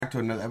back to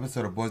another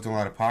episode of Boys Don't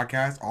Lie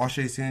podcast.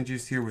 Alshay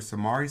Sanchez here with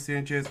Samari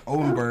Sanchez,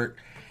 Owen Burke,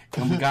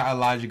 and we got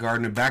Elijah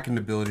Gardner back in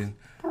the building.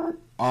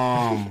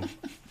 What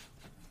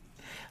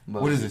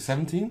is it,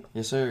 17?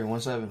 Yes, sir.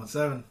 17.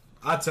 17.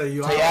 I'll tell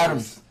you. Tay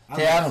Adams.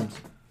 Tay Adams.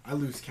 I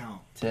lose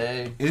count.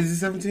 Tay. Is it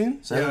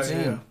 17? 17.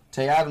 Yeah.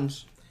 Tay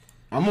Adams.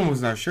 I'm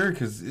almost not sure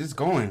because it's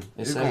going.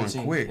 It's 17.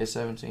 going quick. It's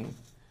 17.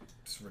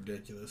 It's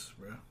ridiculous,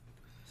 bro.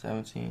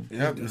 17.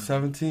 Yep, it's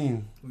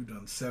 17. We've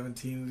done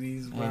 17 of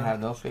these, You bro. ain't have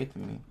no faith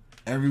in me.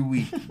 Every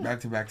week, back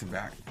to back to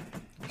back.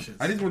 Shit's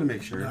I just want to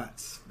make sure.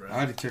 nuts, bro. I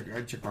had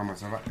to check by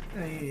myself.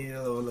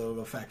 Yeah, a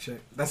little fact check.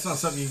 That's not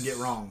something you can get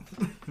wrong.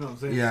 You know what I'm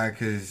saying? Yeah,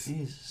 because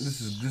Jesus.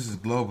 this is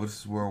global.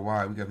 This is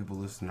worldwide. We got people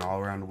listening all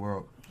around the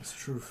world. It's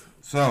truth.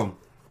 So,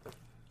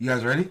 you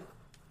guys ready?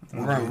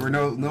 We're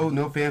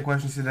no fan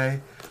questions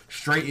today.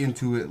 Straight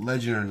into it,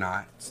 legend or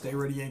not. Stay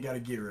ready, you ain't gotta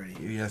get ready.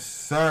 Yes,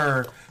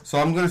 sir. So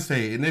I'm gonna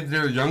say, and if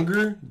they're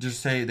younger, just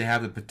say they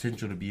have the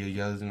potential to be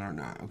a legend or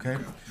not. Okay.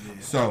 Yeah.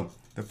 So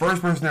the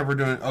first person that we're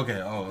doing. Okay.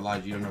 Oh,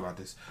 Elijah, you don't know about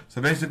this.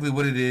 So basically,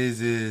 what it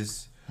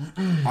is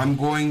I'm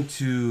going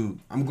to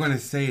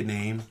say a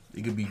name.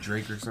 It could be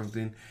Drake or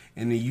something,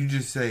 and then you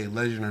just say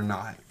legend or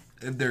not.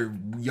 If they're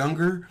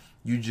younger,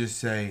 you just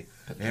say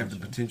they have the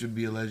potential to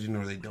be a legend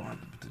or they don't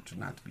have the potential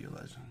not to be a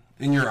legend.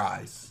 In your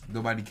eyes.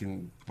 Nobody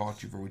can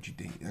fault you for what you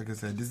think. Like I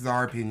said, this is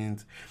our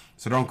opinions,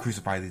 so don't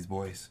crucify these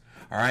boys.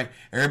 Alright?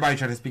 Everybody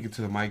try to speak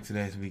into the mic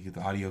today so we get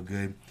the audio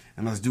good.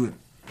 And let's do it.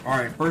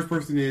 Alright, first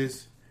person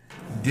is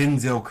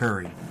Denzel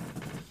Curry.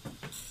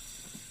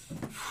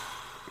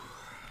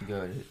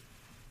 Goated.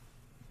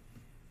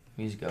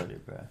 He's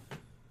goated, bro.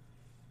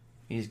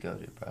 He's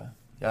goated, bro.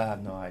 Y'all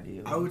have no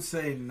idea. I would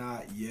say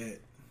not yet,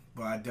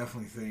 but I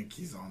definitely think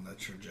he's on the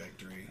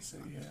trajectory.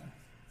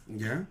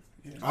 Yeah?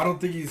 I don't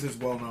think he's as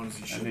well known as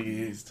he I should think be.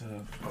 he is tough.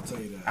 I'll tell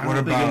you that. I What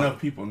don't think about-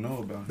 enough people know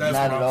about him. That's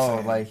Not what at I'm all.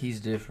 saying. Like, he's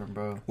different,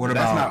 bro. What That's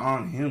about not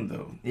on him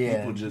though. Yeah.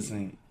 People just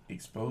ain't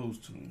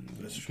exposed to him.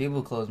 That's true.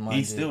 People close minded.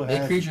 He still They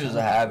has creatures of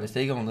talent. habits.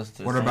 They gonna listen to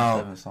the What same about-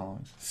 7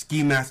 songs.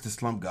 Ski Master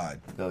Slump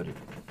God? Goated.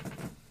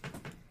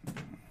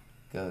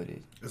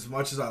 Goated. As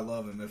much as I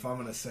love him, if I'm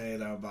gonna say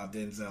that about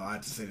Denzel, I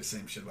have to say the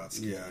same shit about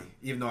Ski. Yeah.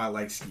 Even though I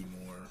like Ski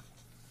more,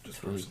 just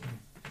Sweet. personally.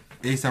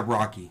 ASAP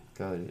Rocky.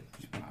 Goated.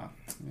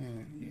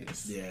 Man,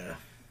 yes. Yeah.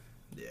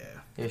 Yeah.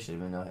 There should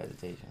have been no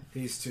hesitation.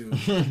 He's too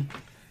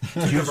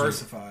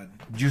diversified.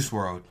 Juice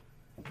WRLD.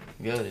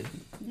 Goated.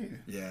 Yeah.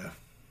 Yeah.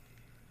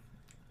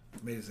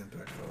 Made his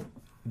impact felt.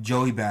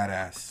 Joey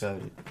Badass.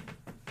 Goated.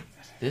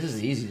 This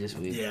is easy this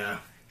week. Yeah.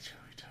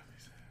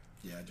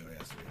 Yeah, Joey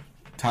has to be.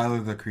 Tyler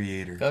the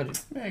Creator.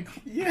 Goated. Man,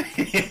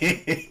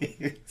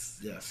 yes.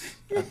 Yes.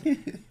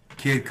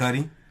 Kid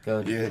Cudi.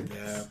 Goated.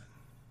 Yeah.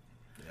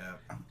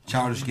 Yeah.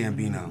 Childish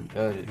Gambino.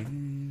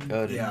 Goated.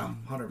 Goated. Yeah.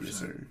 100%. Yes,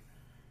 sir.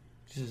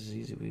 This is an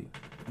easy week.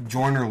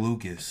 Joyner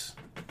Lucas.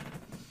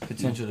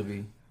 Potential to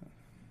be.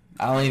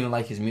 I don't even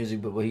like his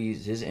music, but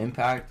his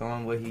impact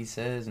on what he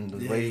says and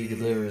the way he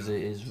delivers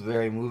it is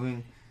very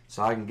moving.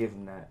 So I can give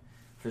him that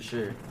for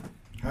sure.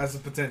 Has the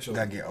potential.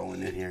 Gotta get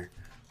Owen in here.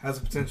 Has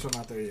the potential.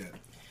 Not there yet.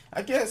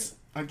 I guess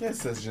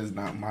that's just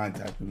not my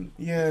type of.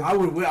 Yeah. I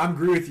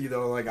agree with you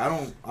though. Like I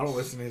don't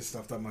listen to his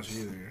stuff that much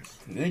either.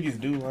 Niggas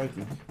do like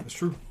him. That's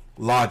true.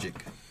 Logic.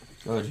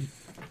 Goated.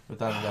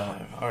 Without a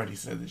doubt. I already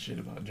said this shit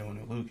about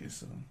Joyner Lucas,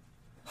 so.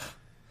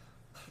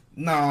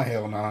 Nah,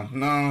 hell nah.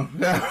 No.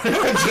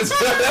 Just.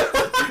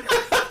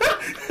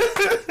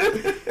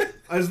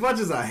 As much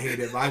as I hate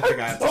him, I think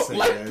I have to say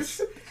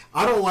yes.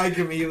 I don't like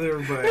him either,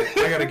 but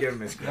I gotta give him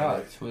his Y'all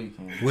credit.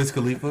 tweaking. Wiz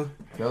Khalifa.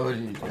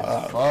 Goated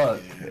as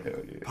fuck. Hell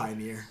yeah.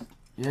 Pioneer.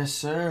 Yes,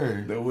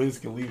 sir. The Wiz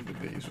Khalifa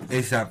days was.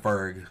 ASAP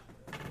Ferg.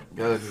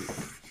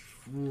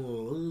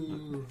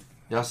 Goated.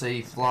 Y'all say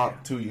he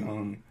flopped. Too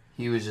young.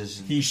 He was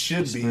just He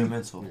should be,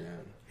 experimental.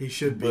 He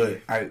should be.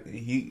 but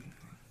he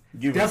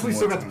give him Definitely some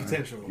still more got the time.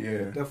 potential. Yeah.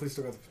 Definitely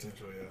still got the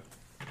potential, yeah.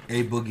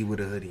 A Boogie with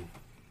a hoodie.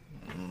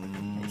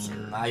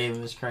 I give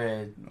him his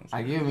cred.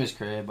 I give him his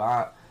cred,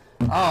 but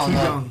I don't Too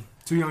know. young.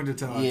 Too young to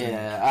tell. I think.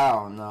 Yeah, I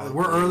don't know.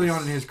 We're early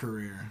on in his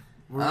career.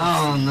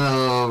 I don't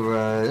know,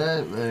 bro.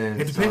 That man.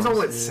 It depends so on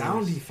what serious.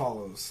 sound he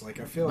follows. Like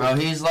I feel Bro, like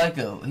he's like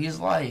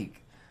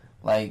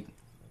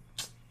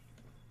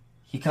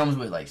he comes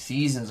with like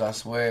seasons. I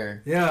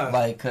swear. yeah.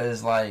 Like,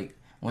 cause like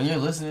when you're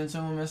listening to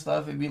him and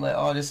stuff, it'd be like,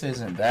 oh, this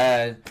isn't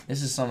bad.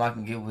 This is something I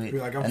can get with.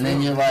 You're like, I'm And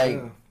then feeling you're it,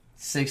 like yeah.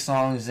 6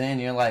 songs in,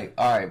 you're like,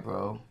 all right,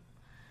 bro.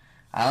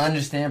 I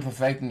understand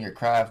perfecting your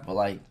craft, but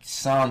like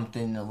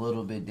something a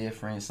little bit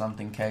different,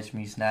 something catch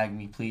me, snag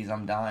me, please,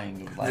 I'm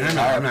dying. Like,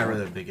 I'm not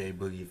really a big A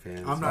Boogie fan.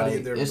 I'm not like,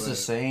 either. it's but the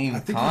same I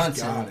think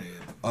he's got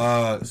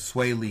content. it.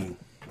 Sway Lee.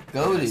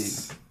 Goated,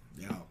 Yes.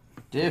 Yeah.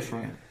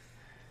 different.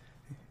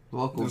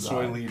 Local The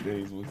Sway guy. Lee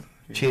days was.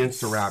 Chance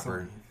the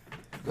Rapper.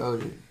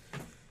 Goated.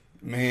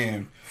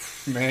 Man,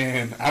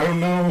 I don't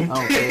know. I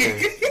don't care.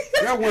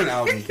 That one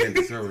album can't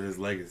deserve his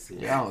legacy.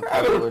 Yeah, I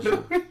I don't care. don't What you-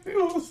 know. It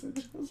was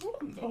just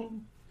one though.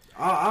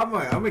 I'm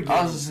gonna give I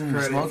him was listening to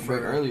credit Smoke for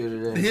Break earlier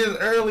today. His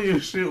earlier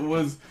shit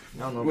was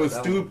Y'all know was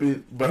about that one.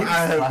 stupid, but It's I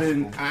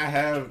have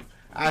classical.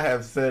 I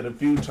have said a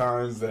few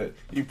times that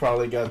he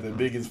probably got the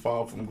biggest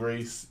fall from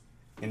grace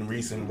in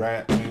recent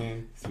rap,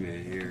 man. This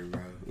man here,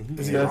 bro.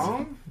 Is he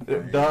wrong?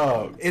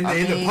 Dog. In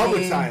the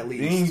public's eye, at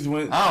least. Things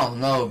went. I don't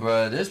know,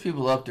 bro. There's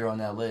people up there on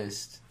that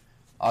list.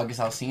 August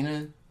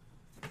Alsina.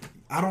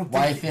 I don't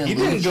White think... He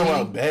didn't go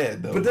out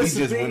bad, though. But that's he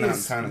the just thing went out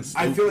is, kind of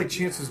I feel like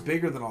Chance was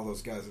bigger than all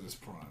those guys in his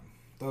prime.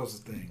 That was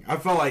the thing. I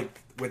felt like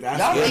with Y'all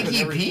Ashley think and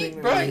he everything,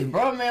 peaked, they-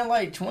 bro? Bro, man,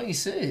 like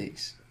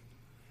 26.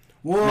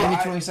 Well,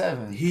 Maybe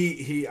 27.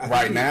 He I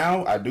right think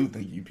now, I do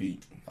think you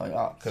peaked. Oh,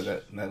 y'all. Because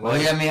that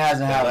Well, yeah, I mean, he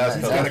hasn't had last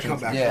he's that. got to come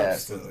back Yeah, up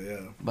still. Yeah.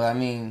 but I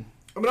mean,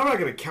 I'm not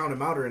going to count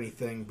him out or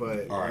anything,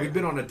 but All right. we've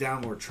been on a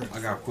downward trend.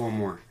 I got 4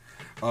 more.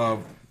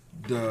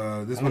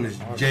 This one is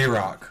J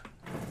Rock.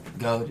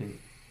 goated.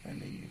 I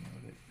knew you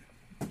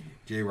know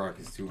J Rock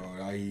is too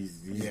old. He's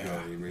Yeah.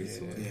 goated,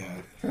 basically.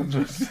 Yeah.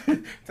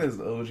 that. That's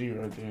the OG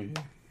right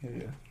there.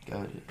 Yeah.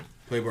 Goated.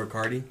 Playboy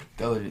Cardi.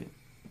 Goated.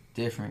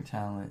 Different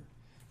talent.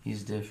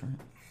 He's different.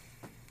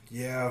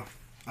 Yeah.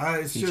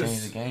 It's He changed the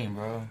just... game,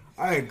 bro.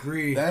 I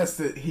agree. That's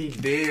it. He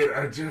did.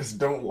 I just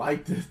don't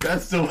like this.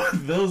 That's the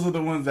one. Those are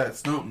the ones that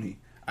stump me.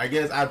 I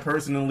guess I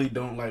personally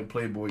don't like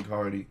Playboy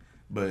Cardi,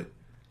 but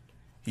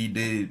he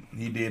did.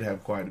 He did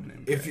have quite an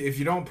impact. If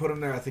you don't put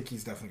him there, I think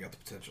he's definitely got the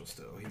potential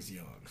still. He's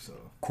young, so...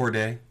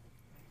 Corday.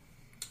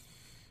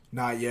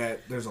 Not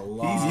yet. The's a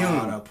lot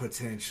young. of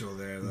potential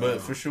there, though.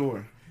 But for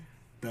sure,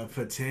 The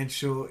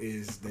potential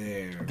is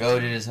there.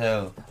 Goated as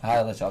hell. I had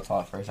to let y'all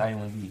talk first. I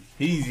didn't want to be.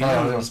 he's Oh,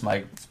 young. little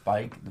Spike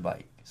the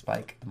bike.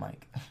 Spike the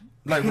mic.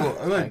 Like, well,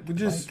 like, Like-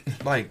 just,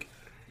 like,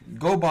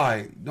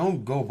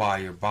 don't go by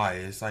your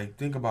bias. Like,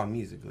 think about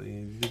musically.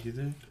 You think you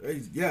do?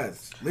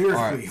 Yes, lyrically,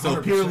 All right, So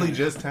 100%. purely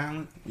just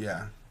talent.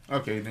 Yeah.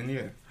 Okay, then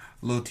yeah.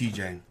 Lil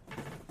TJ.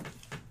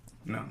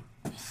 No.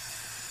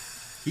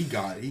 He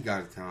got a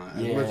talent.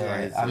 As much as Yeah,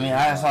 hate I mean, him,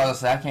 I just want to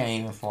say I can't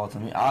even fault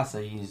him. I'll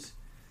say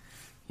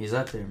he's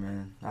up there,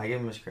 man. I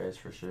give him his credits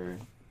for sure.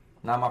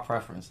 Not my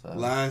preference though.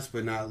 Last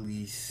but not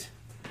least,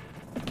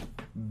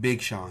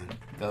 Big Sean.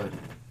 Goated.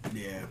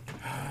 Yeah,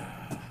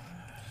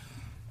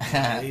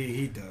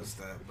 he does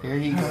that, bro. Here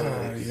he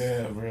goes.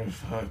 Yeah, bro.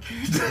 Fuck.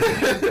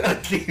 I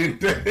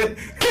can't.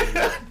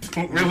 I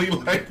don't really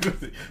like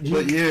it.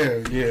 But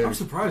yeah. I'm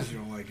surprised you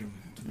don't like him.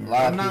 A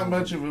lot I'm of not people,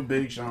 much of a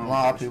Big Sean. a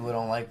lot of people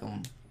don't like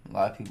him. A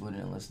lot of people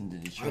didn't listen to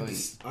Detroit.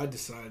 I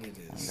decided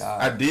it.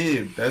 God. I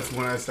did. That's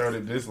when I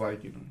started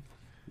disliking him.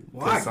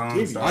 Well, I songs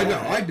give you sound-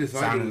 that. I decided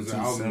Sounded it was the too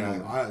album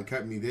similar. that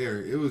kept me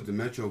there. It was the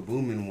Metro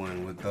Boomin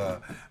one with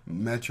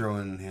Metro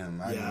and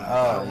him. Yeah.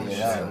 Oh, that was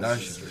yeah, just- that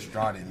shit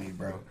destroyed me,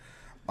 bro.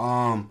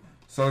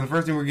 So the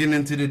first thing we're getting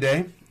into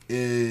today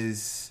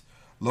is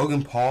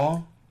Logan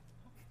Paul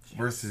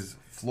versus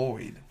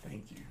Floyd.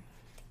 Thank you.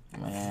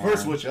 Man.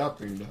 First, what y'all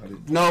think about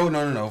it?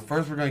 No.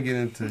 First, we're gonna get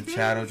into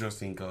Chad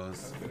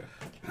Ochocinco's.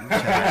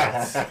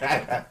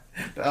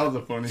 That was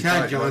a funny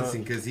Chad fight,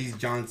 Johnson, because he's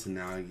Johnson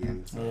now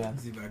again. So. Yeah.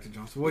 Is he back to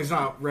Johnson? Well, he's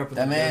not repping. That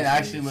the man Bears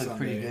actually game looked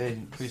pretty Sunday.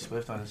 good, pretty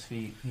swift on his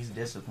feet. He's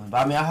disciplined.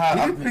 But I mean,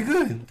 He looked pretty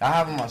good. I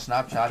have him on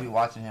Snapchat. I be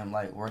watching him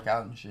like work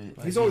out and shit.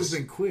 Like, He's always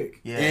been quick.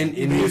 yeah. And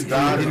His he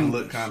dodging didn't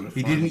looked kind of.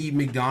 He didn't eat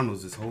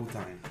McDonald's this whole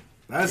time.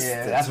 That's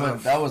yeah, the that's tough.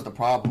 what that was the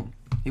problem.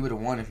 He would have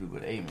won if he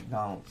would have ate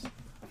McDonald's.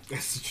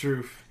 That's the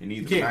truth. He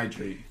needs You the can't-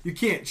 nitrate. You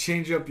can't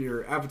change up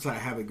your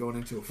appetite habit going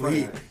into a Well,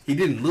 fight. he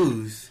didn't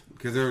lose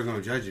because there was no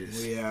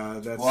judges. Yeah,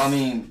 that's. Well, I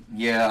mean,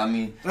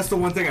 that's the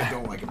one thing I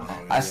don't like about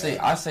it.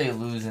 I say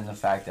losing the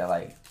fact that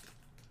like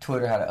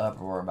Twitter had an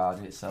uproar about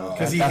it. So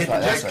 'Cause he that's hit why-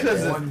 the that's jack why-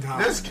 because yeah. one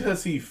time. That's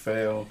because he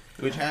fell.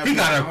 Which happened. He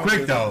got up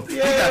quick though. He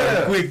got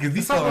up quick because he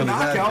It's not saw a his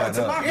ass knockout, got it's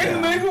a up. knockout.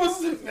 And the nigga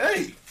was,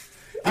 hey,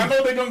 I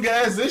know they gonna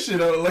gas this shit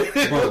up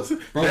later.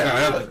 Bro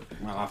got up.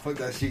 Well, fuck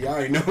that shit. I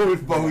already know what we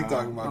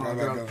talking about.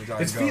 Oh, God.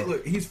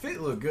 His feet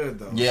look good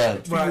though. Yeah.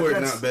 Feet But were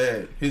that's- not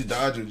bad. His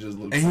dodging just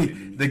looked And funny he, to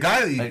me. the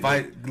guy that he Like,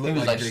 fight he looked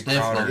was, like like, Jake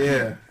stiff Crowder.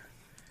 Yeah.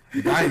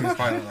 The guy he was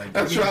fighting like.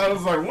 That's why I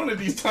was like, one of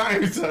these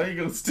times, how you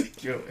gonna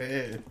stick your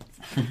head?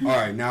 All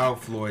right, now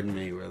Floyd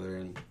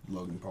Mayweather and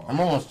Logan Paul. I'm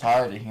almost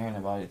tired of hearing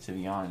about it, to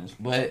be honest.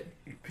 But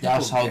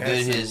that's how good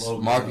gassing his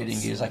Logan marketing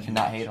up is. so I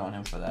cannot hate on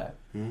him for that.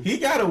 He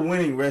got a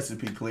winning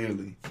recipe,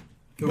 clearly.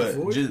 Who, But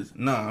Floyd? just,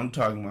 no, I'm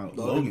talking about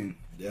Logan.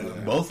 Yeah.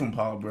 Both from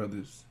Paul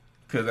brothers.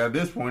 Because at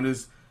this point,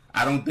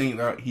 I don't think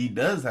that he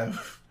does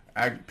have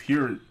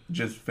pure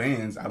just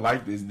fans. I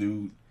like this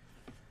dude.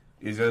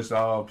 It's just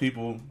all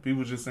people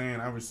just saying,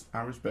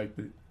 I respect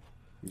it.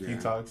 He Yeah.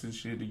 talks his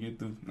shit to get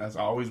through. That's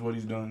always what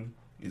he's done.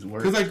 Is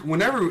work. Because like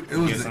whenever it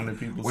was, Gets under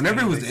people's whenever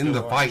it skin, was they in the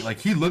still fight, watch. like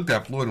he looked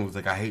at Floyd and was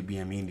like, "I hate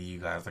being mean to you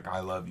guys. Like I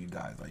love you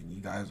guys. Like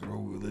you guys are what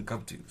we look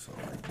up to." So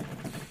like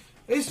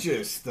It's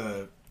just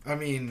I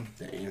mean,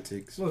 the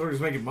antics.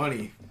 motherfucker's making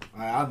money.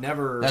 I'll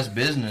never. That's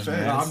business, Fair.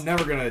 man. I'm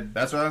never gonna.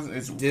 That's why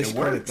it Discredit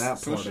works. that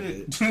So part of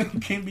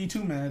shit. Can't be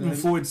too mad. When At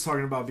it. Floyd's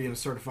talking about being a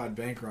certified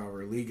bank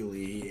robber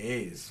legally, he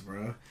is,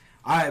 bro.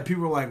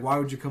 People are like, why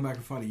would you come back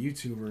and fight a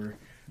YouTuber?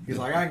 He's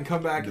like, I can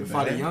come back and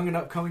fight a young and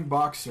upcoming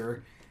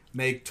boxer,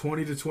 make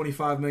 $20 to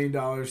 $25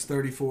 million,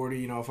 30,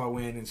 40, if I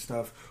win and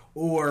stuff.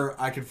 Or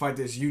I can fight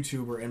this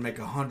YouTuber and make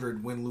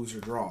 100 win, lose, or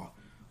draw.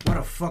 why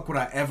the fuck would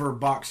I ever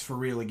box for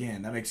real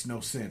again? That makes no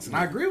sense. And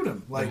I agree with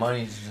him. Like, the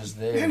money's just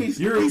there. And he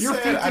You're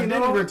said, I 15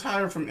 didn't old.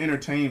 retire from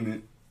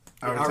entertainment.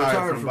 I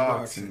retired from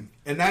boxing.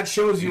 And that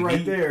shows you And right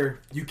he- there,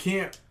 you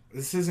can't,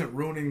 this isn't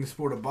ruining the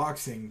sport of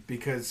boxing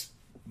because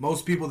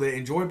most people that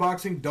enjoy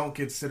boxing don't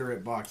consider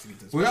it boxing at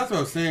this Well, point. that's what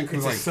I was saying.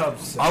 Cause It's a like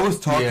subset. I was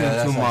talking Yeah,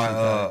 that's to my, actually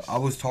facts. I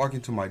was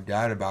talking to my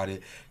dad about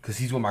it because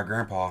he's with my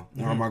grandpa.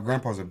 My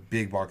grandpa's a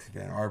big boxing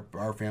fan.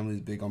 Our family's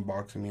big on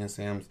boxing. Me and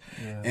Sam's.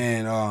 Yeah.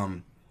 And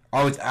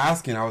I was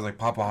asking. I was like,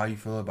 Papa, how you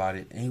feel about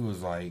it? And he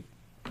was like,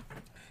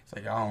 it's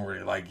like I don't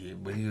really like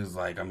it, but he was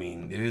like, I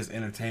mean, it is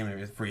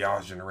entertainment. It's for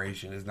y'all's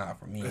generation. It's not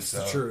for me. That's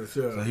so, the truth,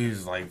 yeah. So he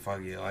was like,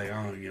 fuck it. Like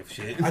I don't give a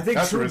shit. I think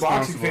That's a true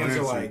boxing fans are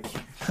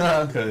responsible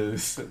like,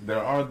 Because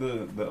there are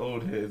the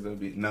old heads that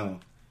be,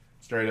 no,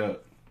 straight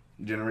up,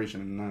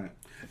 generation of nine.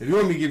 If you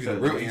want me to give you the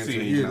So, real you answer, see,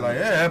 he's you know. like,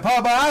 yeah,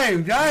 Papa, I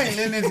ain't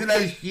listening to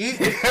that shit.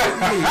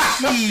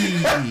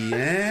 Shit,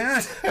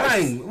 man. I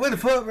ain't, what the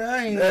fuck, man?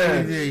 I ain't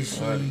listening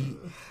to that shit.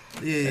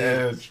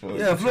 Yeah. That's funny.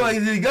 Yeah, Floyd, he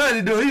just got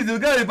it, though. He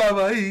just got it,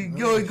 Papa. He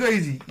going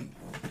crazy. I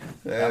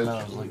That's know,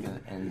 it's funny.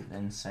 looking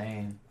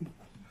insane.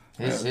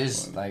 That's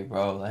His funny. like,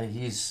 bro, like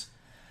he's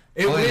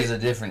it Floyd went, is a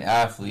different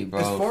athlete, bro.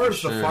 as far for as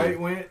sure. the fight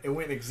went, it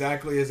went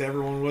exactly as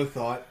everyone would have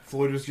thought.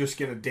 Floyd was just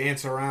going to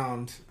dance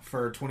around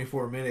for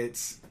 24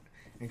 minutes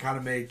and kind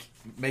of make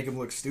him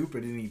look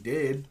stupid, and he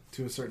did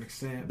to a certain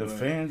extent. The but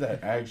fans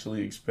that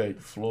actually expect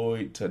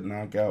Floyd to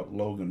knock out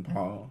Logan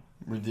Paul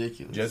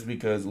ridiculous. just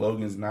because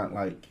Logan's not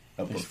like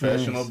a Experience.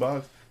 professional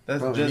boxer, that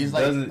Bro, just he's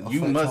like doesn't. a You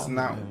foot must taller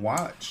not than him.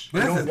 watch. But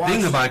that's You the don't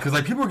thing watch- about it, because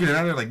like people were getting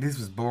out there like this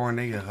was boring,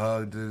 they get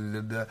hugged.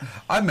 Da, da, da.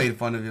 I made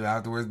fun of it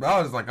afterwards, but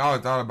I was like, I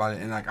always thought about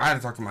it, and like I had to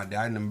talk to my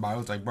dad and them about it. I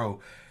was like, bro,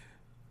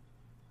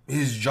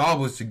 his job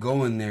was to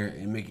go in there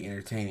and make it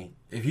entertaining.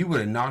 If he would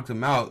have knocked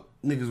him out,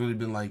 niggas would have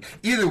been like,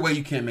 either way,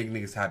 you can't make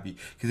niggas happy.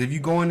 Because if you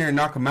go in there and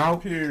knock him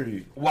out,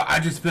 Period. well, I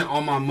just spent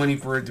all my money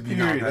for it to be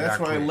knocked Period. out. That's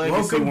that why quick.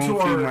 legacy Welcome to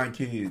won't feed our- my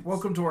kids.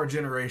 welcome to our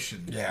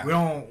generation. Yeah.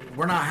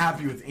 We're not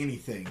happy with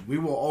anything. We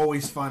will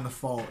always find the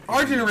fault.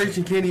 Our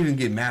generation can't even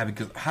get mad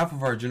because half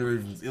of our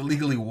generation is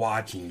illegally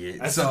watching it.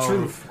 That's so, the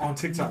truth on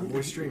TikTok.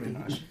 We're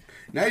streaming.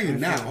 Not even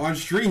that, on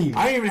stream.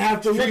 I didn't even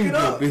have to look Stream it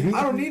up. jumping.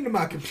 I don't need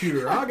my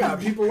computer. I got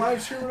people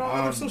live streaming all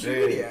Oh, other social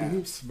damn. media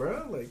apps,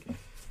 bro. Like,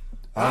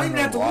 I I didn't even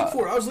don't have to know look why.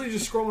 for it. I was literally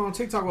just scrolling on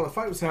TikTok while the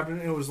fight was happening,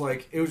 and it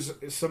was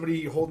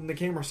somebody holding the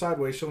camera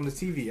sideways, showing the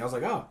TV. I was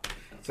like, oh,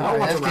 so I'll Oh,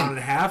 watch a that's round con- and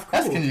a half.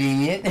 That's Cool.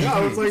 convenient. Yeah,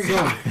 I was like,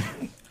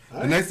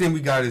 The next thing we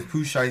got is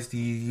Pooh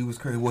Shiesty. He was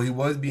crazy. Well, he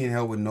was being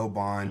held with no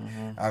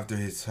bond after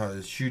his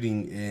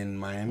shooting in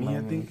Miami,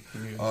 I think,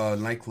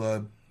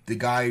 nightclub.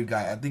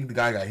 I think the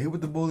guy got hit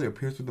with the bullet or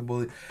pierced with the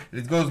bullet.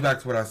 It goes back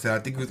to what I said. I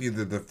think it was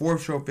either the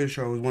fourth show, fifth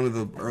show, it was one of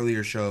the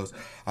earlier shows.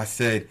 I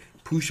said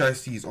Pooh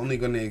Shiesty is only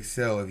going to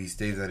excel if he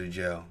stays out of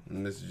jail,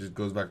 and this just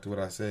goes back to what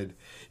I said.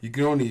 You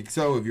can only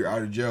excel if you're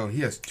out of jail.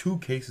 He has 2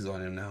 cases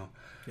on him now,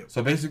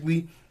 so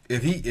basically,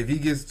 if he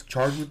gets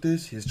charged with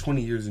this, he has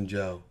 20 years in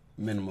jail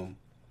minimum.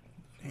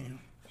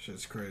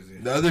 Shit's crazy.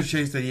 The other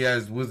chase that he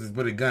has was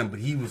with a gun, but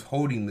he was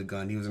holding the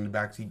gun. He was in the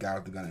backseat, got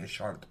out the gun, and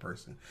shot at the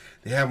person.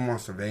 They have him on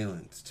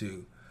surveillance,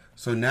 too.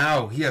 So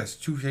now he has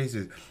 2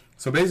 chases.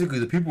 So basically,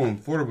 the people in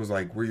Florida was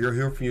like, you're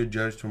here for your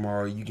judge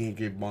tomorrow. You can't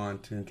get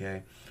bond,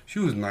 10K. She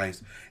was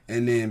nice.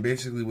 And then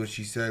basically what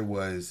she said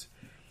was,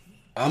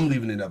 I'm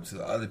leaving it up to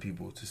the other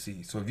people to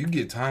see. So if you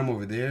get time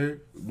over there,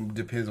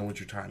 depends on what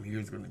your time here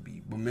is going to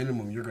be. But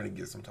minimum, you're going to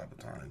get some type of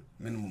time.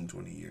 Minimum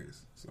 20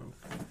 years. So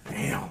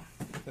Damn,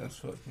 That's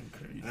fucking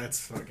crazy. that's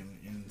fucking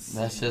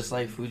insane. That's just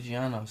like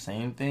Fujiano.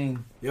 Same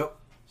thing. Yep.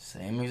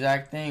 Same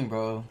exact thing,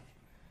 bro.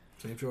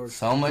 St. George.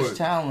 So much But-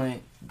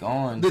 talent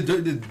gone.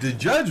 The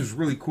judge was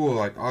really cool.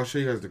 Like, I'll show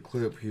you guys the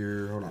clip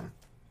here. Hold on.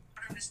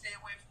 To stay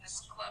away from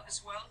this club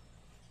as well.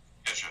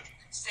 Yes, Judge.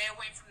 Stay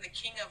away from the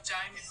King of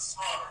Diamonds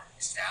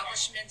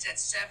establishment at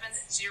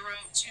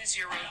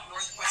 7020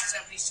 Northwest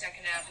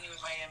 72nd Avenue in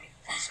Miami.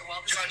 So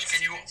while this Judge, place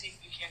can is you- empty,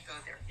 you can't go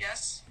there.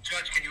 Yes?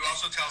 Judge, can you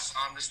also tell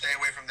Sam to stay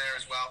away from there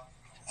as well?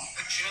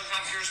 She doesn't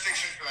have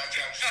jurisdiction for that,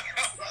 Judge.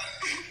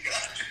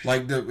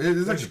 Like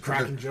it's like Just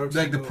cracking jokes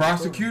Like the about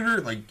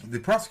prosecutor, the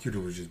prosecutor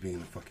was just being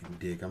a fucking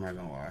dick. I'm not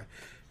gonna lie.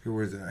 Here,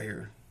 where's it? Right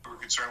here. We were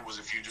concerned was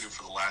a fugitive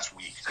for the last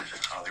week.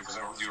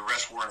 The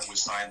arrest warrant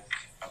was signed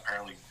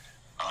apparently.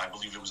 I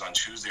believe it was on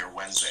Tuesday or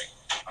Wednesday.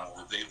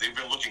 They've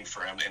been looking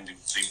for him, and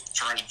they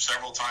turned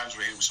several times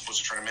where he was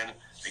supposed to turn him in.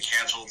 They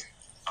canceled.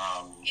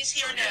 He's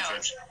here so again, now.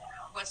 Judge,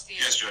 What's the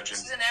Yes, Judge,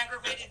 This is an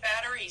aggravated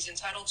battery. He's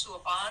entitled to a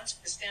bond.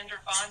 The standard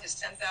bond is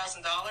 $10,000,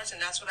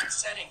 and that's what I'm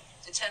setting.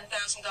 The $10,000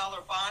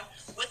 bond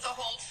with the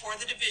hold for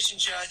the division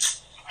judge.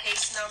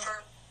 Case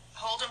number,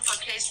 hold him for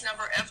case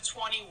number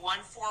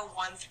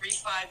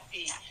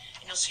F20-14135B.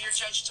 And you'll see your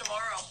judge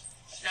tomorrow,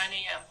 9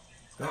 a.m.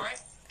 All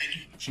right?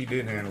 She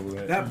did handle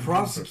that. That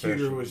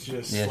prosecutor was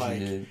just Yeah, she like,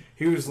 did.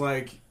 he was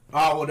like,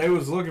 oh, well, they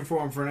was looking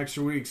for him for an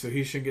extra week, so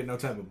he shouldn't get no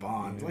type of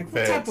bond. Like,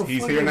 what type Facts. of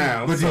He's fucking- here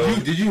now. But so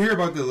did you hear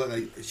about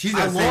the she's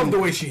I that love same the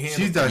way she handled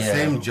she's that it.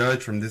 same Yeah.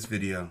 judge from this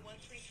video.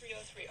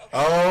 13303. Okay.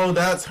 Oh,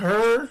 that's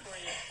her.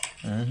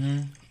 For you.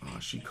 Mm-hmm. Oh,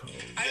 she cold.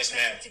 Yes,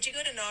 ma'am. Did you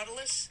go to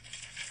Nautilus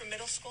for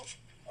middle school?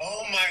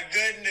 Oh my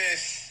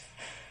goodness.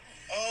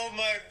 Oh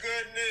my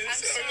goodness. I'm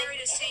sorry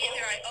to see you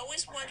there. I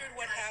always wondered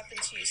what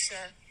happened to you, sir.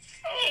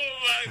 Oh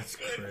my That's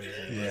goodness.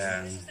 crazy.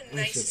 Yeah. He was the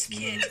nicest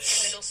kid in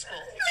middle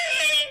school.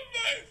 Oh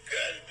my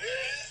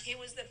goodness. He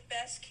was the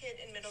best kid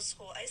in middle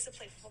school. I used to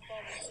play football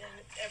with him,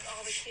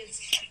 all the kids,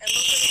 and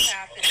look what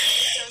happened. I'm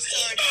so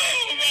sorry.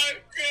 Oh my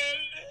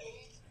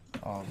goodness.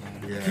 Oh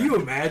man. Yeah. Can you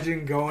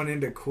imagine going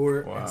into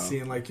court Wow. and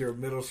seeing like your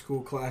middle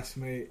school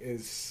classmate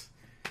is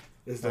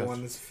the That's-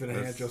 one that's finna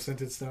that's- hand your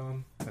sentence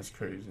down? That's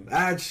crazy.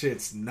 That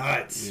shit's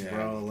nuts, Yeah.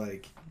 bro.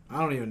 Like, I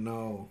don't even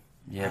know.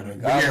 Yeah, but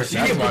Yeah, God, she works-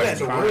 didn't put why that it's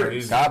to kind work. of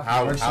easy. God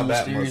How works in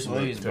that mysterious must look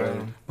ways, terrible.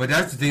 bro. But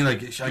that's the thing,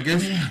 like, I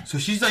guess, so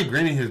she's, like,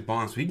 granting his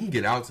bond, so he can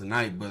get out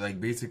tonight, but, like,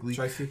 basically,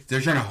 Tracy?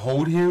 they're trying to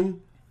hold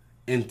him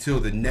until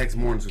the next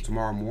morning, so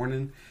tomorrow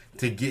morning,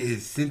 to get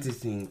his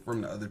sentencing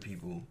from the other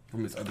people,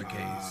 from his other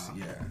case.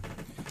 Yeah.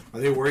 Are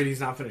they worried he's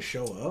not finna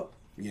show up?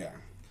 Yeah.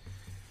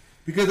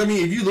 Because, I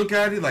mean, if you look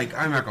at it, like,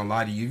 I'm not gonna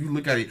lie to you, if you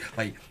look at it,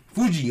 like,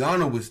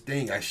 Fujiano was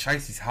staying at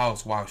Shicey's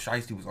house while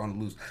Shicey was on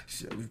the loose.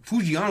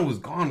 Fujiano was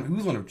gone. He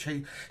was on a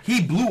chase.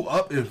 He blew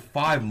up in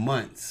 5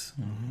 months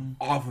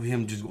off of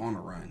him just on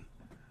a run.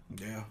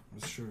 Yeah,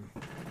 that's true.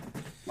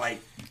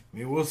 Like, I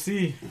mean, we'll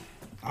see.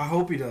 I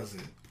hope he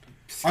doesn't.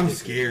 I'm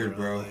scared,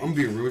 bro. Like, I'm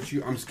being real with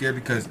you. I'm scared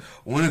because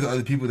one of the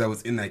other people that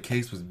was in that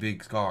case was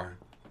Big Scar.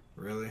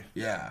 Really?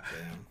 Yeah.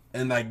 Damn.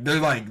 And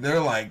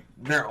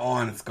they're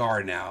on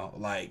Scar now.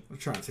 Like, I'm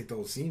trying to take the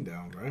whole scene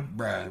down, bro.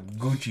 bruh,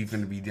 Gucci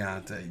finna be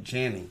down to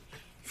Channing.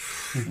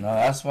 No,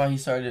 that's why he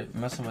started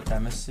messing with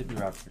that Mississippi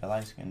rapper, that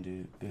light skinned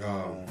dude. Big,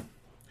 Oh. I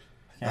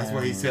That's can't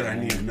why he remember said his I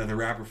name. need another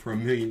rapper for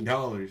 $1 million.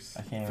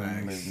 I can't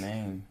remember Facts. his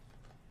name.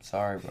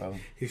 Sorry, bro.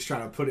 He's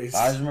trying to put his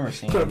I just remember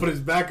seeing trying to him. put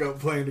his backup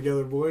playing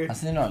together, boy. I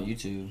seen it on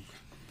YouTube.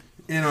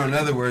 And in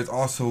other words,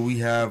 also we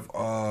have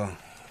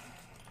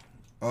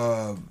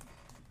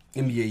NBA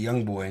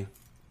YoungBoy.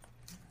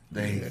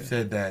 They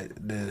said that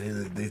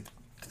the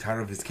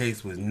title of his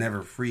case was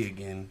Never Free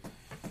Again.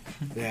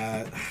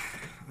 Yeah,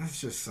 that's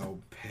just so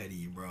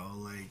petty, bro.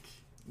 Like,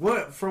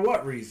 what for?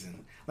 What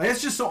reason? Like,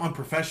 it's just so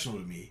unprofessional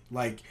to me.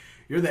 Like,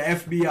 you're the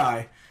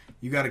FBI,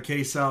 you got a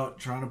case out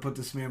trying to put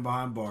this man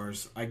behind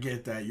bars. I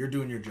get that. You're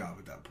doing your job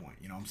at that point.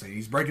 You know what I'm saying?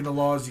 He's breaking the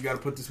laws. You got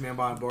to put this man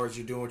behind bars.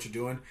 You're doing what you're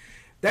doing.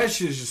 That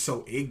shit is just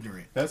so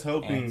ignorant. That's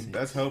helping. Antics.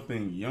 That's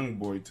helping Young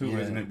Boy too, Yeah.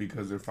 isn't it?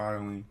 Because they're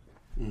filing.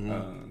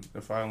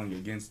 They're filing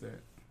against that.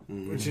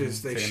 Which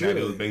is they Saying that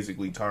it was should.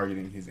 basically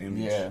targeting his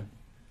image. Yeah,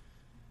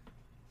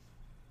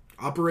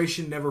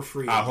 Operation Never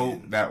Free. I Again.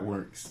 hope that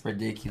works.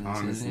 ridiculous.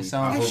 Honestly, It I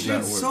sounds, That hope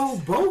that shit's works. so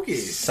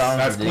bogus. sounds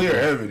That's clear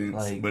ridiculous. evidence,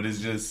 Like, but it's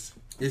just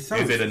It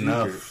sounds is it stupid.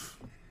 enough?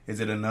 Is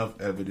it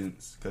enough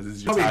evidence? Because it's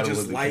just Probably title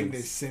just of the lighten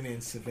his case.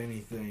 sentence, if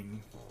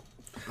anything.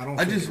 I don't.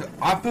 I think just,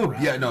 it'll I feel,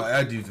 wrap yeah, it. no,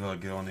 I do feel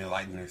like it on there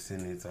lighting their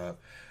sentence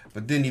up.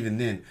 But then, even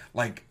then,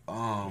 like,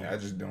 Yeah, I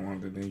just don't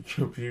want the name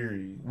kill.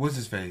 Period. what's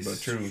his face? But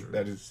true,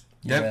 that is.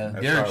 yeah.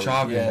 That's Derek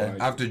probably- Chauvin.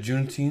 yeah. After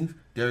Juneteenth,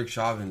 Derek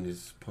Chauvin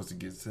is supposed to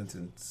get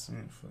sentenced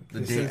Man, fuck. the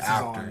His day sentence is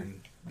after.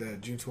 on the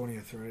June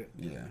 20th, right?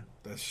 Yeah.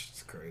 That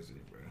shit's crazy,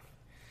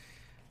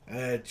 bro.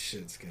 That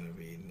shit's gonna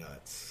be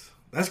nuts.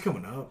 That's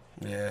coming up.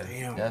 Yeah.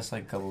 Damn. That's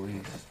like a couple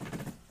weeks.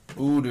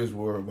 Ooh, this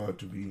war about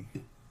to be,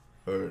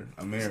 or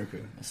America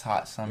It's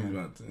hot is summer.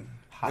 about to.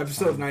 Hot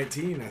Episode summer.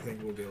 19, I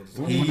think we'll be able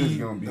to. Ooh, He- this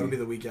gonna be. That'll be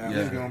the week after.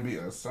 This Yeah. gonna be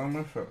a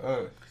summer for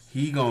us.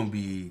 He gonna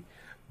be,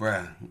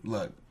 bruh,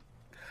 look.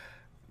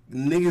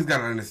 Niggas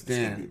gotta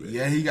understand. It's gonna be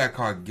Yeah, he got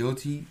caught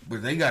guilty,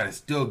 but they gotta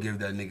still give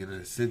that nigga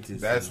the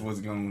sentence. That's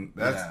what's going.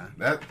 That's Yeah.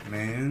 that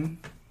man.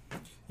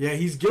 Yeah,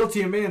 he's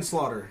guilty of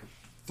manslaughter.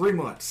 3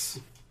 months.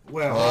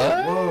 Well,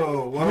 What?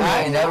 whoa.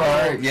 I ain't never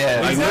heard. Yeah.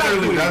 Like Exactly.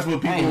 literally, that's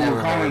what I ain't people never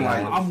were calling heard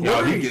like. that. I'm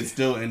Yo, he worried. could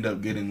still end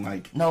up getting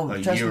like No,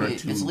 a trust year me, or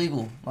two. it's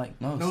legal. Like,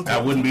 no. No,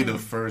 That wouldn't be the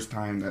first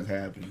time that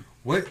happened.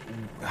 What?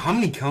 How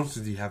many counts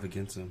does he have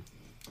against him?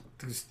 I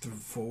think it's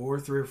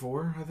 3 or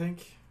 4, I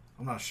think.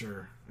 I'm not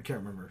sure. I can't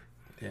remember.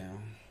 Yeah.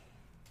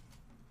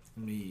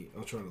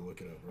 I'll try to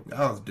look it up real quick.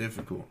 That was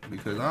difficult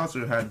because I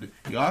also had to.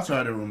 You also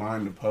had to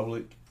remind the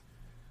public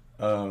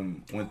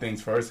when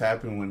things first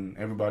happened, when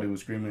everybody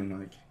was screaming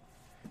like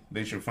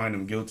they should find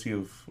him guilty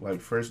of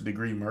like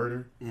first-degree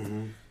murder,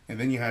 and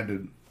then you had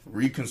to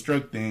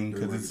reconstruct things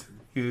because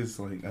it's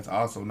like that's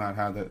also not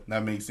how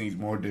that makes things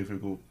more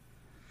difficult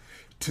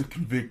to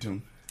convict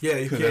him. Yeah,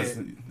 you Because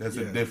can't. that's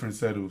a yeah. different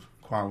set of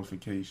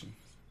qualifications.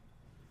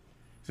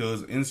 So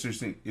it's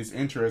interesting. It's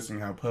interesting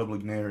how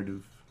public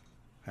narrative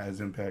has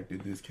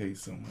impacted this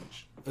case so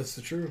much. That's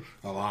the truth.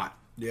 A lot.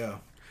 Yeah.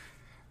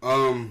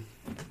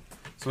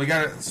 So we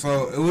got it.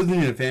 So it wasn't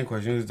even a fan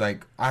question. It was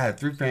like I had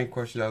 3 fan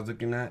questions I was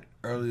looking at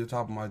earlier,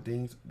 top of my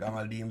things. Got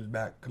my DMs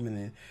back coming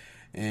in,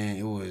 and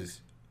it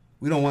was,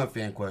 we don't want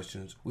fan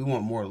questions. We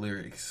want more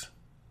lyrics.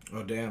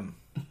 Oh, damn.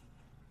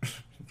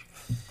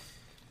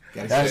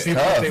 That's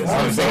tough.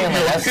 I'm saying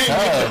like, that's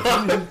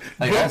tough.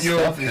 Like that's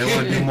tough. There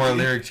would be more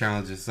lyric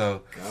challenges.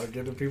 So Gotta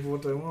give the people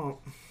what they want.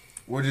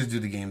 We'll just do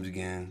the games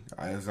again.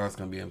 That's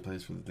gonna be in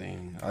place for the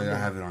thing. I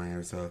have it on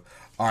here. So,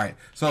 all right.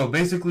 So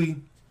basically,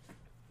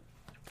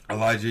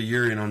 Elijah,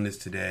 you're in on this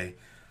today.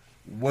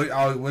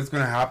 What's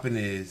gonna happen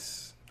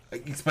is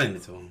explain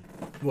it to him.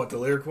 What, the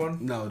lyric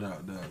one? No,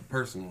 the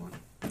person one.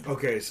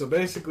 Okay, so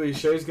basically,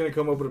 Shay's going to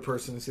come up with a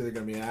person. It's either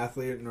going to be an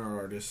athlete or an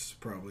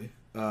artist, probably.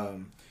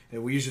 And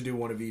we usually do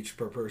one of each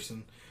per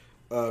person.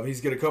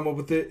 He's going to come up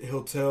with it.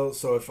 He'll tell.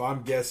 So if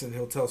I'm guessing,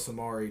 he'll tell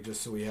Samari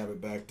just so we have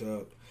it backed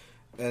up.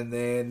 And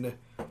then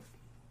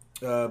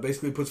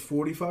basically puts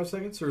 45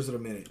 seconds, or is it a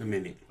minute? A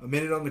minute. A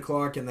minute on the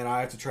clock, and then I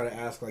have to try to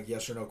ask like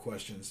yes or no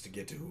questions to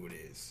get to who it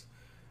is.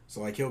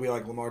 So like he'll be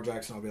like Lamar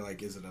Jackson. I'll be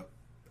like, is it a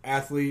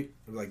athlete?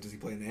 Or like, does he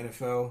play in the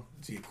NFL?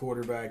 Is he a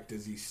quarterback?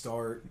 Does he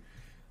start?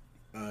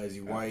 Is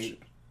he white?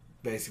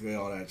 Basically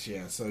all that,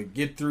 yeah. So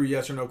get through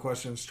yes or no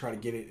questions. Try to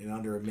get it in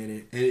under a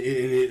minute. And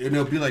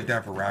it'll be like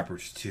that for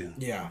rappers too.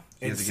 Yeah,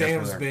 You and have to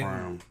guess where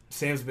they're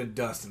Sam's been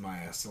dusting my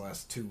ass the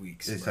last 2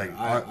 weeks. It's bro. like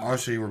I'll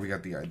show you where we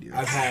got the idea.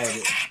 I've had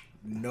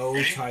no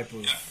type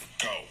of.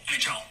 Go.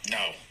 NHL.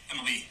 No.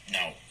 MLB.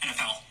 No.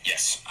 NFL.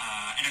 Yes.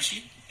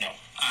 NFC. No.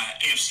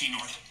 AFC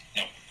North.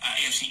 No.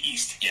 AFC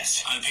East.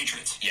 Yes. The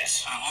Patriots.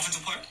 Yes.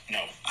 Offensive player.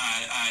 No.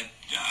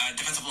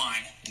 Defensive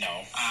line.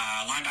 No.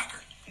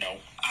 Linebacker. No.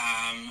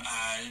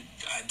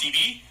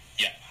 DB.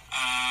 Yeah.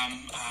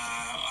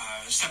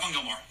 Stephon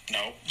Gilmore.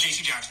 No.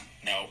 J.C. Jackson.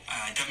 No.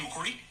 Devin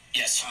McCourty.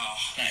 Yes.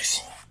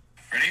 Nice.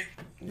 Ready?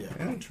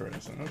 Yeah.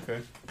 Interesting. Okay.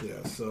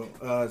 Yeah. So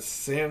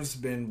Sam's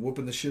been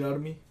whooping the shit out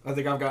of me. I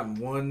think I've gotten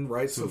one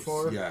right so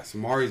far. Yeah,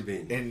 Samari's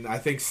been. And I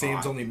think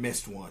Sam's only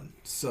missed one.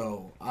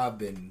 So I've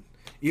been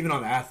even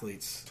on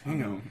athletes.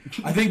 Damn.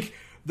 I think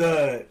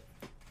the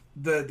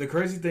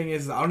crazy thing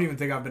is I don't even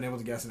think I've been able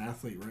to guess an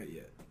athlete right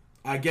yet.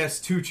 I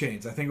guessed 2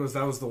 Chainz. I think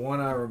that was the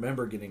one I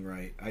remember getting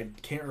right. I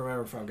can't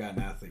remember if I've got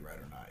an athlete right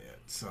or not yet.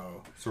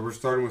 So we're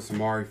starting with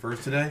Samari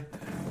first today.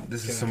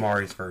 This is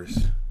Samari's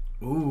first.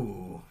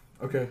 ooh.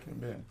 Okay.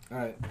 Yeah.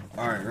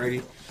 All right.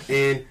 Ready?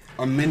 And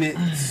a minute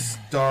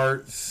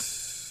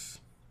starts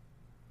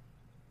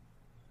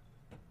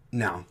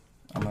now.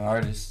 I'm an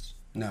artist.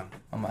 No.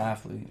 I'm an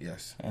athlete.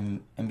 Yes.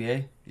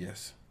 NBA?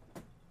 Yes.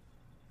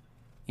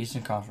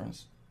 Eastern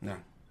Conference? No.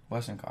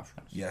 Western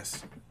Conference?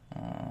 Yes.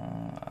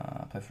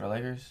 Play for the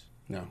Lakers?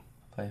 No.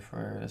 Play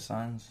for the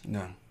Suns?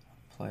 No.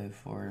 Play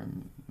for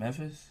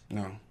Memphis?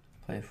 No.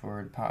 Play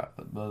for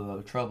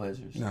the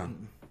Trailblazers? No.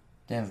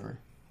 Denver?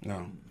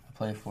 No. I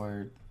play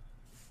for...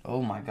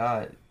 Oh my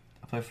God.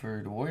 I play for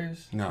the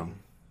Warriors? No.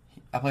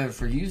 I play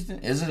for Houston?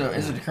 Is it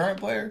a current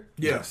player?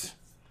 Yes.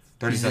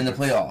 30 He's seconds. in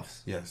the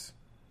playoffs. Yes.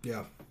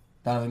 Yeah.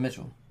 Donovan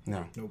Mitchell?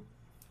 No.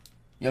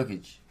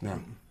 Jokic? No.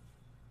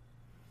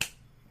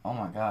 Oh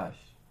my gosh.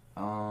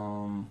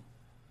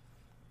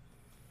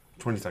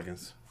 20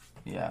 seconds.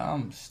 Yeah,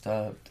 I'm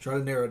stuffed. Try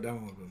to narrow it down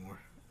a little bit more.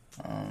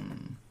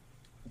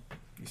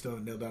 You still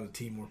haven't nailed down a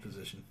team or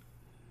position.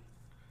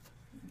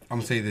 I'm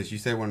gonna say this. You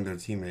said one of their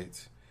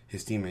teammates.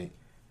 His teammate.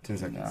 10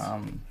 seconds. Nah,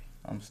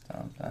 I'm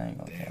stumped. I ain't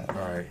gonna cap.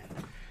 All right.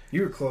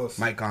 You were close.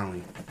 Mike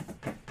Conley.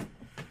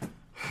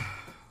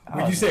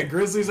 When you said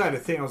Grizzlies, I had to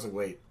think. I was like,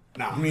 wait.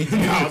 Nah.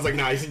 I was like,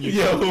 nah, he's in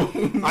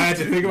Utah. I had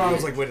to think about it. I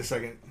was like, wait a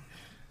second.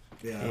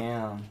 Yeah.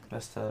 Damn,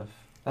 that's tough.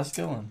 That's a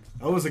good one.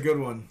 That was a good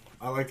one.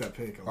 I like that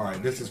pick. All right.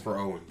 This is for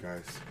Owen,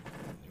 guys.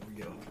 Here we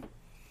go.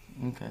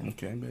 Okay.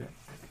 Okay, bet.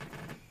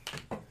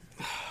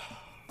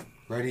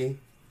 Ready?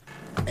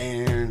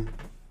 And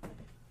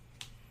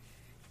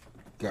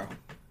go.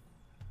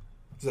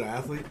 Is it an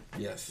athlete?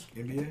 Yes.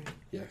 NBA?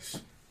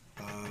 Yes.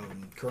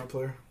 Current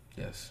player?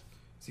 Yes.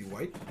 Is he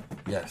white?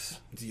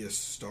 Yes. Is he a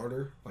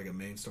starter? Like a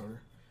main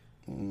starter?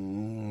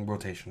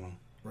 Rotational.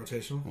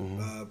 Rotational?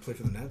 Mm-hmm. Play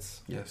for the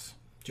Nets? Yes.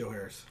 Joe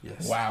Harris.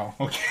 Yes. Wow.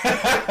 Okay.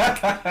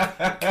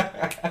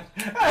 I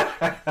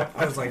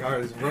was like, all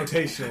right, it's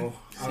rotational.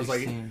 I was like,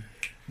 16.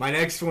 my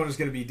next one is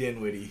going to be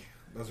Dinwiddie.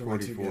 Those are my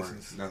 2 44.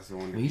 guesses. That's the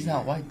one. But he's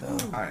not white though.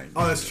 All right.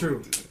 Oh, that's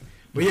true.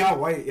 But yeah,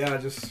 white. Yeah,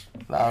 just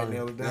Valid.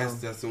 nailed it down.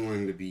 That's the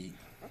one to beat.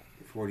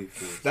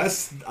 44.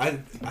 That's I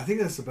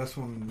think that's the best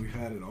one we've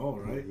had at all,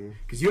 right? Mhm.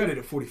 Because you had it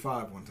at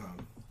 45 one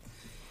time.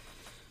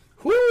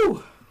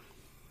 Whoo!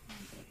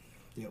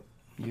 Yep,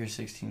 You're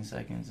 16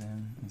 seconds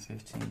in and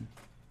 15.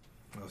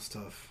 that was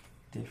tough.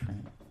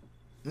 Different.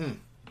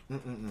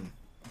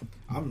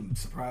 I'm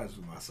surprised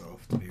with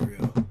myself, to be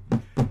real.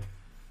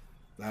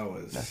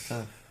 That's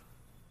tough.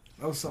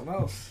 That was something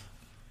else.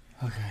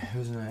 Okay,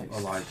 who's next?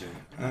 Elijah.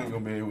 I ain't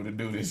gonna be able to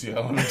do this,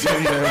 y'all. Let me tell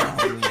you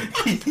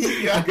that.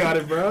 You got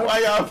it, bro. Why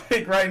y'all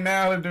pick right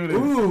now to do this?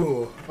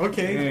 Ooh,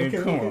 okay, Man, okay,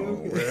 come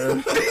okay,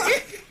 on,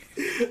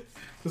 okay.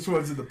 This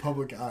one's in the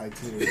public eye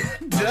too.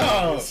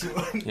 Dog. This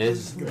one Yes.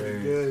 is gonna be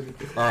good.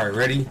 All right.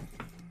 Ready?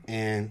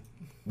 And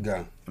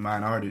go. Am I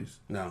an artist?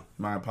 No.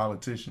 Am I a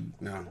politician?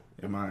 No.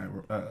 Am I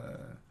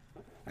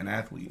an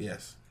athlete?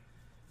 Yes.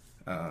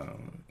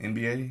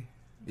 NBA?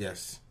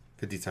 Yes.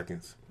 50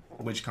 seconds.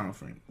 Which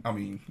conference? I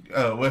mean,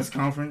 West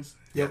Conference?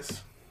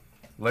 Yes.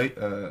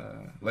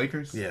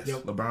 Lakers? Yes.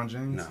 Yep. LeBron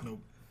James? No.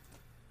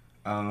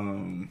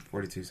 Nope.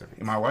 42 seconds.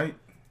 Am I white?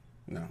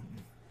 No.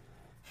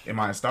 Am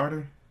I a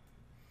starter?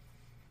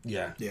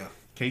 Yeah. Yeah.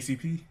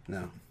 KCP?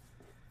 No.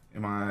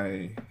 Am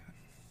I?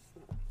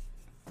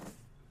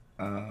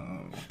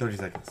 30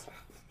 seconds.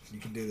 You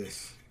can do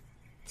this.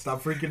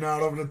 Stop freaking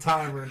out over the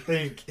timer and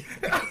think.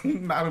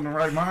 Not in the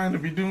right mind to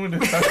be doing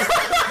this.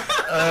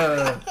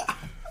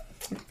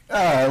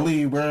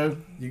 Lee, bro.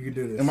 You can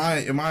do this. Am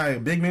I a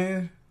big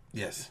man?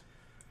 Yes.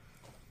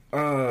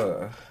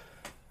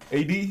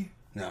 AD?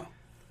 No.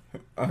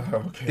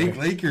 Okay. Think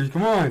Lakers.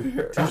 Come on.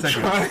 10 seconds.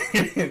 I'm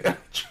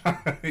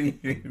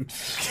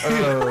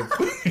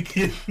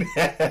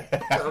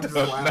just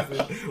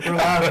laughing. We're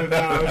laughing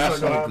now. You're It's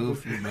so like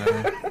goofy, man.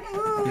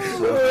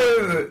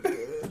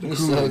 You're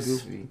so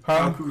goofy.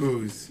 Huh?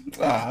 Who's?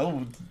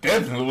 I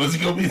definitely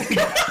wasn't gonna be.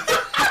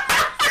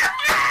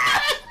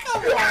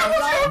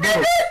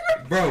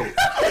 Bro.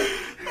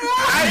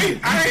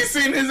 I ain't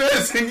seen his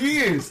ass in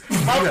years.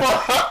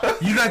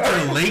 You got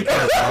the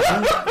Lakers,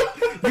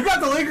 bro. You got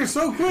the Lakers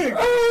so quick.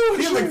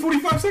 He had like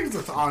 45 seconds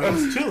left. Oh, it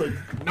was chilling.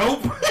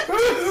 Nope.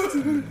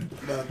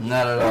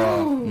 Not at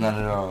all. Not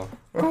at all.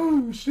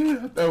 Oh shit!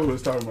 I thought we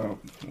was talking about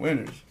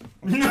winners.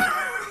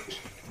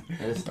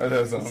 It's-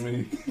 That's on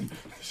me.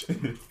 Shit.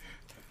 He's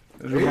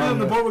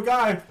the public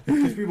guy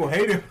because people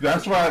hate him.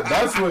 That's why.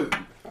 That's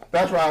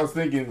why I was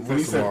thinking when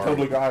he said Amari.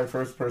 public eye.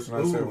 First person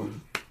I said Ooh. was.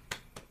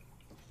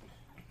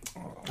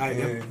 Oh, I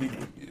man,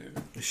 am. yeah.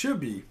 It should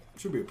be a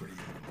pretty good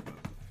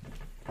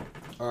one.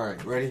 All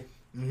right, ready?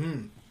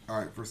 Mm-hmm. All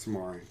right, for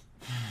Samari.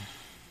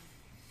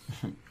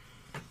 I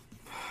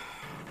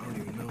don't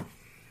even know.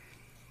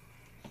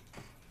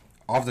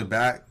 Off the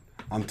bat,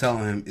 I'm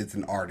telling him it's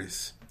an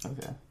artist.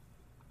 Okay.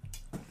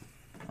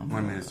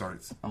 1 minute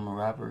starts. I'm a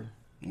rapper.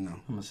 No.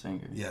 I'm a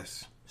singer.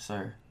 Yes.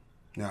 Sir,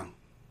 No.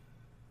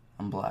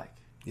 I'm black.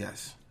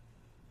 Yes.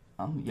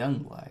 I'm young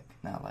black,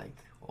 not like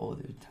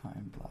older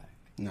time black.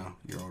 No.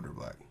 You're older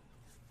black.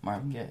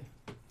 Marvin Gaye.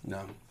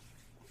 No.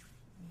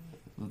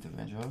 Luther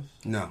Vandross.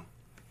 No.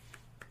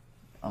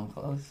 I'm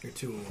close. You're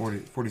too old.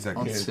 40 I'm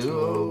seconds. too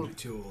old. You're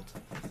too old.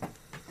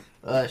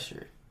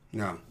 Usher.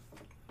 No.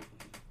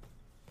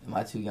 Am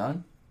I too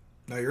young?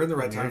 No, you're in the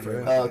right time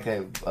frame. Oh,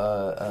 okay.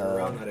 You're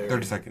around that area.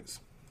 30 seconds.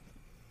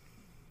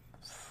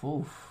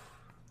 Oof.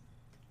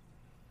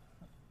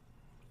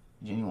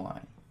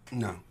 Genuine.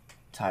 No.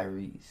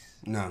 Tyrese.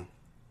 No.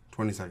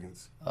 20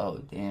 seconds. Oh,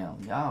 damn.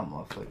 Y'all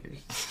motherfuckers.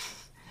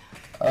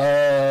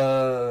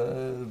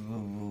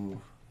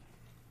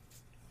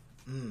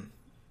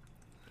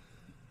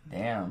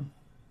 Damn.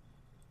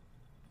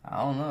 I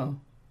don't know.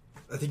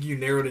 I think you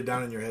narrowed it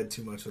down in your head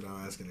too much without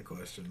asking the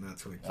question.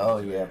 That's what. Oh,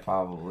 yeah,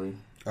 probably.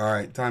 All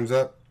right, time's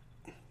up.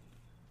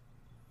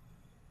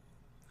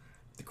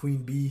 The Queen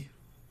Bee.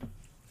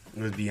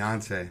 It was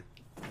Beyonce.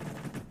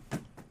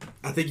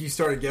 I think you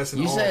started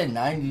guessing. You all. said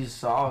 90s,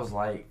 so I was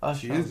like,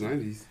 Usher. She is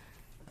 90s.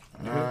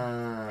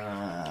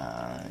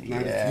 Yeah.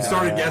 You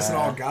started guessing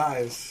all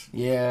guys.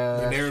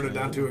 Yeah. You narrowed it true.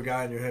 down to a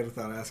guy in your head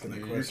without asking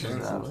that question.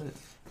 Valid.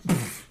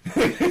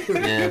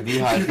 Yeah,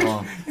 Beehive's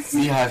gonna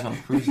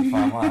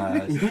crucify my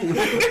ass.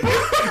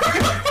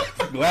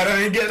 Glad I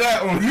didn't get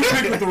that one. You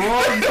picked with the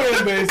wrong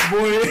fan base,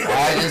 boy.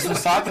 I just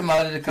was talking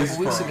about it a couple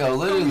weeks ago.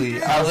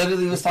 Literally, I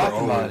literally was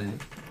talking about it.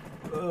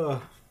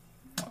 Oh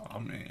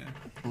man.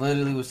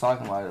 Literally was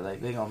talking about it.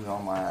 Like, they gonna be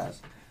on my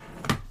ass.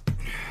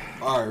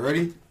 All right,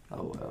 ready?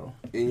 Oh well.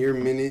 And your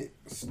minute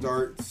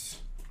starts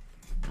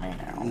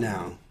Man.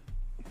 now.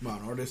 My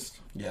artist,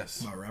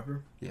 Yes. my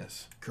rapper,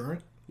 Yes.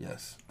 current.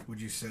 Yes.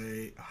 Would you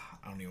say?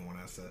 I don't even want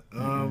to ask that.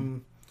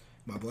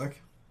 My black.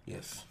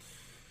 Yes.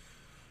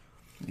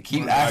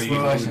 Keep Well, asking you-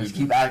 questions.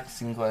 Keep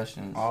asking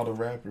questions. All the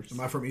rappers. Am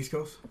I from East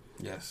Coast?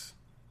 Yes.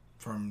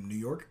 From New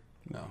York?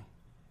 No.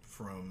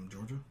 From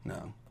Georgia?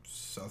 No.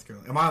 South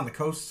Carolina? Am I on the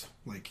coast?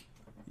 Like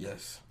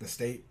Yes. the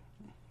state?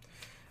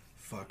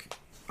 Fuck.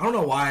 I don't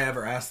know why I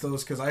ever asked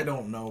those because I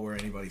don't know where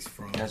anybody's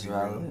from. That's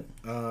valid.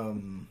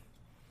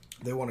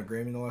 They won a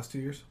Grammy in the last 2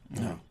 years.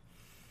 No.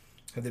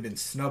 Have they been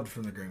snubbed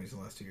from the Grammys in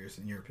the last 2 years?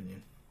 In your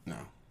opinion? No.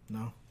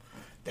 No.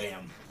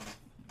 Damn.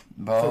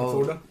 From Bro.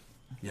 Florida?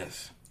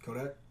 Yes.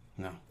 Kodak?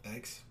 No.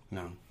 X?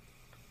 No.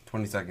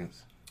 20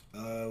 seconds.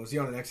 Was he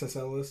on an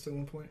XSL list at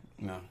one point?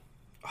 No.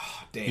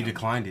 Oh, damn. He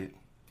declined it.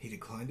 He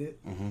declined it?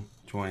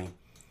 20.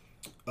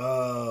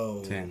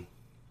 Oh. 10.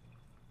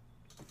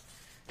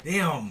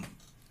 Damn.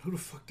 Who the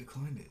fuck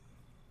declined it?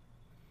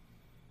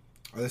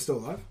 Are they still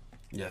alive?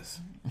 Yes.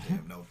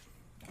 Damn, no.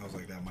 I was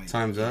like, that might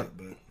Time's be up. it,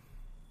 but.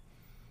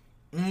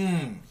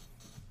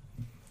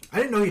 I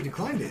didn't know he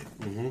declined it.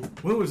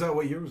 When was that?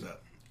 What year was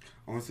that?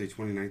 I want to say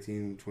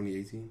 2019,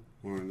 2018.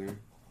 One in there.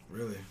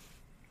 Really?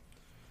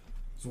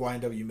 It's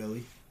YNW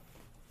Millie.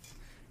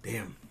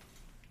 Damn.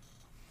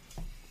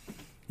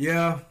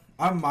 Yeah,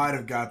 I might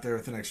have got there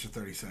with an extra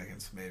 30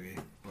 seconds, maybe.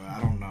 But I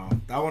don't know.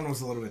 That one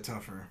was a little bit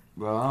tougher.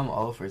 Bro, I'm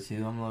 0 for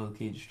 2. I'm low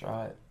key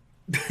distraught.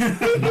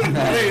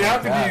 Hey,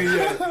 happy to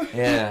you.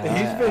 Yeah.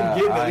 He's been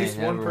getting at I least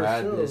ain't one never per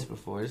had show. this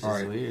before. This All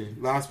is right.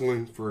 weird. Last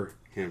one for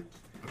him.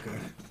 Okay.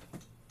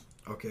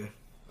 Okay.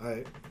 All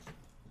right.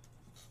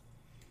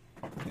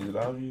 Is it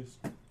obvious?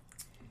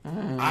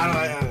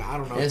 I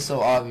don't know. It's so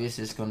obvious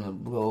it's gonna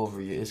blow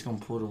over you. It's gonna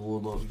pull the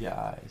wool over your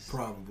eyes.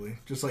 Probably.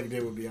 Just like it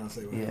did with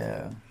Beyonce.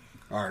 Yeah.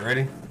 All right,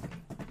 ready?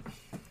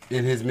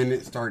 And his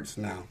minute starts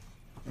now.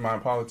 Am I a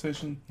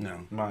politician? No.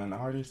 Am I an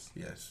artist?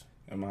 Yes.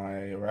 Am I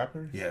a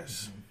rapper?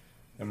 Yes.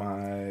 Am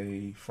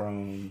I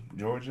from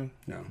Georgia?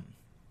 No.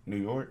 New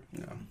York?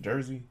 No.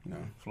 Jersey? No.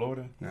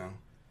 Florida? No.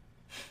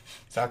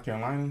 South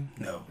Carolina?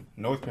 No.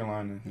 North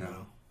Carolina?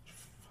 No.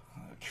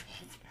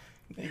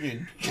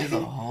 Nigga, There's a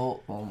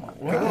whole. Oh my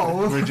what?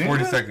 god. Virginia?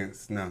 40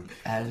 seconds. No.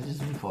 I just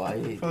be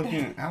quiet.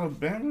 Fucking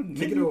Alabama?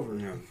 Take it nigga? over.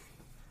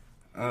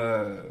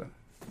 No.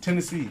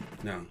 Tennessee?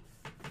 No.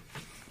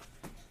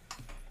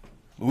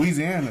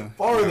 Louisiana?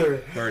 Farther.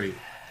 30.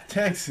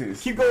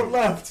 Texas? Keep going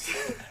left.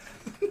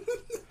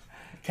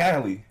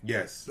 Cali?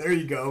 Yes. There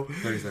you go.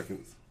 30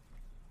 seconds.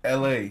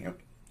 LA?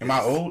 Am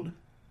I old?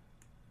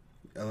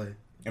 LA.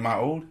 Am I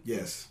old?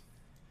 Yes.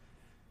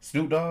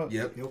 Snoop Dogg?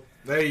 Yep. Yep.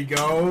 There you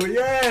go.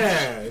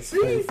 Yeah.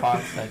 See?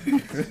 5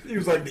 seconds. He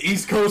was like, the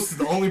East Coast is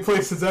the only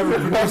place that's ever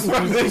produced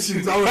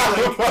musicians. I was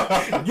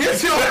like,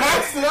 get your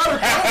ass to the other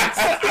place.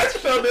 I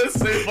showed this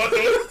shit,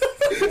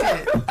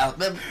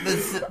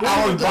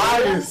 I was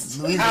biased.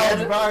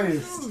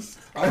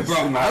 I was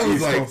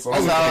biased.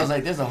 I was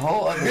like, there's a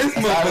whole other. This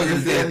motherfucker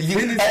said,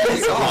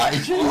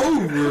 It's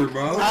over,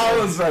 bro. I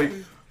was like,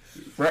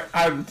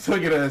 I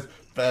took it as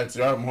facts.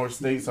 There are more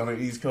states on the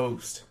East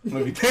Coast.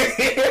 Let me tell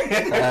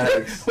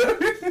you.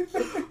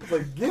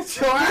 Like, get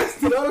your ass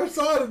to the other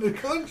side of the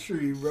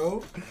country,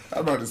 bro. I'm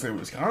about to say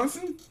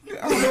Wisconsin.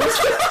 I don't know.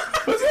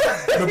 What's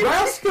that?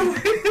 Nebraska?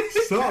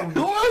 Something.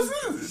 Who else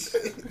is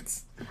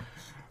it?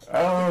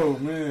 Oh,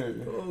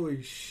 man.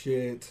 Holy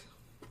shit.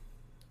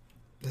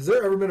 Has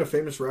there ever been a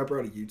famous rapper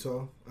out of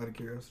Utah, out of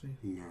curiosity?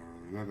 No,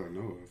 not that I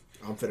know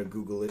of. I'm finna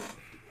Google it.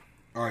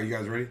 All right, you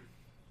guys ready?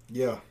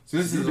 Yeah. So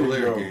this is a You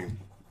lyric go. game.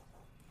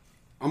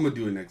 I'm gonna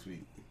do it next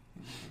week.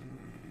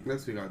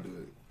 Next week I'll do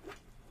it.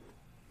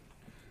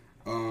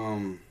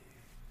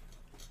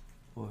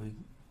 What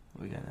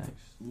we got next?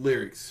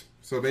 Lyrics.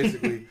 So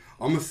basically,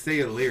 I'm gonna say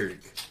a lyric.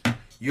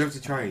 You have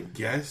to try and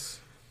guess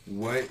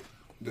what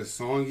the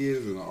song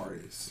is and the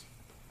artist.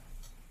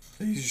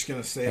 He's just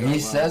gonna say it And out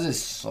he loud. says it's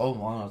so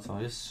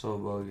monotone. It's so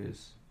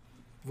bogus.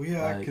 Well,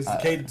 yeah, like, because the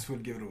cadence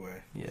would give it away.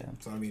 Yeah.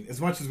 So, I mean,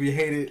 as much as we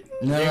hate it,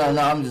 No,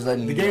 I'm just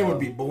letting the you game know. would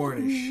be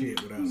boring as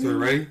shit without So it.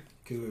 ready?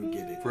 Because we would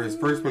get it. For his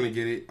first one to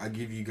get it, I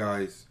give you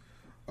guys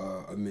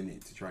a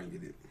minute to try and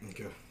get it.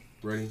 Okay.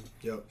 Ready?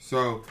 Yep.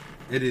 So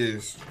it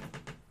is.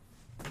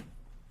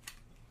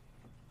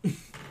 Gotta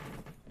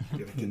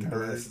get the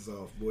glasses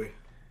off, boy.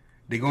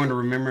 They're going to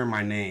remember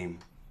my name.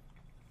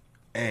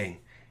 A.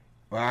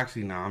 Well,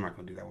 actually, no, I'm not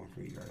gonna do that one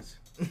for you guys.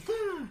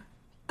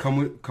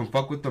 Come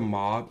fuck with the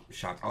mob.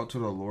 Shout out to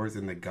the lords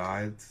and the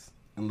gods.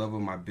 In love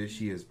with my bitch,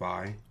 she is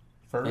by.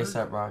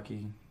 ASAP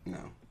Rocky. No.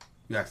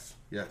 Yes.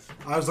 Yes.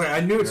 I was like, I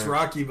knew it's Yeah.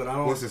 Rocky, but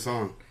What's the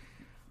song?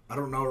 I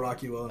don't know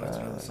Rocky well enough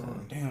to know the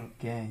song. Damn.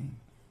 Gang.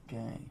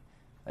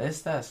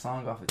 It's that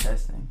song off of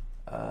Testing.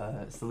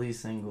 It's the lead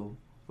single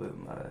with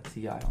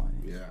T.I. on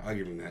it. Yeah, I'll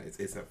give him that.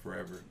 It's up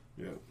forever.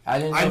 Yeah. I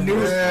didn't. I know knew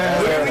if it.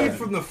 was- Literally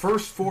from the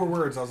first 4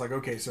 words, I was like,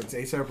 okay, so it's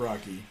ASAP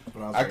Rocky.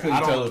 But I was I like, couldn't I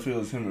don't, tell if it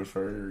was him or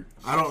Ferg.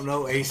 I don't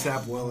know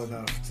ASAP well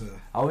enough to.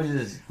 I was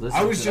just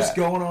listening. I was to just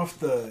that. going off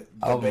the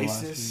Album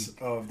last basis week.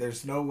 of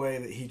there's no way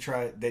that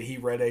he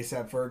read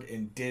ASAP Ferg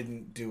and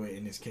didn't do it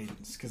in his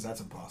cadence because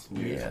that's impossible.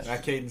 Yeah.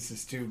 That cadence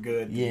is too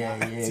good. Yeah.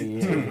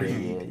 to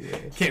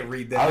read. Can't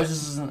read that. I was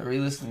just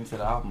re-listening to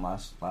the album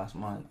last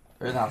month.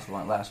 Or not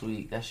last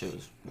week. That shit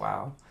was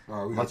wow. All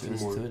right, I'm we about got to 2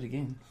 listen more. to it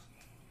again.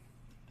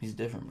 He's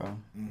different, bro.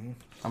 Mhm.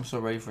 I'm so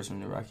ready for some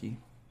new Rocky.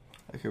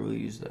 I could really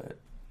use that.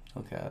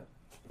 Okay.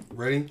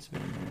 Ready? It's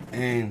been a minute.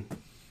 And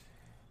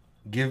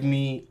give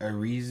me a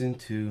reason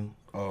to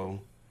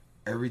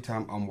every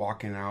time I'm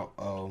walking out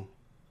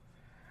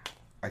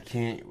I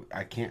can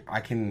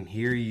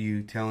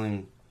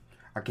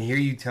hear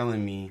you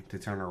telling me to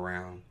turn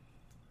around,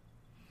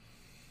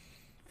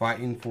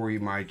 fighting for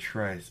my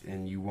trust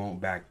and you won't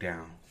back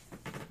down.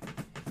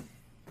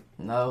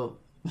 No.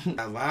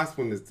 That last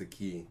one is the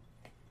key.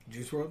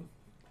 Juice WRLD?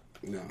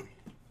 No.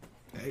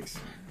 Thanks.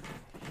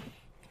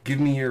 Give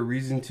me a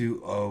reason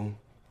to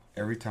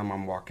every time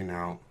I'm walking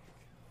out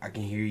I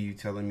can hear you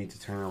telling me to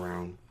turn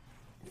around,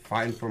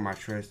 fighting for my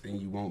trust and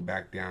you won't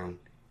back down,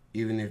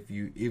 even if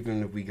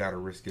we gotta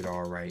risk it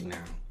all right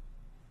now.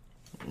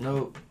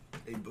 Nope.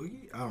 Hey,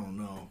 Boogie? I don't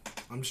know.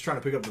 I'm just trying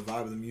to pick up the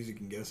vibe of the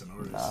music and guess an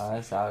artist. Nah,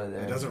 it's out of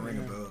there. It doesn't ring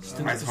a bell.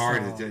 though. It's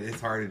hard. It's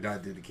hard to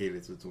not dedicate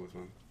it to which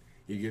one.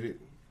 You get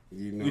it?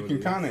 You know. You what can it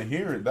is? kind of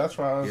hear it. That's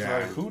why I was Yeah.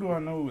 like, who do I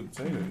know would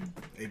say that?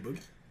 Hey,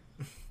 Boogie?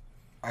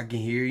 I can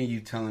hear you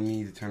telling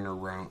me to turn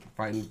around,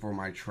 fighting for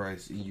my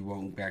trust, and you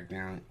won't back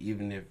down,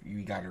 even if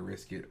you gotta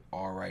risk it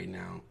all right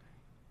now.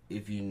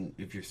 If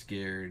you're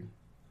scared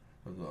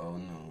of the oh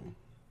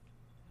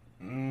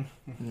no.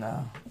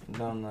 No.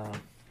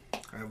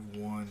 I have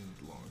one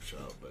long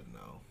shot, but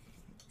no.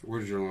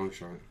 Where's your long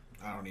shot?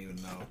 I don't even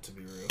know, to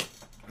be real.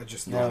 I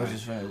just No, thought it's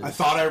just funny. I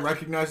thought I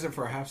recognized it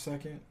for a half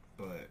second,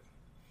 but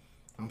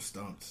I'm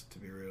stumped, to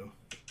be real.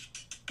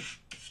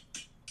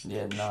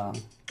 Yeah, nah.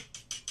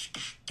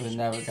 We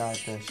never got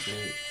that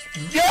shit.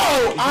 Yo,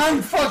 I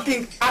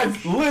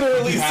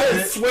literally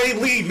said Sway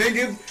Lee,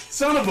 nigga.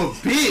 Son of a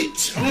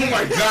bitch. Oh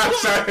my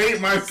gosh, I hate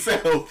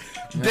myself.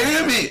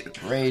 Damn it.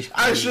 Rage.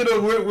 I should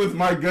have went with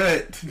my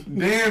gut.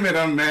 Damn it,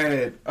 I'm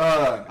mad.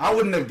 I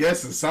wouldn't have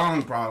guessed the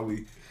song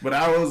probably, but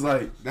I was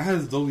like, That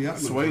has Dolby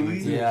Atmos. Sway Lee?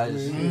 Yeah, I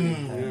just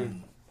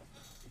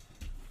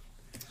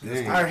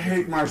I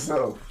hate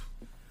myself.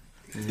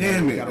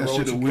 Damn it, Gotta I roll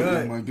should have with went your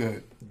with my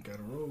gut. You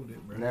gotta roll with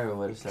it, bro. never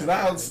would have said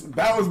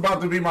That was about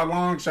to be my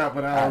long shot,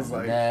 but I was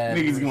like,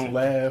 niggas gonna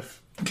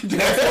laugh.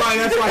 That's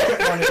why I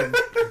kept my head.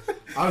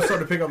 I was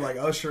starting to pick up like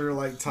Usher,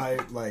 like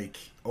type, like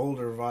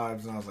older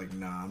vibes, and I was like,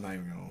 nah, I'm not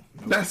even gonna.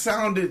 Nope.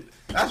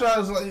 That's why I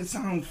was like, it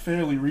sounded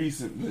fairly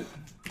recent, but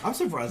I'm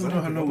surprised. I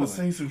don't know what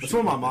say some It's shit one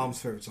of my like that. mom's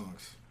favorite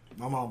songs.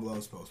 My mom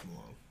loves Post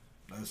Malone.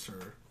 That's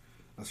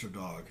her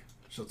dog.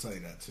 She'll tell you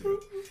that too.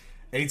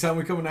 Anytime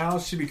we come in the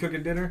house, she be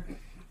cooking dinner.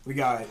 We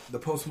got the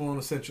Post Malone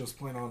Essentials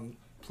playing on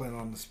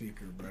the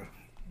speaker, bro.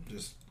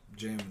 Just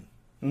jamming.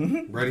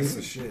 Ready? This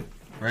is shit.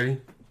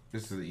 Ready?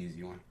 This is the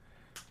easy one.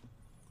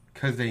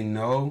 Cause they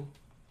know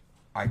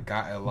I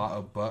got a lot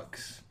of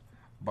bucks,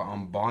 but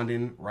I'm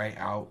bonding right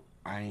out.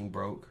 I ain't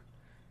broke.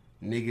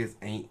 Niggas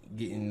ain't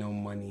getting no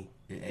money.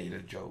 It ain't a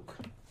joke.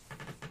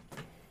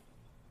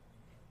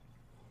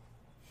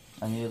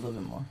 I need a little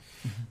bit more.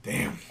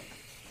 Damn.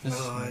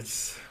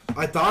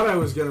 I thought I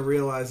was gonna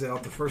realize it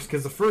off the first,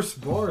 because the first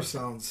bar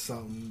sounds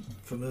something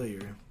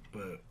familiar,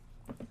 but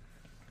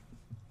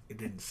it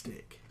didn't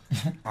stick.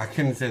 I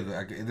couldn't say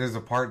that. There's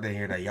a part in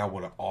here that y'all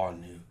would have all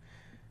knew.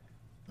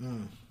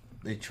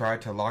 They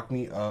tried to lock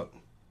me up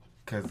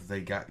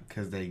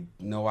because they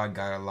know I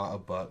got a lot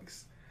of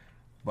bucks,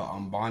 but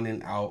I'm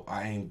bonding out.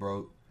 I ain't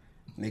broke.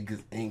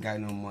 Niggas ain't got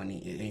no money.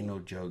 It ain't no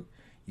joke.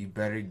 You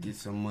better get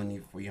some money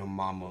for your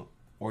mama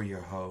or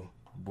your hoe.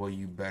 Boy,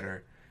 you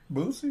better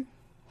Boosie?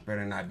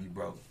 not be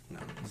broke. No,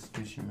 It's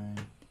Gucci Mane.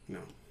 no.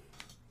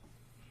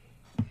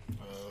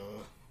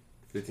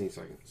 15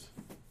 seconds.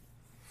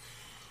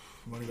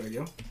 Money back,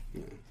 yo.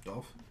 No,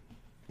 Dolph.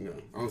 no.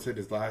 I'm gonna say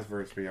this last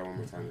verse for y'all one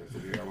more time. So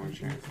you got one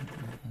chance.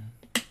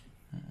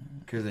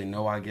 Cause they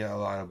know I get a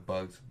lot of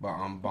bucks, but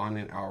I'm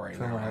bonding out right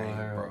now. I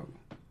ain't broke.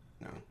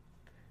 No.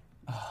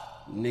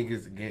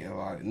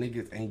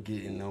 Niggas ain't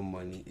getting no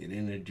money. It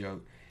ain't a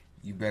joke.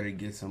 You better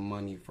get some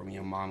money from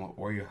your mama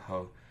or your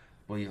hoe.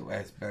 Boy, your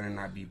ass better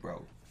not be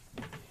broke.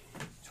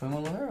 Twin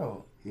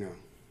Malero. No.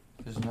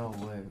 There's no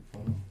way,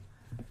 bro.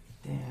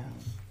 Damn.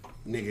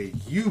 Nigga,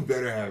 you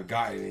better have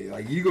gotten it.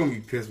 Like, you gonna be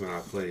pissed when I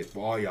play it.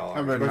 For all y'all,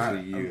 I better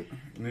especially not. you.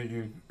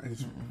 Nigga,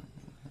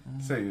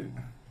 say it.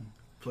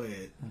 Play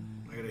it.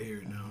 I gotta hear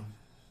it now.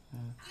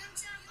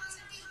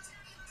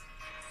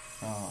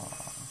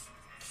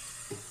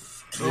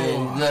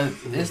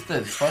 It's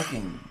the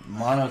fucking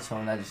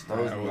monotone that just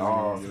throws me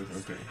off.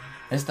 Okay.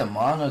 It's the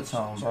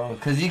monotone, bro.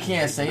 Because you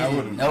can't say I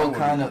would've- I no would've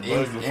kind of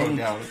buzzed the fuck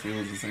any. out if it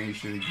was the same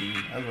shit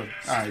again.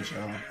 Alright,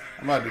 y'all.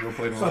 I'm about to go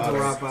play the About to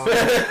lottery. wrap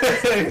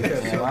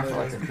out. Damn, I feel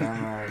like a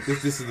dumbass.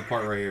 This is the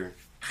part right here.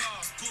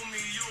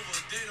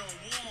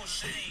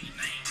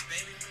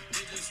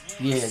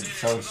 Yeah,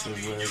 so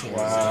stupid.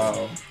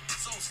 Wow.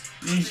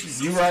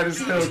 You right as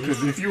hell,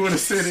 because if you would have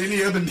said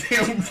any other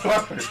damn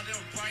part.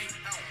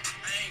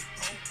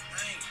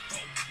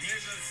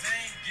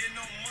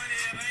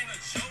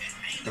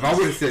 If I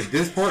would have said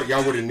this part,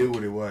 y'all would have knew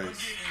what it was.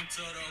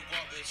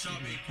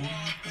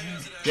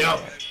 Yep.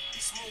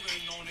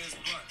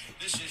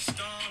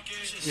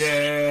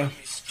 Yeah.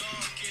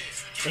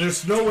 And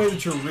there's no way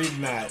that you're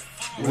reading that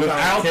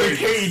Without the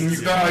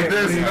cadence, dog,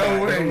 there's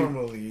no way.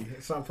 Normally,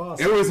 it's not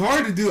possible. It was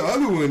hard to do the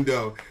other one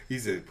though. He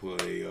said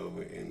play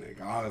over, and like,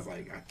 I was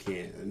like, I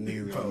can't. The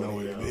niggas don't know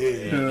what it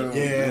is.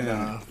 Yeah,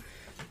 nah.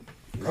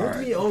 Hold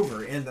Alright. me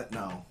over in that.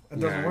 No, it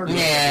doesn't Nah. work.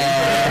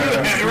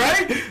 Yeah.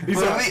 Right? He's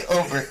Put like, me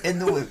over in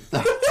the whip.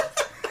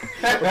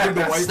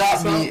 the white Stop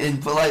stuff. me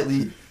and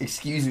politely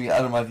excuse me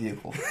out of my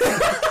vehicle.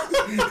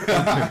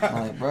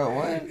 I'm like, bro,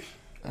 what?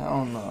 I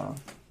don't know.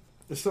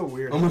 It's so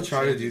weird. I'm gonna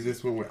try to do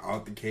this one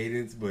without the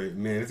cadence, but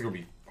man, it's gonna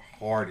be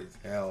hard as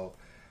hell.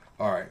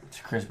 All right, It's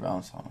a Chris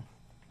Brown song.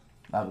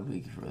 Not a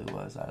week it really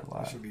was. I That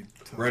lied. should be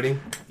tough. ready?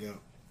 Yeah.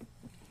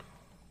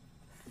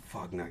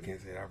 Fuck, no, I can't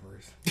say that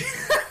verse.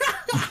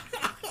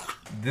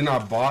 Then I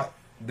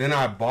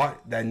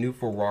bought that new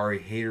Ferrari.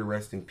 Hater,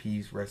 rest in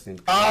peace. Rest in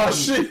peace. Oh,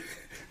 shit.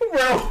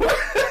 Bro,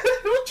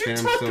 what you Damn,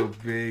 talking so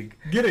big.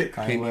 Get it.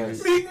 Kanye Can't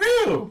West. Meek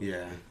Mill.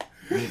 Yeah.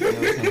 Meek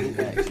Mill's gonna be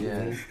next,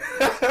 yeah.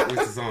 What's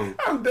the song?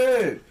 I'm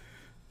dead.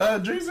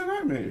 Dreams and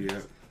Nightmares.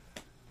 Yeah.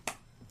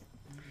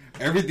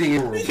 Everything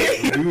in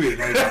do it.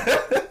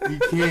 Like, you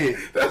can't.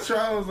 That's why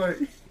I was like,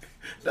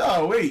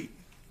 no, wait.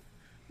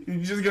 You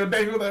just gonna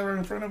dangle that right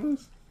in front of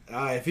us?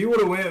 If he would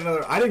have went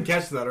another, I didn't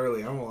catch that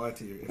early. I won't lie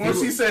to you. If Once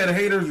he he said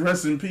haters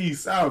rest in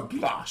peace, I was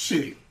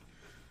shit.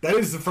 that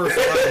is the first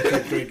line I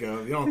can think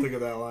of. You don't think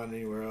of that line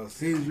anywhere else.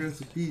 Haters,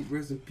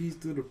 rest in peace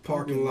to the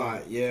Parking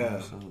lot, yeah.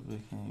 So we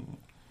became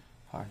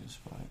parking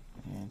spot.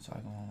 You ain't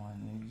talking about my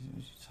niggas.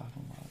 What you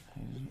talking about?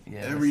 Haters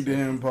Yeah, Every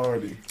damn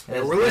party.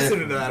 Yeah, we're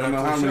listening to I that. don't know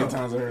after how the many show.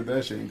 times I heard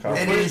that shit in college.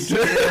 And he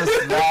still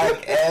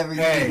smack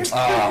everything.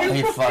 Oh,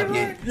 he fucking.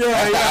 Yeah,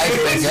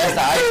 That's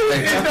the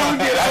icebreaker.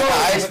 That's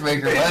the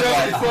icebreaker.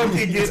 That's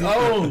fucking get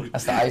old.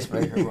 That's the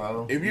icebreaker,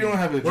 bro. If you don't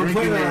have a We're drink in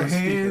playing your our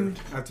hand,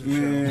 speaker after the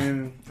show.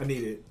 man, I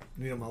need it.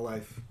 I need it in my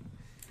life.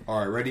 All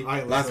right, ready? All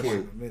right, Last let's one.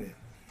 in a minute.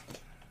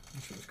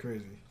 This shit was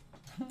crazy.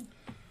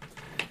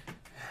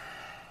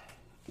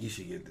 You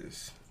should get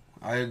this.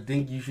 I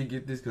think you should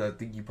get this because I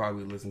think you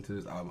probably listened to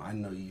this album. I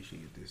know you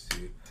should get this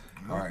too.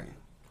 All right.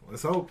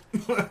 Let's hope.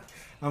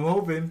 I'm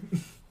hoping.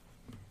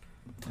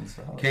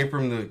 Came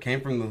from the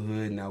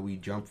hood. Now we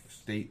jump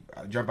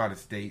out of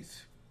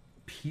states.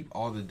 Peep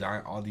all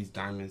these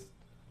diamonds.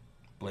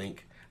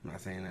 Blank. I'm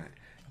not saying that.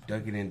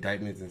 Dunking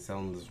indictments and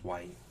selling this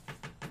white.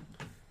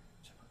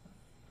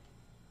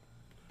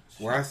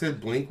 Where I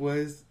said blank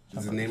was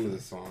is the name of the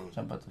song.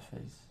 Jump out the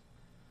face.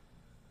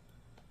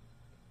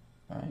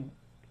 Right?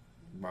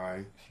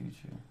 By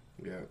Future.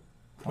 yeah.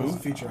 Who's the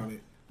feature on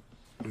it?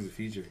 Who's the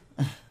feature?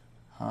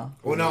 Huh?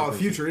 Well, no, a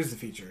future is the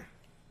feature.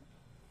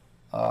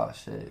 Oh,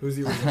 shit. Who's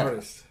the original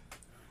artist?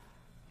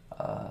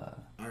 Uh,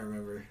 I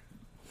remember.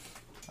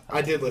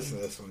 I did listen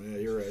to this one. Yeah,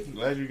 you're right.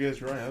 glad you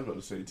guessed right. I was about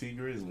to say T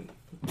Grizzly.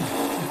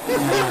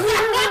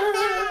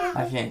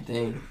 I can't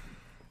think.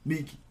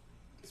 Meek.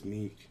 It's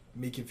Meek.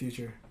 Meek and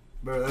Future.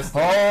 Bro, that's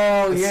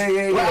Oh,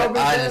 yeah. Well,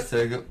 I just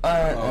took it.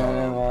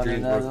 On James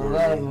another Brooks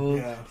level.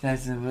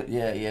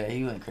 Yeah. Yeah,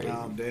 he went crazy.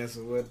 I'm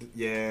dancing with.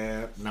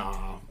 Yeah,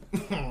 nah.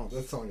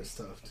 That song is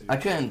tough too. I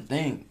couldn't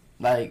think.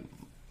 Like,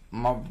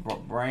 my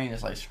brain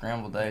is like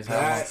scrambled days.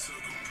 That,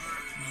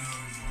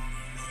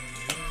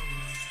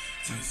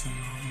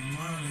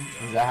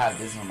 I have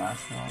this on my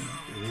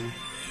phone.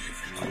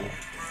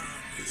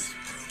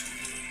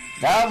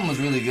 That album was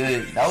really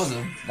good.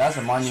 That's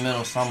a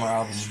monumental summer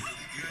album.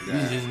 He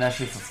was using that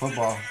shit for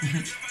football.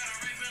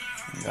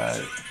 Got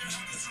it.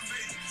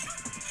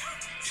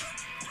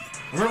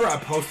 remember I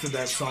posted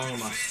that song on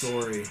my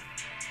story,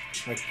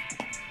 like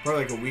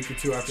probably like a week or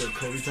two after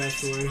Kobe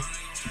passed away,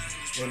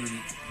 and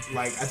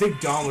like I think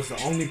Don was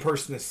the only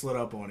person that slid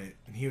up on it,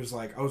 and he was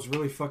like, I was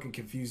really fucking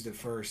confused at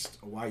first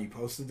why you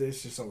posted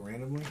this just so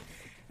randomly.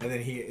 And then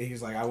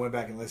he's like, I went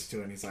back and listened to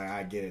it, and he's like,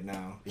 I get it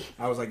now.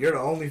 I was like, you're the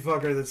only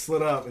fucker that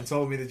slid up and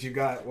told me that you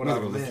got what I I'm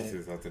gonna listen to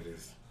meant. this after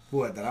this.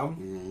 What, that album?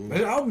 Mm-hmm.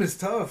 That album is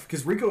tough,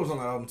 because Rico was on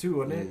that album too,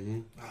 wasn't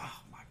it? Oh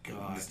my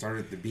god. It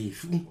started the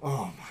beef.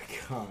 Oh my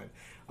god.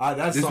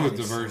 That This song was the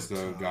is verse so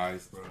though, tough,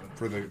 guys. bro.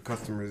 For the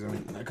customers, I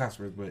mean, not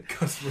customers, but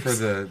Customers. for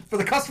the For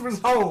the customers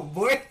home,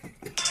 boy. Came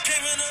in the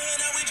hood,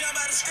 now we jump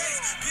out of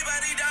skates.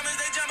 Peabody diamonds,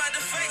 they jump out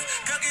the face.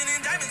 Ducking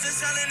in diamonds and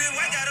selling it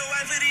white. Got a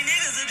wife for these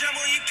niggas to jump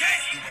on your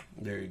case.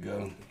 there you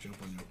go. Jump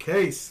on your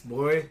case,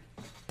 boy.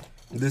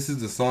 This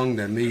is the song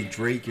that made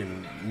Drake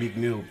and Meek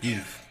Mill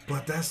beef.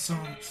 But that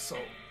song's so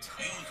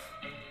tough.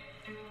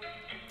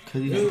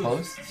 Cause he didn't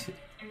post.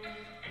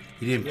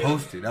 He didn't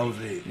post it. That was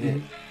it. Yeah.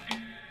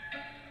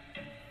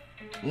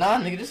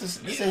 Nah, nigga,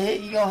 this a hit.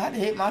 You gonna have to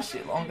hit my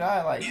shit on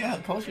God. Like, you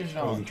gotta post your shit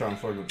I on. wasn't trying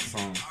to fuck up the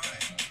song.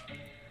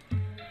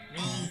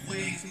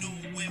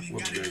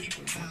 What Drake?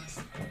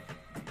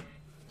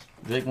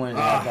 Drake went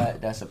and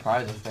had that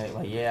surprise effect.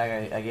 Like,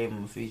 yeah, I gave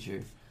him a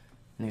feature.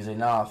 And he's like,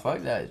 nah,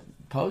 fuck that.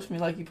 Post me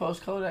like you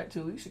post Kodak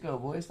 2 weeks ago,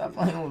 boy. Stop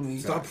playing with me.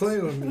 Stop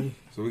playing with me.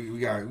 So we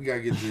gotta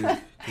get to,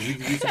 cause we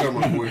still got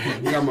my boy.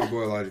 We got my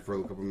boy Elijah for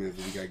a couple minutes,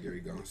 but we gotta get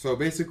it going. So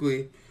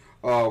basically,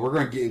 we're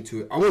gonna get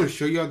into it. I want to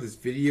show y'all this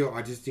video.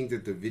 I just think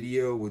that the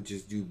video would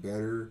just do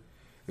better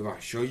if I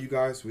show you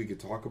guys so we could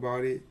talk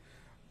about it.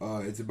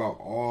 It's about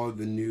all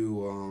the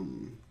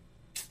new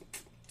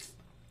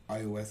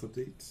iOS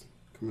updates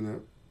coming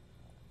up.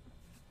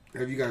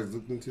 Have you guys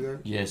looked into that?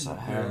 Yes, I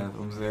have.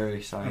 I'm very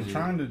excited. I'm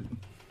trying to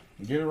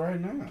get it right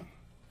now.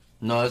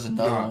 No, there's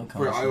another Nah, one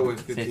for coming. iOS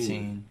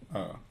 15.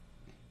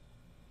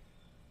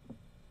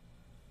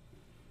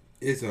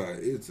 It's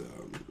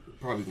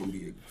probably gonna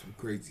be some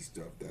crazy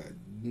stuff that I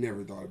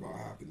never thought about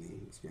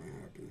happening. It's gonna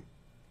happen.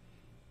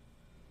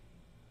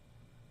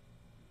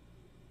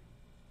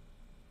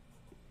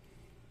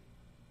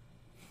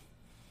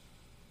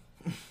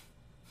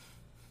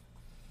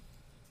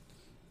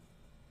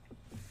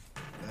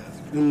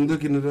 I'm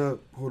looking it up.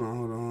 Hold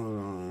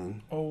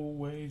on.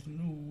 Always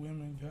new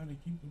women gotta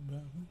keep it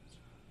balanced.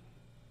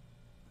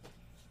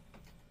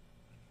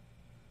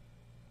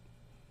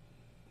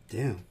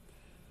 Damn.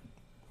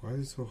 Why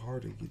is it so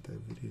hard to get that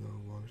video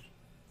watched?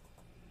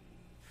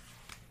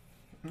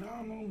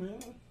 No, man.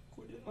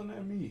 Quit yelling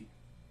at me.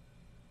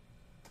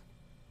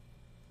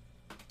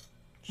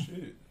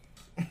 Shit.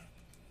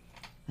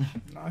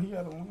 Nah, he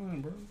out of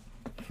line, bro.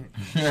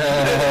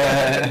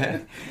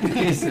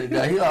 He said,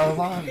 nah, he out of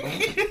line, bro.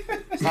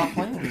 Stop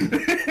playing with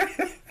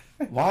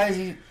me. Why is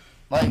he,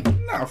 like...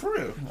 Nah, for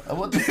real.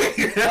 What the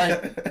fuck?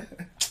 Like,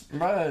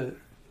 bro,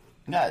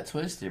 you got it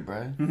twisted,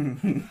 bro.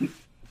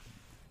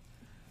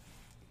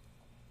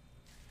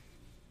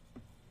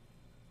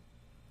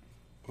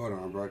 Hold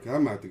on, bro. 'Cause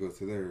I'm about to go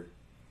to there.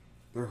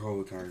 Their whole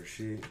entire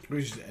shit.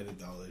 We should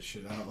edit all this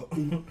shit out.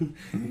 You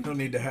don't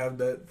need to have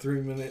that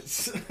 3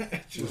 minutes.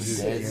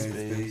 Just dead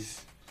dead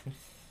space.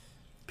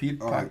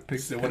 Peter Alright, Piper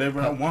picked Say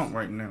whatever I want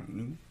right now.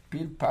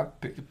 Peter Piper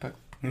picked a peck.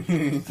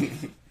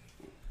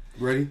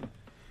 Ready?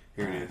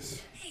 Here it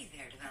is. Hey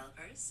there,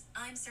 developers.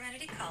 I'm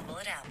Serenity Cobble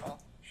at Apple.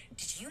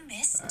 Did you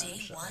miss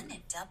day one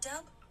at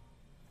DubDub?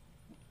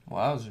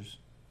 Wowzers.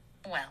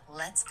 Well,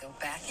 let's go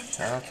back in Shout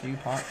time. out to you,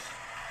 Pops.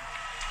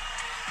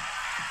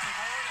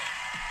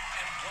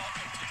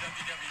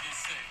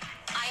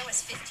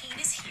 iOS 15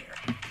 is here.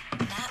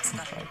 Maps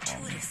got an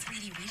intuitive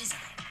 3D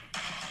redesign.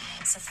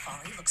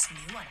 Safari looks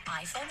new on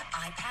iPhone,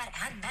 iPad,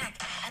 and Mac,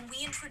 and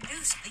we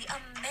introduced the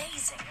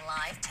amazing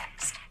live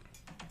text.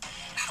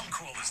 How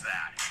cool is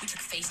that? We took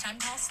FaceTime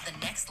calls to the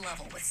next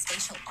level with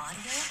spatial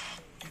audio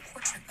and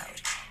portrait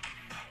mode.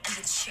 And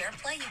with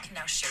SharePlay, you can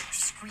now share your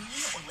screen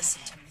or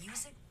listen to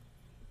music.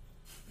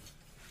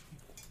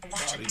 Or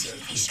watch a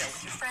TV show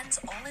with your friends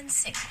all in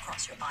sync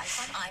across your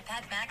iPhone,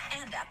 iPad, Mac,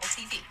 and Apple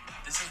TV.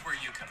 This is where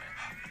you come in.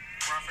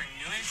 We're offering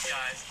new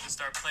APIs to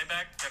start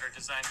playback that are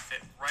designed to fit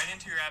right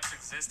into your app's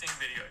existing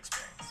video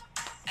experience.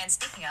 And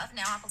speaking of,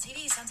 now Apple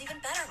TV sounds even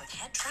better with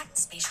head-tracked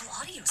spatial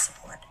audio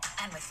support.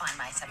 And with Find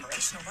My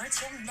Separation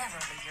alerts, you'll never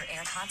leave your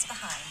AirPods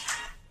behind.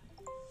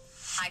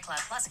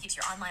 iCloud Plus keeps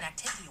your online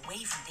activity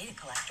away from data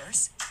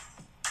collectors.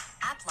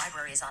 App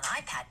Library is on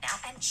iPad now,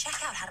 and check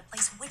out how to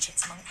place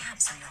widgets among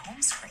apps on your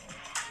home screen.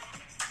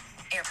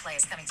 AirPlay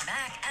is coming to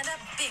Mac, and a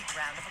big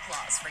round of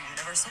applause for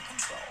Universal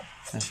Control.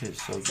 That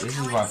shit's so good. Look This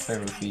how is I my move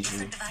favorite between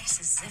feature. different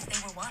devices as if they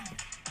were one.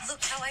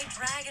 Look how I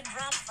drag and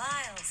drop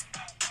files.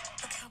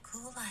 Look how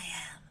cool I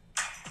am.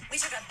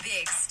 We took a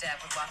big step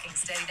with walking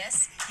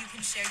steadiness. You can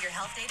share your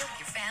health data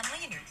with your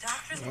family and your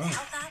doctors with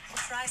Health App.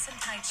 Or try some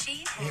Tai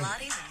Chi,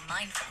 Pilates, and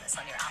mindfulness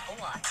on your Apple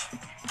Watch.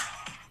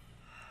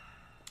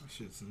 That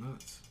shit's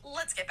nuts.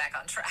 Let's get back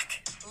on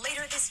track.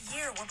 Later this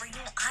year, we're bringing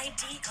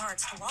ID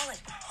cards to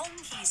Wallet, home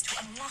keys to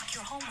unlock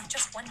your home with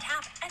just one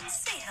tap, and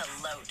say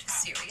hello to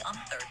Siri on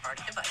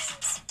third-party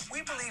devices.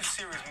 We believe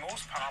Siri is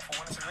most powerful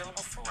when it's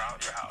available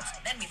throughout your house.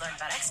 Then we learned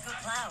about Xcode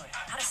Cloud,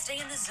 how to stay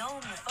in the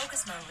zone with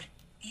focus mode,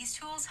 These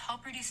tools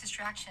help reduce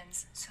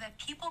distractions so that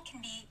people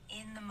can be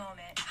in the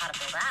moment. how to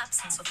build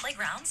apps in Swift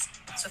Playgrounds,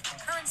 Swift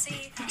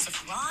Concurrency,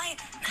 Swift UI.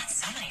 That's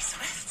so many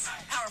Swifts.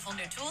 Powerful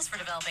new tools for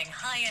developing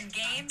high-end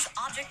games,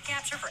 object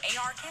capture for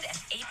ARKit, and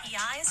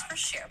APIs for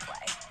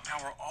SharePlay. Now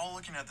we're all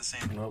looking at the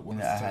same. Nope, when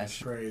that That's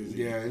has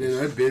crazy. Yeah, and then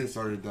that Ben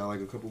started that like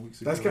a couple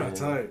weeks ago. That's kind of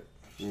tight.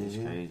 it's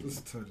crazy.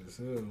 That's tight as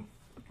hell.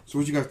 So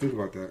what you guys think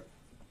about that?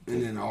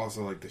 And then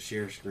also like the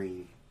share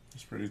screen.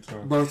 It's pretty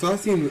tough. Bro, so I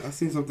seen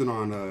something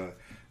on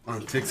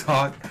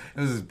TikTok. It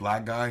was this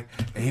black guy,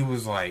 and he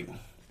was like,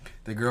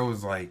 the girl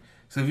was like,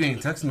 so if you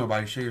ain't texting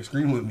nobody, share your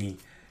screen with me.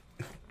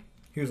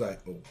 He was like,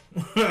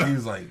 oh. He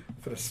was like,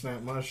 Finna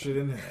snap my shit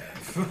in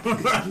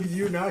half.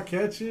 You not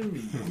catching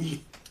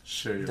me.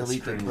 Share your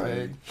Delete the screen.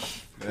 thread.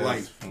 That's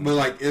like, funny. but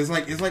like it's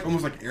like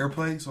almost like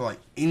AirPlay. So like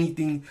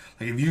anything,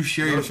 like if you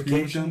share your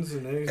screen with them, Notifications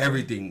and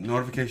everything,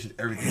 notifications,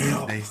 everything,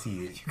 Hell. they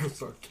see it. You gonna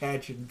start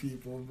catching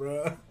people,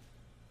 bro.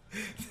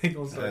 They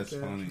gonna start That's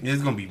catching. funny.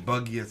 It's gonna be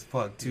buggy as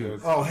fuck too.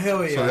 Oh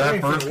hell yeah! So that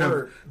ain't that finna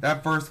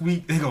work. first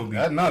week, they gonna be.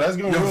 No, that's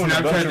gonna Yo, ruin the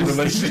Snapchat adulting just-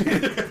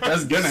 relationship.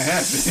 That's gonna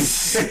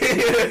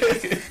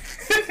happen.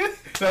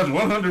 That's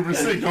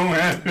 100% gonna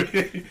happen.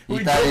 You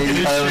We thought joking it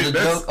this was shit. a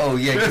That's- joke? Oh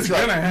yeah, that's get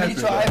your, gonna happen,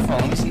 get your bro.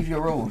 iPhone. Let me see if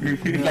you're roll. You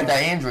got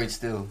that Android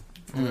still.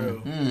 For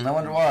real. I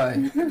wonder why.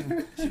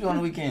 What you do on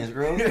the weekends,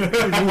 bro? Can't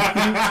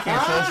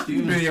trust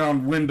You've you. been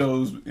on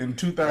Windows in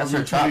That's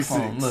her trap 2026.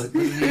 phone. Look,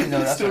 you know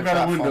that's Still her got a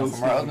trap phone Windows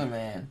from our phone. other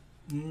man.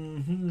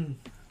 Mm-hmm.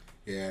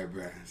 Yeah,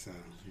 bro.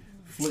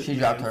 So She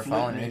dropped her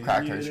phone and it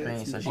cracked her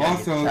screen, so she had to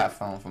get the Also, trap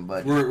phone from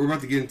Buddy. we're about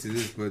to get into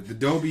this, but the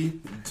Dolby.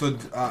 So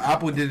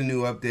Apple did a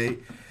new update.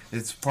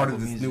 It's part Apple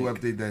of this new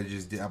Music. update that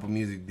just did, Apple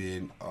Music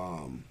did.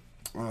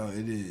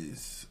 It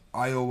is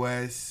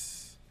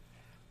iOS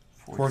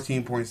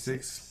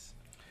 14.6.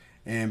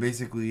 And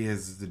basically, it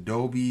has the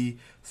Dolby,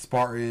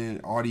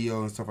 Spartan,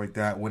 audio, and stuff like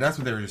that. Well, that's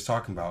what they were just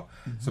talking about.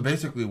 So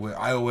basically, with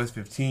iOS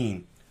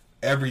 15,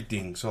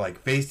 everything, so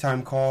like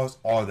FaceTime calls,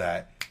 all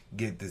that,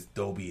 get this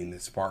Dolby and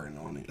this Spartan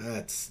on it.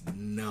 That's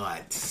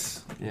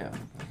nuts. Yeah.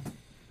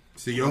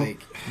 So you Like-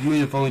 on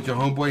your phone with your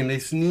homeboy and they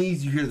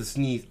sneeze, you hear the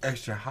sneeze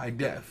extra high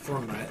def.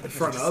 From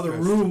the other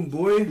room,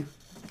 boy.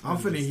 I'm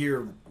finna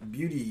hear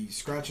Beauty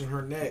scratching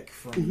her neck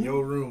from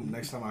your room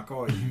next time I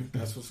call you.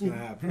 That's what's gonna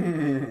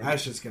happen. That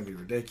shit's gonna be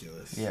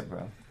ridiculous. Yeah,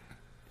 bro.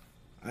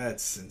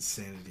 That's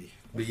insanity.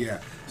 But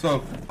yeah, so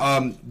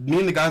me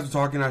and the guys were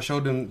talking. I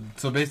showed them.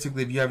 So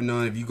basically, if you haven't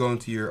known, if you go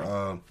into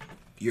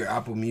your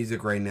Apple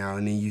Music right now,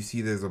 and then you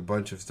see there's a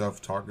bunch of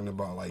stuff talking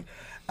about like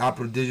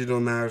Apple Digital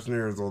Master,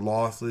 there's a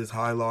lossless,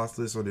 high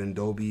lossless, or then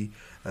Dolby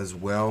as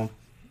well.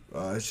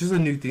 It's just a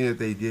new thing that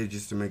they did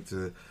just to make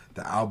the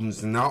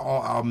albums. And not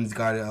all albums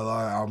got it. A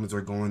lot of albums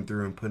are going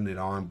through and putting it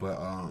on, but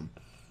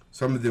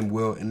some of them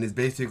will. And it's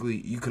basically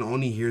you can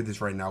only hear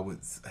this right now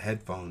with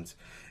headphones.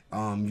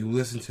 you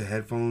listen to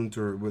headphones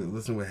or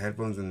listen with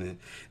headphones, and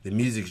the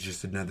music's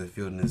just another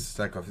feeling. It's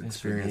like an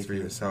experience for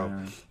yourself.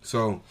 Man.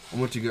 So I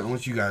want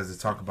you guys to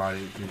talk about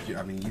it.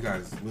 I mean, you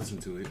guys listen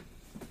to it.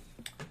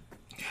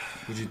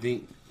 What'd you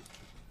think?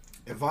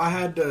 If I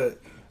had to,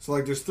 so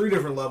like, there's 3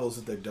 different levels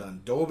that they've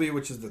done. Dolby,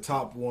 which is the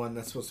top one,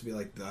 that's supposed to be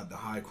like the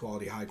high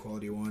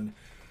quality one.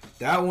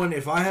 That one,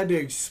 if I had to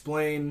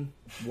explain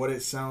what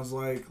it sounds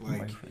like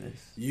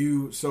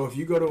so if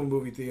you go to a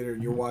movie theater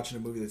and you're watching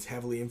a movie that's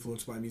heavily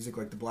influenced by music,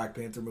 like the Black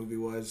Panther movie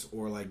was,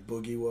 or like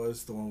Boogie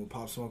was, the one with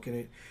Pop Smoke in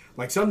it,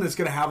 like something that's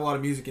gonna have a lot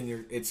of music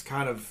in that's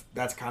kind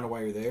of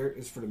why you're there,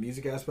 is for the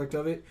music aspect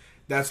of it.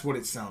 That's what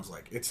it sounds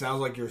like. It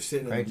sounds like you're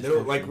sitting in the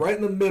middle, like right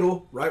in the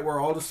middle, right where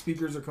all the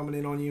speakers are coming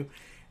in on you.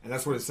 And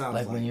that's what it sounds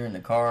like. Like when you're in the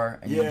car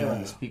and you're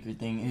doing the speaker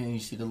thing and you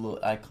see the little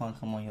icon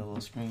come on your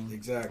little screen.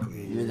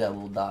 Exactly. You're that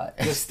little dot.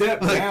 The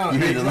step down.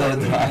 You're the little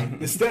dot.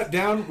 The step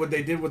down, what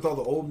they did with all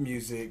the old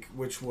music,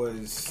 which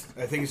was,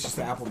 I think it's just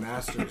the Apple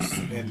Masters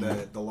and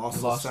the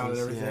lossless sound and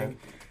everything. Yeah.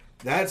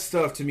 That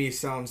stuff to me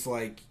sounds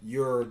like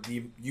you are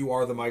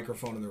the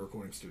microphone in the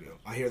recording studio.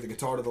 I hear the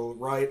guitar to the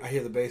right, I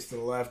hear the bass to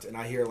the left, and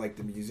I hear like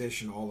the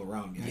musician all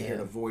around me. I hear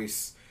the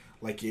voice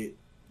like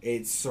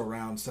it's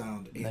surround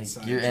sound inside.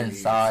 Like you're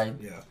inside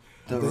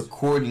the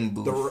recording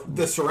booth.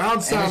 The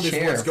surround sound is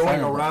what's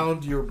going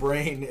around your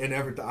brain and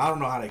everything. I don't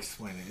know how to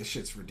explain it. This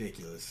shit's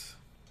ridiculous.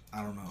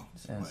 I don't know.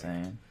 It's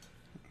insane.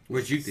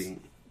 What you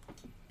think?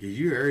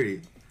 You heard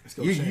it.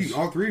 You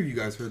all 3 of you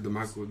guys heard the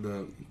Marvin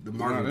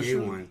Gaye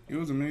one. It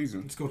was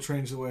amazing. Let's go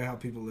change the way how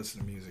people listen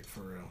to music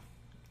for real.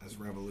 That's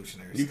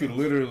revolutionary. You could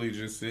literally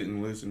just sit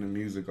and listen to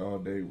music all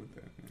day with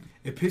that. Man.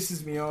 It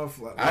pisses me off.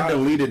 I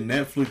deleted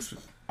Netflix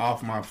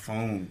off my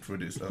phone for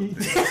this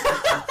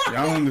update.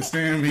 Y'all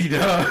understand me,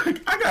 dog?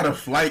 I got a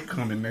flight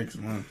coming next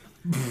month.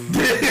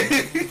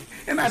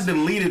 And I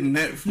deleted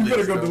Netflix. You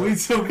better go delete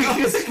something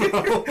else,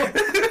 bro.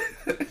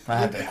 I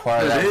have to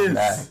acquire that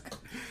back.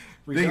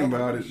 Think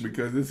about it,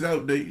 because this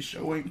update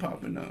show ain't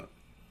popping up.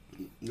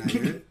 Not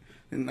yet?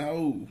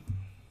 No.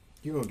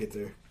 You gonna get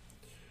there.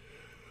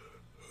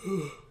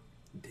 Damn.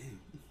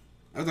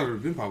 I thought it would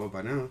have been pop up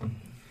by now.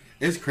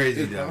 It's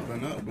crazy, it's though. It's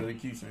popping up, but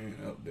it keeps saying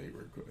update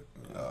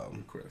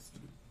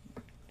requested.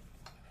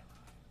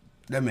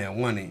 That man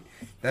won it.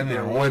 That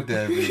man won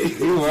that.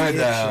 He won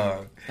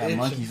that. Got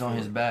monkeys on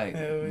his back.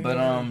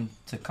 But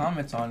to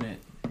comment on it,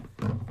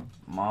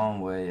 my own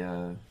way.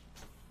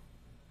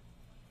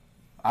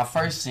 I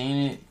first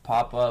seen it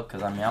pop up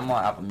because I'm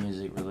on Apple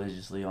Music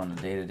religiously on a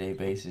day-to-day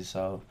basis.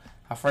 So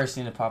I first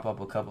seen it pop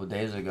up a couple of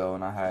days ago,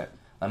 and I had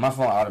my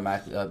phone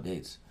automatically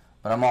updates,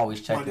 but I'm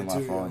always checking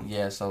my phone.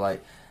 Yeah, so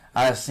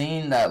I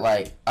seen that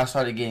I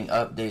started getting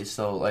updates.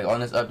 So on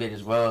this update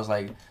as well, it's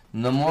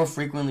the more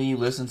frequently you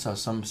listen to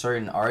some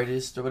certain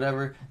artist or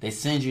whatever, they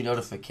send you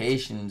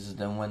notifications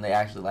than when they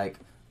actually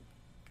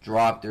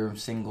drop their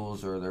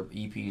singles or their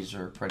EPs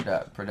or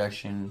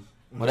production,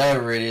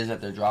 whatever it is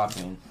that they're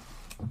dropping.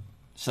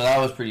 So that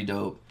was pretty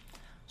dope.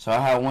 So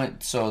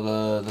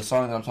the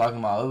song that I'm talking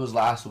about, it was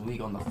last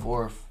week on the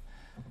 4th.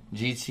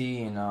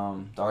 GT and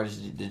the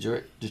artist,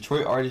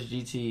 Detroit artist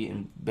GT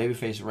and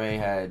Babyface Ray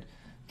had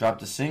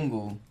dropped a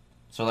single.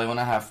 So when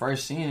I had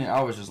first seen it,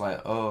 I was just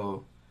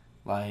how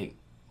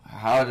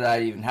did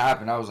that even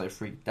happen? I was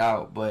freaked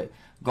out. But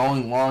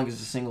Going Long is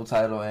the single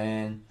title,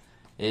 and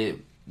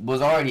it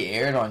was already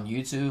aired on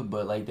YouTube,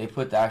 but they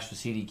put the actual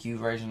CDQ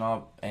version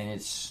up, and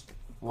it's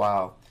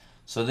wow.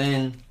 So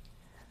then,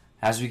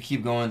 as we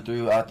keep going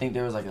through, I think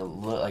there was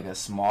a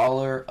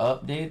smaller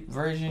update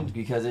version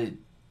because it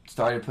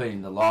started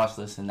putting the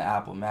lossless and the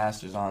Apple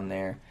Masters on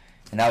there,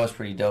 and that was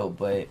pretty dope.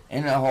 But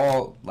in the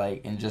whole,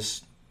 in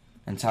just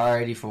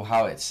entirety for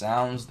how it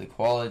sounds, the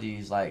quality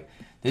is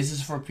this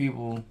is for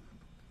people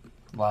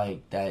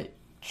that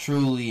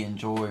truly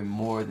enjoy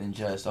more than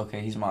just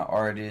he's my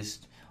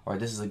artist, or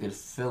this is a good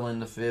feeling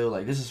to feel.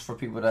 This is for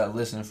people that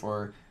listen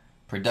for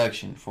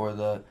production, for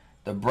the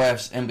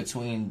breaths in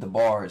between the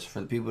bars,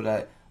 for the people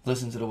that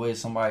listen to the way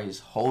somebody's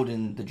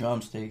holding the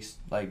drumsticks,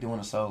 doing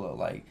a solo.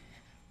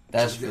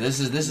 This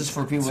is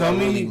for people that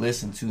really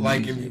listen to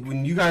music.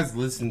 When you guys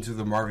listen to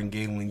the Marvin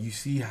Gaye one, you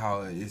see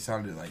how it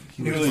sounded like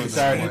he really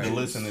started to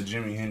listen to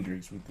Jimi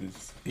Hendrix with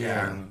this.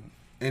 Yeah,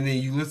 and then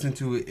you listen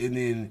to it, and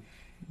then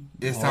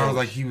it sounds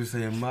like he was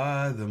saying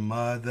 "mother,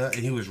 mother,"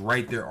 and he was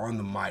right there on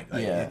the mic.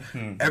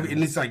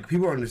 And it's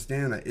people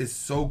understand that it's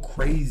so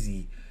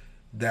crazy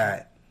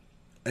that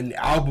an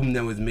album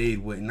that was made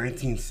in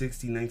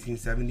 1960,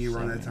 1970,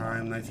 around that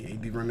time,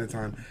 1980, around that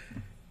time,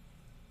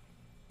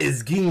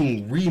 is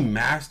getting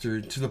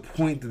remastered to the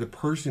point that the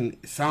person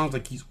sounds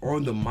like he's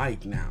on the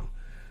mic now.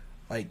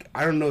 I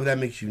don't know if that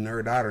makes you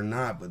nerd out or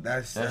not, but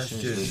that's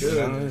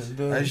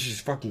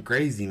just fucking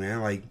crazy,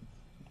 man.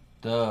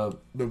 The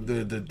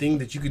thing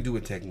that you could do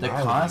with technology.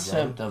 The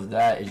concept of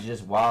that is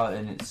just wild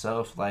in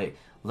itself.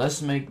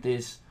 Let's make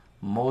this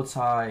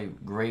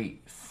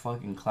great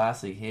fucking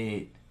classic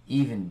hit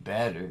even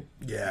better.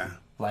 Yeah.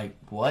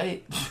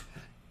 What?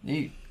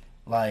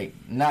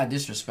 Not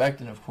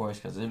disrespecting, of course,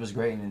 because it was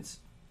great and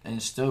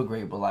it's still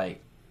great, but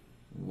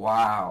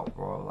wow,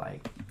 bro,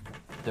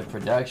 the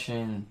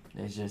production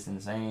is just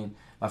insane.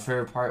 My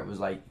favorite part was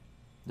like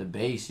the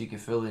bass. You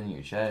could feel it in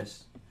your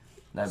chest.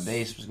 That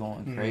bass was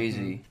going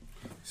crazy.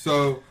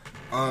 So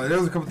there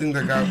was a couple things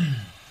I got.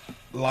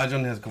 Elijah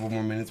only has a couple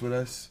more minutes with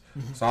us,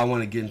 so I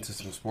want to get into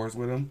some sports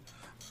with him.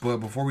 But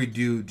before we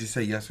do, just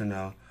say yes or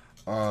no.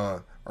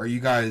 Are you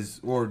guys,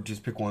 or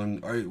just pick one?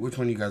 Which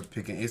one are you guys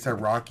picking? A$AP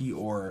Rocky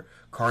or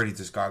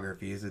Cardi's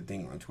discography? Is a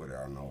thing on Twitter.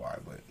 I don't know why,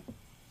 but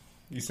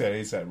You said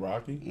A$AP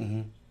Rocky?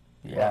 Mm-hmm.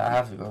 Yeah, I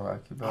have to go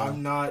Rocky, bro.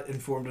 I'm not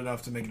informed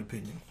enough to make an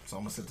opinion, so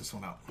I'm gonna sit this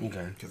one out.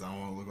 Okay. Because I don't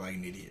want to look like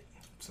an idiot.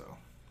 So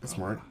That's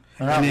smart.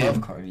 And I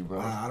love Cardi, bro.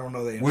 I don't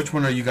know the answer. Which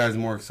one are you guys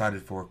more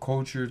excited for?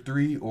 Culture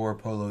 3 or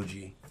Polo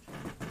G?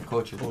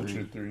 Culture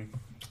 3.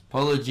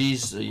 Polo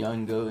G's a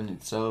young goat in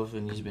itself,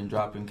 and he's been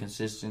dropping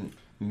consistent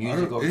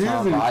music over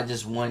time. But I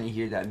just want to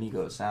hear that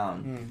Migos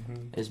sound.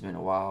 Mm-hmm. It's been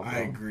a while, bro. I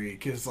agree,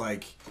 because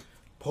like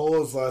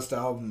Polo's last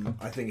album,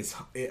 I think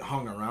it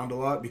hung around a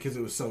lot because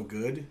it was so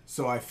good.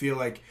 So I feel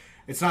like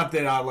it's not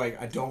that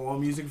I don't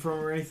want music from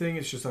him or anything.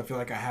 It's just I feel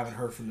like I haven't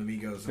heard from the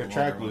Migos. The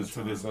track list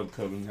for this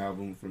upcoming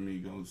album for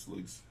Migos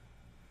looks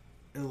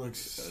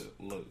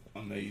look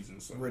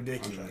amazing. So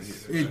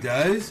ridiculous. It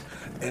does,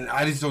 and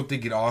I just don't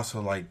think it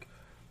also like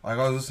I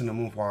was listening to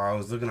Moon while I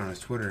was looking on his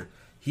Twitter.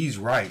 He's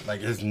right.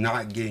 Like it's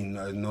not getting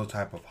no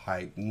type of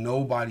hype.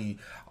 Nobody.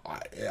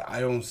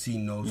 I don't see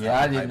no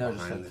type of hype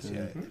behind this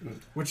yet.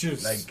 Which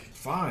is like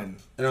fine.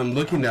 And I'm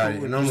looking at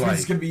it, and I'm like,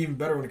 it's gonna be even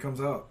better when it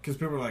comes out because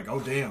people are like, "Oh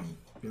damn."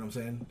 You know what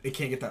I'm saying? It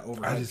can't get that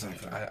over. I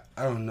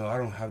don't know. I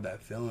don't have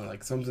that feeling.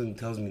 Like something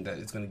tells me that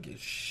it's gonna get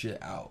shit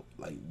out.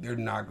 Like they're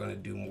not gonna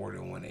do more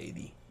than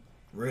 180.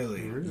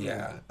 Really?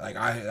 Yeah. Like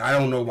I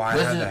don't know why I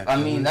have that. I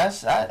mean,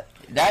 that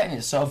in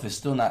itself is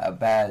still not a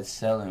bad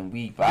selling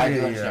week, but I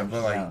do understand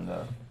but what you're saying,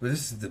 though. But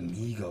this is the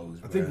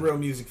Migos. I think real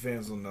music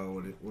fans will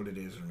know what it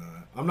is or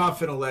not. I'm not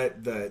finna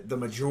let the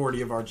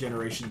majority of our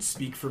generation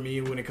speak for me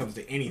when it comes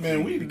to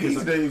anything. Man,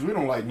 these days we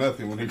don't like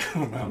nothing when it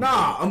comes out.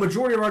 Nah, a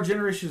majority of our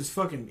generation is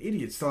fucking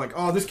idiots. They're like,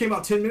 oh, this came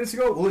out 10 minutes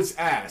ago. Well, it's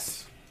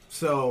ass.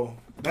 So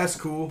that's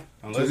cool.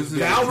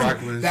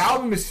 The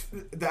album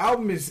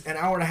is an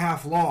hour and a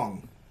half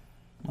long.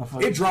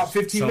 It dropped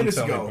 15 minutes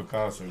ago.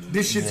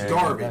 This shit's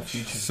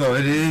garbage. So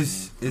it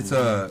is. It's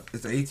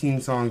 18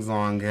 songs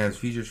long. It has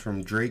features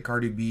from Drake,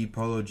 Cardi B,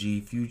 Polo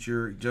G,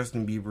 Future,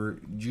 Justin Bieber,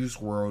 Juice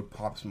WRLD,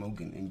 Pop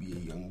Smoke, and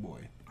NBA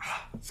YoungBoy.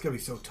 It's gonna be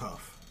so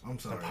tough. I'm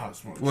sorry.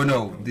 Well,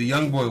 no, the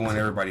YoungBoy one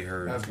everybody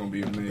heard. That's gonna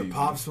be amazing. The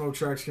Pop Smoke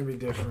track's gonna be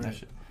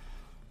different.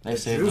 They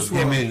say Juice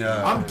him and,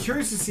 I'm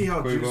curious to see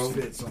how Quavo.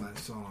 Juice fits on that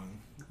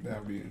song.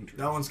 That'd be interesting.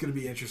 That one's gonna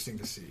be interesting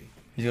to see.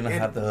 He's gonna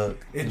have the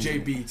hook. And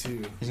JB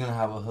too. He's gonna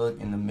have a hook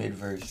in the mid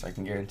verse. I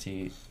can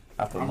guarantee it.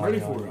 I'm ready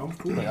for it. I'm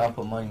cool. Like, I'll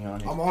put money on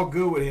it. I'm all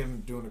good with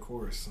him doing the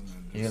chorus. And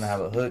then He's gonna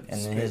have a hook,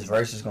 and then his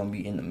verse is gonna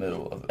be in the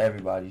middle of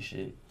everybody's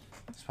shit.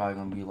 It's probably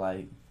gonna be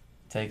like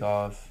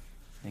Takeoff,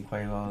 then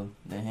Quavo,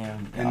 then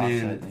him, And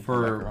Offset, then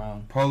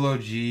for Polo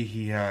G,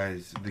 he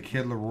has the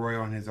Kid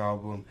Laroi on his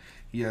album.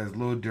 He has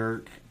Lil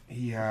Durk.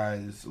 He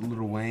has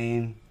Lil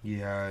Wayne. He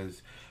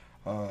has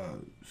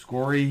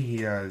Scory.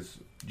 He has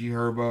G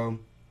Herbo,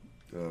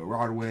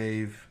 Rod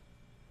Wave,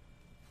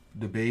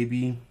 The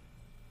Baby,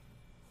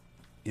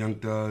 Young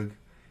Thug,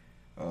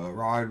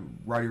 Roddy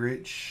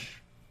Ricch,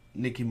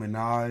 Nicki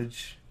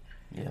Minaj.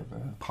 Yeah,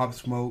 bro. Pop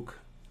Smoke.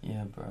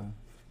 Yeah, bro.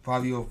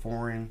 Fabio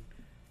Foreign.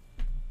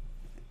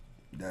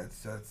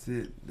 That's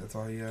it. That's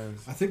all he has.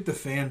 I think the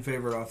fan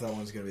favorite off that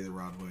one's gonna be the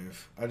Rod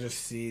Wave. I just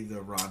see the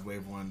Rod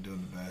Wave one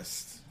doing the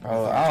best.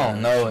 Bro, I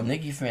don't know.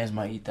 Nicki fans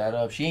might eat that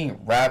up. She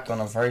ain't rapped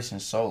on a verse in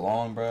so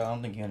long, bro. I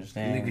don't think you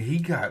understand. Nigga, he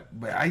got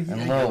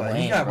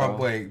my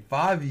boy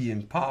Favi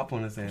and Pop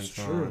on the same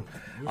song.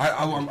 True.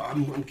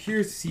 I'm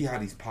curious to see how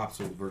these Pop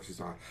Smoke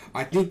verses are.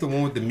 I think the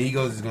one with the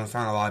Migos is gonna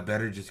sound a lot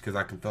better, just because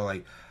I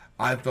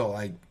felt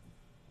like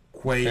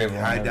Quay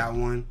had that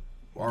one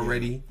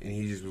already, and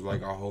he just was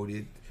like, I'll hold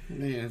it.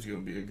 Man, it's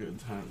gonna be a good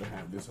time to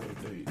have this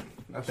update.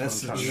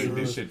 That's what I'm trying to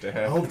make this shit to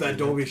happen. I hope that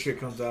Dolby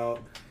shit comes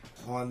out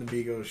on the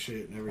Migos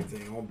shit and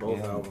everything on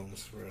both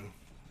albums,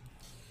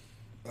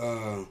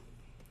 bro.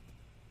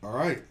 All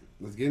right,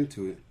 let's get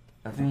into it.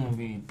 I think we'll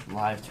be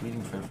live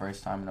tweeting for the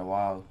first time in a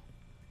while.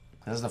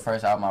 This is the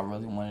first album I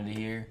really wanted to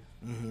hear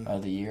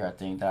of the year. I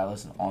think that I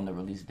listened on the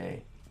release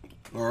day.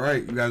 All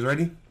right, you guys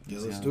ready? Yeah,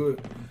 let's do it.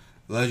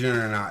 Legend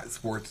or Not,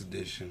 Sports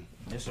Edition.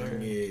 Yes, sir.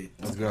 Yeah,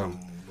 let's go.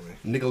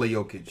 Nikola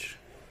Jokic.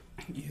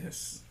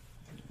 Yes.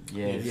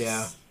 Yes.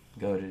 Yeah.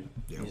 Goated.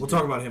 Yeah, we'll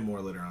talk about him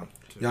more later on.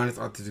 Giannis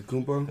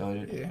Antetokounmpo.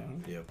 Goated. Yeah.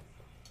 Yep.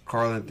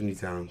 Karl Anthony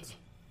Towns.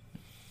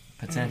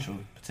 Potential.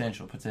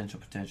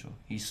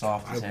 He's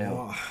soft as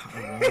hell.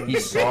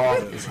 He's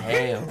soft as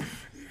hell.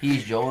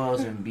 He's Joel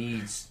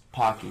Embiid's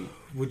pocket.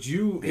 Would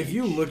you, if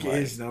you look at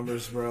his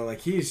numbers, bro,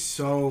 like he's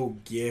so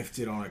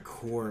gifted on a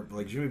court.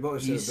 Like Jimmy Butler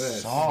said it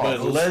best.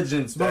 But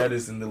legend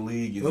status in the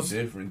league is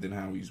different than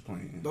how he's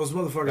playing. Those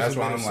motherfuckers That's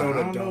in why Minnesota I'm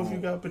like, I don't know if you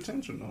got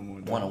potential no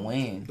more. Want to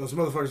win. Those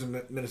motherfuckers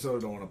in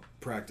Minnesota don't want to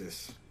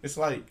practice. It's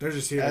like they're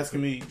just here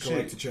asking me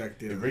collect a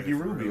check. Ricky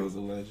Rubio's a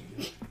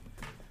legend.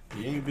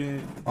 He ain't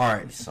been. All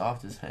right. He's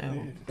soft as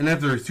hell. And if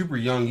they're super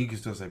young, you can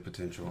still say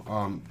potential.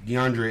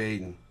 DeAndre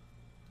Ayton.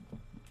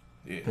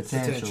 Yeah.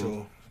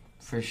 Potential.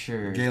 For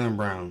sure. Galen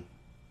Brown.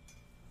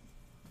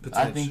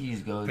 Potential. I think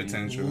he's goated.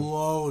 Potential.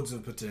 Loads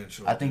of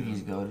potential. I think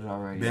he's goated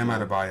already. Bam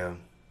Adebayo.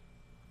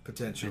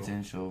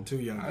 Potential. Too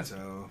young to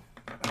tell.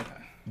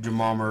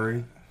 Jamal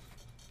Murray.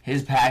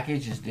 His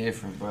package is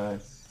different, bro.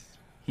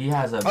 He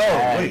has a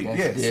bag that's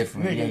yes.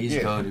 different. Nigga, Yeah, he's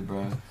yeah. goated,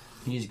 bro.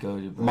 He's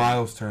goated, bro.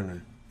 Miles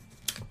Turner.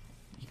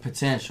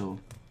 Potential.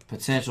 I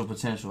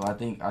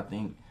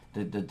think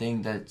the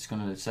thing that's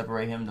gonna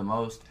separate him the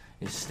most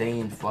is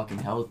staying fucking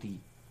healthy.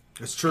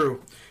 It's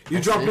true. You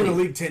That's dropped in the it.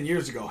 league 10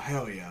 years ago.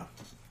 Hell yeah.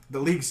 The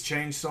league's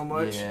changed so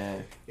much. Yeah,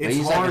 but It's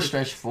he's hard. like a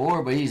stretch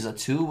four, but he's a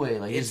two-way.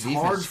 Like his It's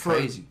defense hard is for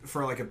crazy.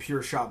 like a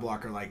pure shot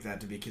blocker like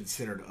that to be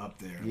considered up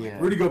there. Yeah.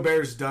 Like, Rudy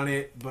Gobert's done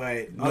it,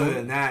 but other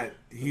than that,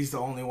 he's the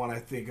only one I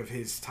think of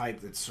his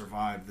type that's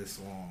survived this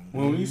long.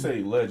 When you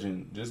say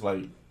legend, just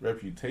like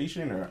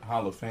reputation or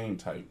Hall of Fame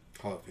type?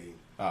 Hall of Fame.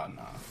 Oh,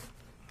 nah.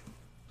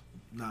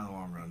 Not in the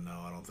long run, no,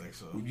 I don't think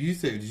so. What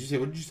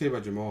did you say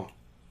about Jamal?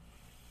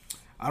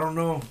 I don't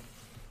know.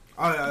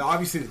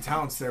 Obviously the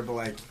talent's there, but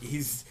like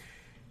he's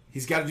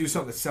got to do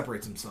something that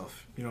separates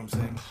himself. You know what I'm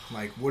saying?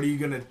 Like, what are you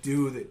gonna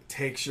do that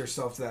takes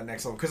yourself to that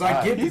next level? Because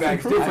I get the he's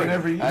bag's improving different.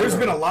 every year. There's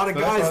been a lot of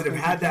That's guys why I that have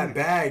think had he that can.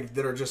 bag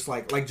that are just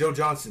like Joe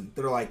Johnson.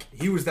 That are like,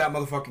 he was that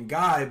motherfucking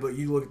guy, but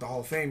you look at the Hall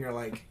of Fame, you're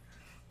like,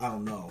 I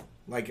don't know.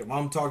 Like, if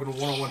I'm talking a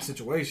one-on-one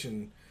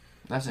situation,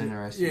 That's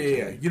interesting.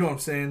 yeah. You know what I'm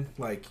saying?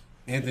 Like,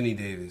 Anthony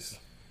Davis.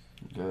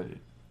 Goated.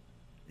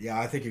 yeah,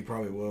 I think he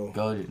probably will.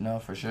 Goated. No,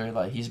 for sure.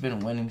 Like he's been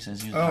winning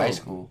since he was in Oh. high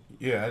school.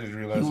 Yeah, I just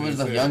realized He was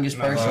the said- youngest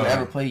No, person to uh,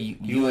 ever play he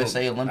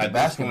USA will- Olympic at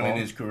this basketball. point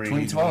in his career,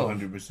 he's 2012.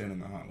 100% in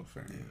the Hall of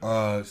Fame.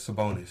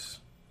 Sabonis.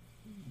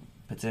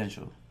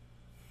 Potential.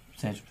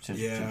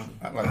 Yeah.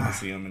 I'd like to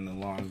see him in the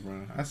long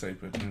run. I say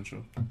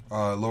potential.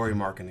 Laurie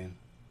Markkinen.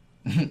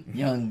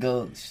 Young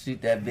goat,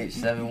 shoot that bitch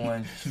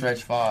 7-1,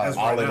 stretch 5. That's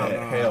All right of now, that.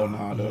 no. Hell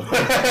no, though.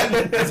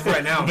 That's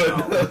right now. No.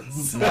 Nah, but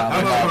I'm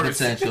not not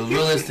potential.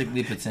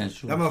 Realistically,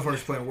 potential. That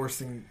motherfucker's playing worse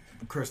than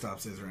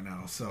Kristaps is right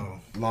now. So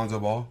Lonzo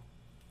Ball.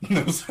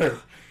 No, sir.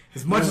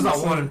 as much as I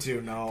want him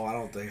to, no, I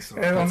don't think so.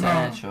 Hell no.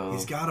 Potential.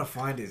 He's got to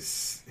find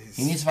his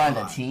He needs to find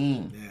a spot.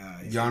 team. Yeah.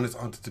 Giannis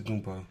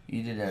Antetokounmpo.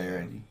 You did that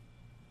already.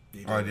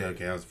 Oh, I did.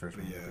 Okay, that was the first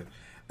one. Yeah.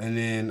 And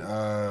then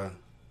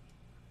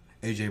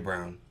AJ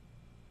Brown.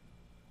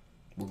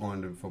 We're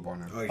going to football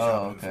now. he's Oh,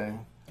 not okay.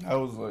 doing football. I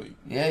was like,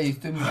 Yeah, you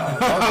threw me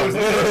off.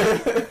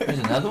 Okay. There's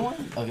another one?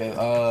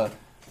 Okay,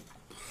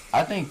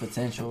 I think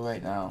potential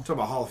right now. Talk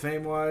about Hall of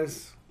Fame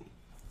wise.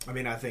 I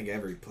mean, I think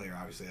every player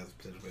obviously has the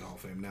potential to be Hall of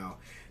Fame now.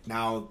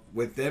 Now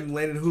with them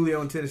landing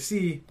Julio in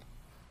Tennessee,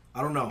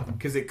 I don't know,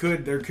 because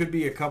there could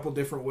be a couple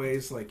different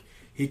ways. Like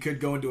he could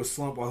go into a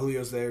slump while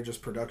Julio's there,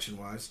 just production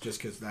wise,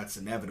 just because that's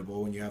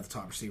inevitable when you have the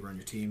top receiver on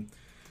your team.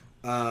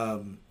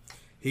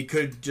 He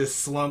could just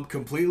slump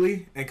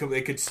completely, and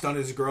it could stunt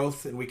his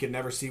growth, and we could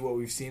never see what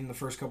we've seen in the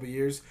first couple of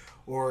years.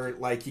 Or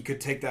like he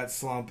could take that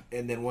slump,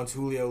 and then once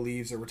Julio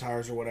leaves or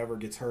retires or whatever,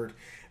 gets hurt,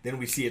 then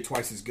we see it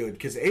twice as good.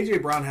 Because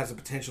AJ Brown has the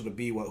potential to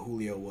be what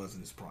Julio was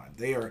in his prime.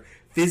 They are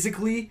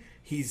physically,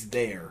 he's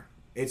there.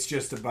 It's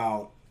just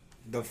about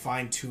the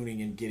fine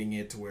tuning and getting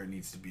it to where it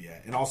needs to be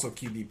at, and also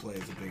QB play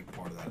is a big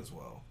part of that as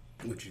well.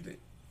 What you think?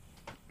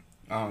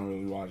 I don't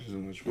really watch as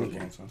much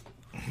football. So.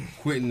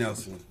 Quentin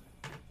Nelson.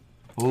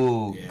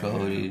 Ooh, Yeah.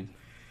 goated.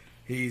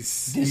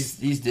 He's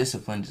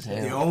disciplined as the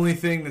hell. only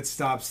thing that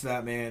stops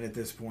that man at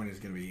this point is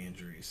going to be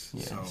injuries.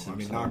 Yeah, so so- I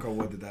mean, so- knock on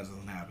wood that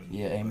doesn't happen.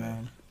 Yeah, But,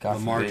 amen. God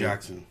Lamar forbid.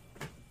 Jackson.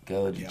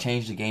 Goated. Yep.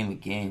 Change the game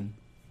again.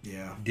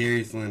 Yeah,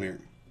 Darius Leonard.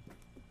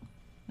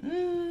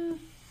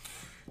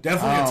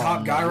 definitely a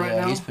top guy right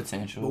yeah, now. He's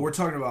potential. But we're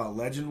talking about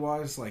legend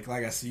wise. Like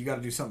I said, you got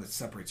to do something that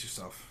separates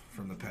yourself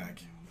from the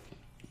pack.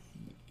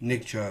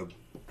 Nick Chubb.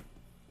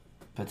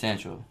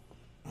 Potential.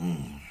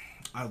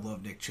 I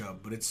love Nick Chubb,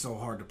 but it's so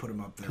hard to put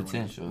him up there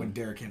Potential. when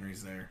Derrick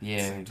Henry's there. at Yeah,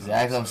 the same time,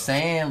 exactly. I'm so.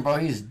 saying, bro,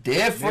 he's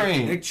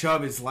different. Nick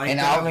Chubb is like and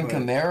that, Alvin but-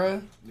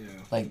 Kamara, Yeah.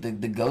 like the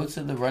goats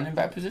of the running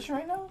back position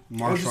right now.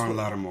 Marshawn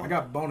Lattimore. I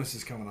got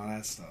bonuses coming on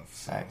that stuff.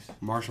 So. Facts.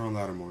 Marshawn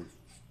Lattimore.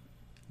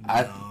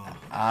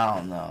 I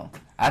don't know.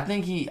 I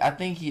think he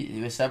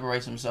what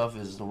separates himself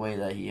is the way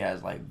that he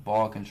has like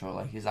ball control,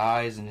 like his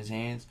eyes and his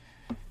hands.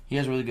 He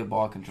has really good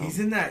ball control. He's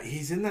in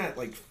that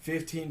like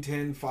 15,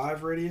 10,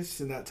 5 radius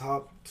in that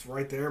top. It's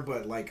right there,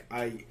 but like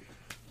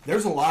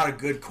there's a lot of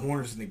good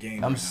corners in the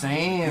game. I'm right now.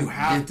 saying you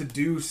have to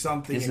do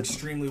something it's a-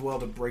 extremely well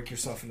to break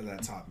yourself into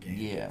that top game.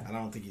 Yeah. and I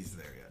don't think he's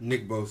there yet.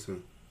 Nick Bosa.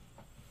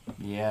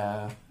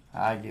 Yeah,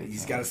 I get.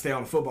 He's that. got to stay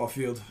on the football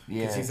field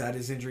because Yeah. he's had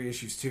his injury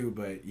issues too.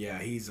 But yeah,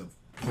 he's a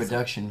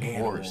production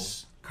animal.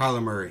 horse.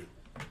 Kyler Murray.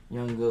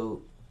 Young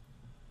goat.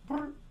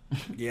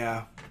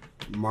 Yeah,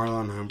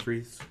 Marlon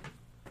Humphreys.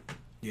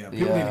 yeah.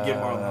 People need to give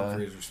Yeah. Marlon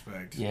Humphreys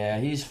respect. Yeah,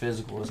 he's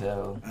physical as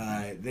hell.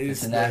 They The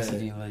just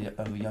tenacity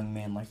of a young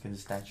man like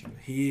his stature.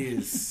 He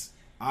is.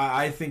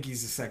 I think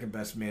he's the second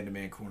best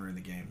man-to-man corner in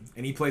the game,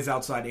 and he plays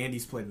outside, and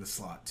he's played in the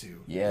slot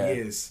too. Yeah. he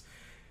is.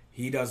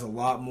 He does a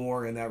lot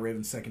more in that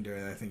Ravens secondary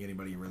than I think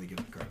anybody really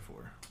gives him credit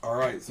for. All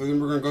right, so then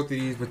we're going to go through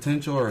these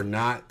potential or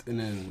not, and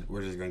then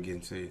we're just going to get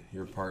into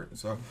your part.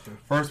 So,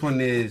 first one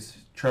is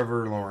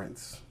Trevor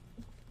Lawrence.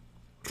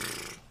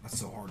 That's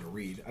so hard to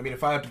read. I mean,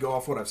 if I have to go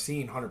off what I've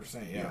seen,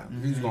 100%, yeah.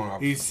 He's going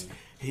off.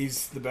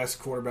 He's the best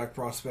quarterback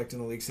prospect in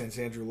the league since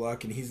Andrew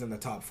Luck, and he's in the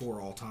top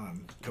 4 all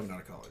time coming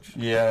out of college.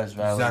 Yeah, that's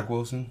valid. Zach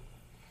Wilson.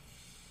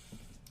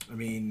 I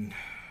mean,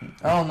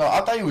 I don't know.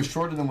 I thought he was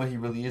shorter than what he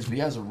really is, but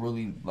he has a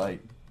really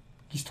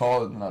he's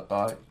taller than I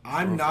thought.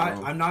 I'm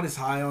not as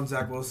high on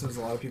Zach Wilson as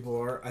a lot of people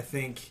are. I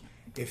think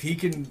if he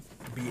can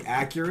be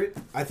accurate,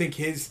 I think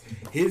his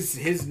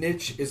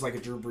niche is like a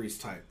Drew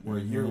Brees type, where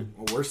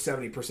we're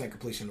 70%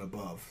 completion and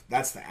above.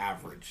 That's the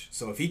average.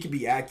 So if he can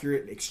be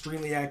accurate,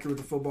 extremely accurate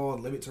with the football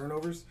and limit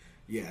turnovers,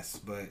 yes.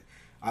 But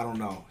I don't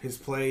know. His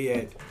play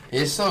at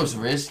it's so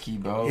risky,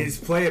 bro. His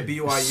play at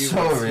BYU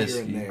so was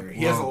risky. here and there.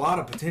 He has a lot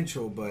of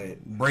potential,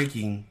 but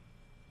breaking.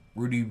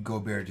 Rudy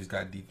Gobert just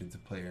got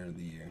Defensive Player of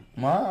the Year.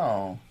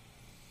 Wow.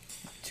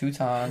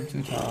 2-time.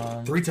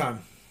 3-time.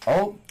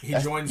 Oh, he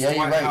joins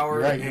Dwight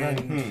Howard and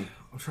I'm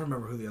trying to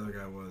remember who the other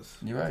guy was.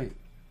 You're right.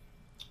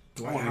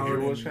 Dwight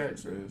Howard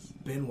and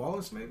Ben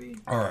Wallace, maybe.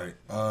 All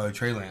right,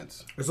 Trey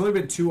Lance. There's only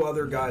been 2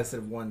 other guys that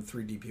have won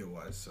 3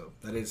 DPOYs, so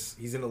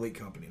he's in elite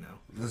company now.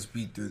 Let's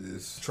beat through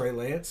this. Trey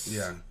Lance.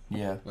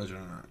 Yeah. Legend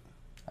or not?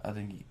 I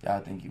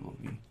think he will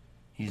be.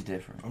 He's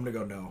different. I'm gonna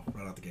go no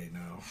right out the gate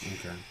now.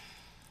 Okay.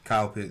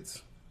 Kyle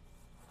Pitts.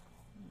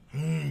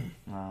 I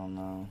don't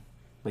know,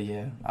 but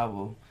yeah, I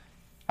will.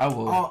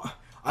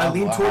 I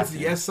lean towards the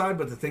yes side,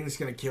 but the thing that's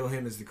going to kill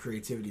him is the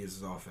creativity of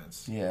his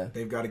offense. Yeah.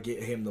 They've got to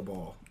get him the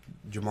ball.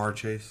 Jamar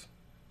Chase?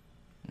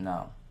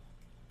 No.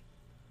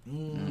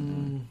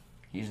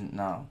 He's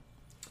no.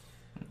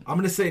 I'm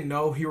going to say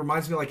no. He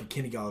reminds me like a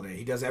Kenny Galladay.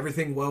 He does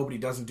everything well, but he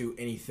doesn't do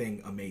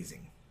anything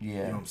amazing. Yeah. You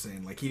know what I'm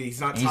saying? Like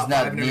he's not top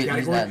 5 in every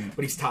category,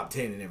 but he's top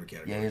 10 in every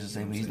category. Yeah, he's the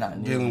same, but he's not.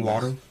 Jalen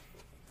Waddle?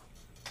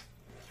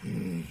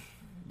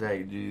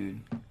 That dude.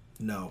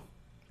 No.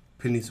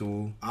 Penny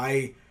Sewell?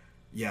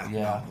 No.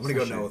 I'm going to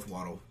go no with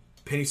Waddle.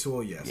 Penny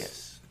Sewell, yes.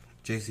 Yes.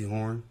 JC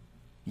Horn?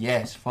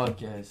 Yes, fuck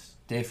yes.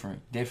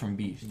 Different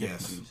beast.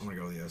 Yes, I'm going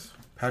to go with yes.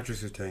 Patrick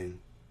Surtain?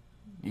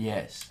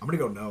 Yes. I'm going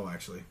to go no,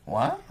 actually.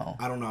 Wow.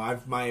 I don't know.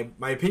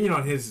 My opinion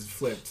on his has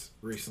flipped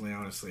recently,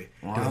 honestly.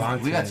 Wow.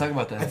 We got to talk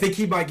about that. I think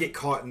he might get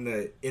caught in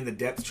the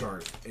depth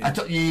chart.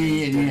 Okay,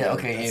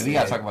 yeah. We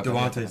got to talk about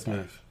Devontae that.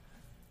 Smith?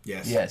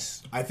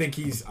 Yes. I think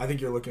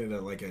you're looking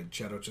at like a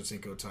Chad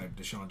Ochocinco type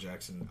Deshaun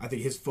Jackson. I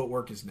think his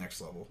footwork is next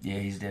level. Yeah,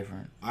 he's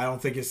different. I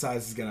don't think his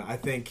size is gonna. I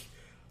think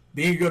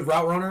being a good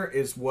route runner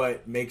is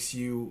what makes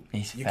you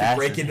can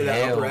break into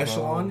that upper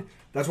echelon. Bro.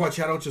 That's why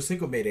Chad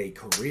Ochocinco made a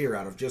career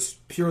out of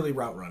just purely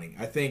route running.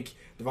 I think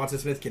Devontae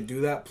Smith can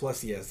do that.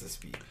 Plus, he has the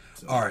speed.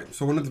 So. All right.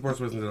 So one of the sports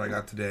questions that I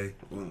got today.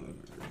 Was.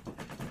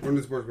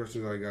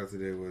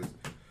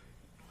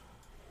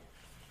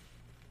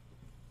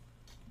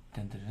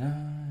 Dun, dun,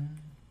 dun.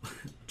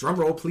 Drum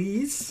roll,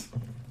 please.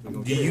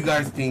 Do you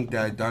guys think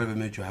that Donovan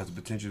Mitchell has the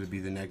potential to be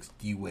the next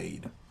D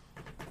Wade?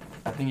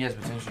 I think he has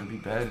potential to be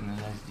better than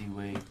the next D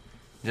Wade.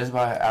 Just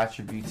by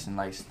attributes and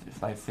like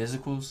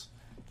physicals,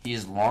 he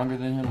is longer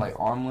than him, like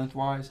arm length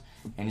wise,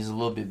 and he's a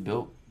little bit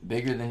built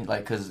bigger than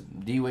because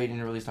D Wade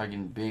didn't really start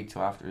getting big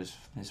till after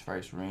his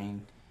first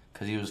ring,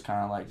 because he was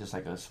kind of like just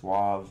like a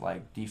suave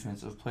like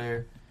defensive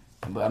player.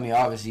 But I mean,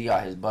 obviously he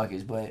got his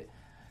buckets, but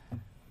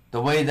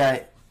the way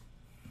that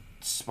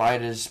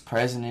Spider's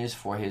present is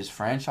for his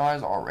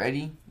franchise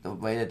already, the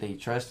way that they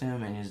trust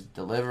him and his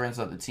deliverance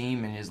of the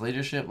team and his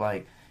leadership,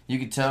 like you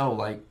could tell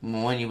like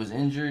when he was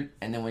injured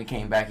and then when he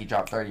came back he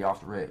dropped 30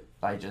 off the rip,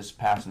 like just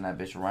passing that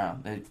bitch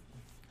around. It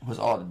was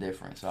all the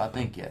difference. So I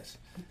think yes.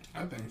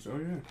 I think so,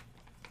 yeah.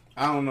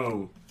 I don't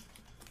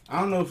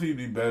know if he'd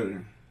be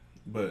better,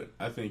 but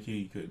I think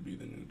he could be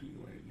the new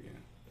D-Wade,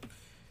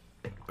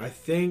 yeah. I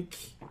think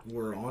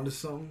we're on to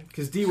something.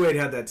 Because D-Wade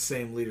had that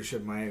same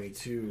leadership in Miami,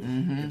 too,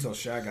 until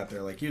Shaq got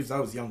there. Like, that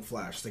was young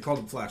Flash. They called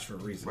him Flash for a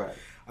reason. Right.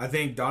 I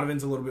think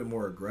Donovan's a little bit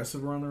more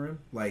aggressive around the rim.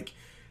 Like,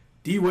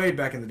 D-Wade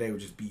back in the day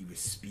would just beat with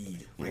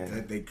speed.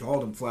 Like, they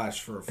called him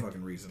Flash for a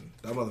fucking reason.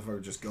 That motherfucker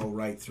would just go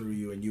right through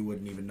you, and you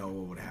wouldn't even know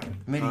what would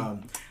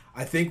happen.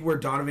 I think where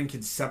Donovan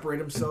can separate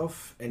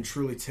himself and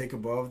truly take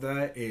above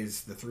that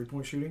is the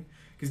three-point shooting.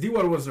 Because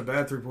D-Wade wasn't a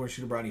bad three-point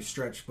shooter by any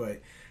stretch,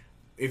 but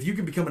if you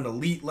can become an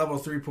elite level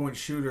three-point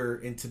shooter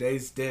in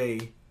today's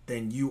day,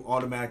 then you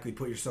automatically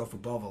put yourself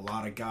above a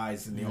lot of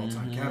guys in the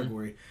all-time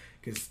category.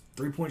 Because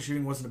three-point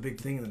shooting wasn't a big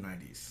thing in the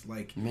 90s.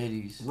 Like,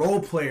 Middies. Role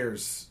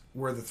players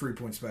were the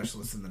three-point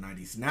specialists in the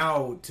 90s.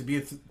 Now, to be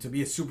a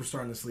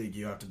superstar in this league,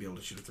 you have to be able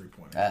to shoot a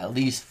three-pointer. At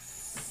least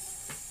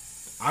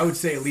I would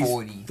say at least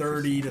 40%.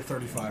 30 to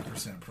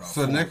 35% probably.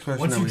 So the next question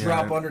once you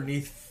drop had,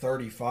 underneath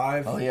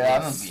 35. Oh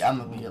yeah, I'm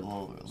gonna be a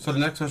little. So the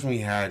next question we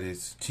had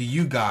is to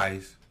you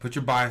guys. Put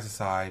your bias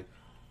aside.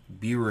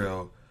 Be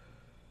real.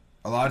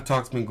 A lot of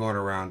talk's been going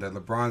around that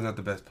LeBron's not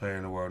the best player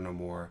in the world no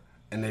more,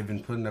 and they've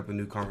been putting up a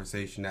new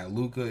conversation that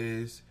Luka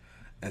is,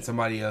 and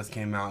somebody else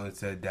came out and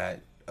said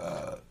that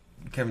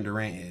Kevin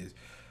Durant is.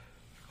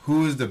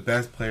 Who is the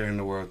best player in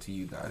the world to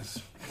you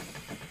guys?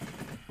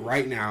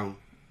 Right now,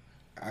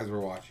 as we're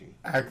watching.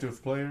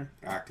 Active player?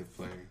 Active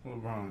player.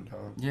 LeBron,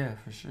 dog. Yeah,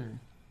 for sure.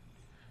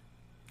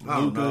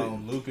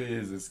 Luka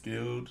is a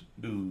skilled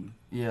dude.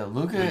 Yeah,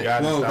 Luka.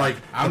 Well, like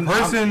the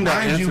person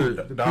that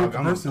answered, the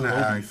person that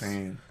asked,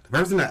 fan. the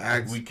person that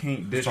asked, we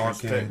can't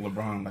disrespect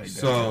LeBron like that.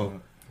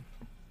 So,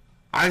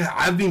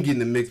 I've been getting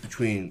the mix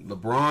between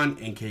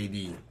LeBron and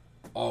KD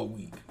all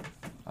week.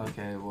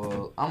 Okay,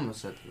 well, I'm gonna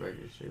set the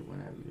record straight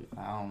whenever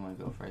I don't want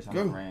to go first. I'm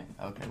Go. gonna rant.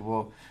 Okay,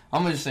 well,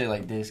 I'm gonna just say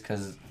like this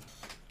because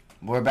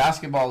where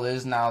basketball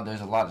is now,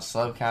 there's a lot of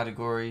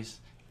subcategories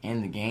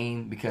in the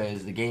game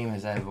because the game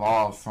has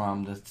evolved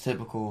from the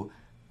typical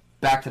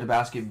back to the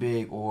basket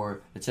big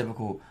or the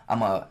typical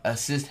I'm a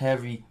assist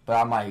heavy, but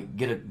I might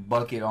get a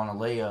bucket on a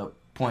layup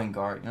point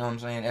guard. You know what I'm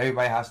saying?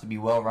 Everybody has to be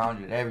well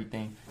rounded at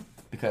everything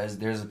because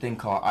there's a thing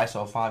called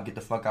ISO 5, get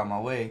the fuck out of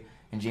my way.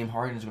 And James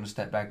Harden is going to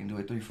step back and do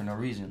a 3 for no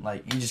reason.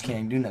 Like, you just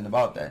can't do nothing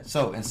about that.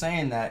 So, in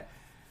saying that,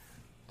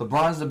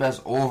 LeBron's the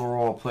best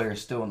overall player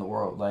still in the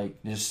world. Like,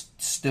 there's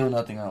still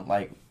nothing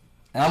like,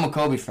 and I'm a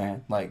Kobe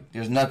fan. Like,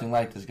 there's nothing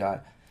like this guy.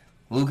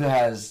 Luka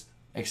has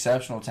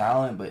exceptional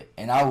talent,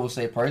 and I will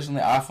say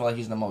personally, I feel like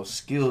he's the most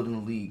skilled in the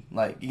league.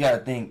 Like, you got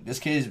to think, this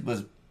kid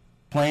was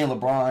playing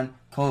LeBron,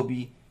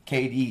 Kobe,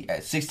 KD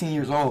at 16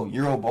 years old,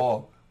 Euro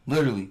ball,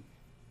 literally.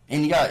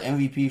 And he got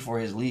MVP for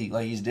his league.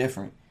 Like, he's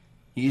different.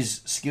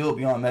 He's skilled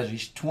beyond measure.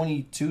 He's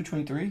 22,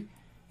 23,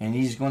 and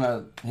his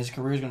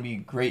career is going to be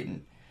great.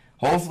 And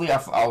hopefully,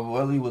 I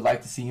really would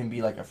like to see him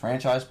be like a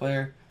franchise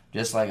player,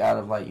 just like out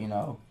of like,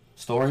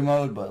 story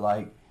mode. But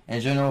like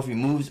in general, if he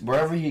moves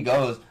wherever he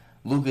goes,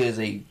 Luka is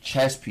a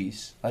chess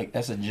piece. Like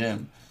that's a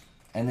gem.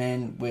 And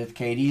then with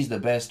KD's the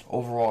best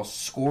overall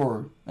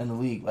scorer in the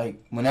league.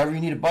 Like whenever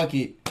you need a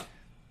bucket,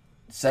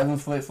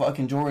 7-foot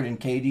fucking Jordan,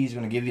 KD's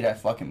going to give you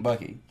that fucking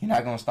bucket. You're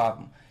not going to stop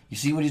him. You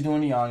see what he's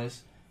doing to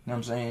Giannis. You know what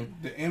I'm saying?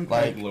 The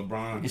impact like,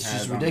 LeBron it's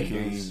has just on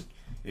ridiculous.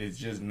 the game is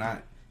just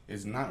not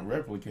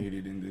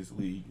replicated in this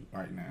league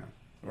right now.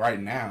 Right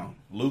now,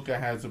 Luka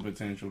has the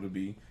potential to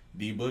be.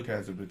 D-Book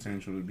has the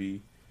potential to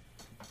be.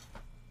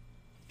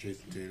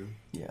 Jason Tatum.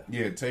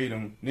 Yeah,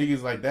 Tatum.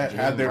 Niggas like that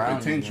have their Brown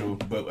potential.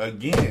 But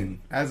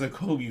again, as a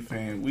Kobe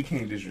fan, we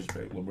can't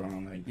disrespect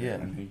LeBron like that.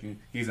 Yeah.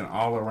 He's an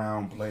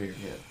all-around player.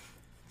 Yeah.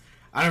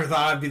 I never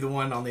thought I'd be the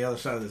one on the other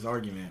side of this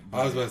argument.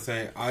 I was about to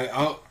say,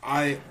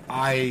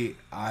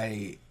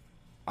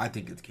 I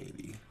think it's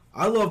KD.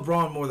 I love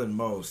Braun more than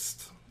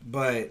most,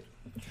 but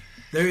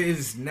there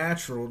is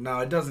natural.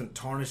 Now, it doesn't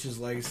tarnish his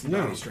legacy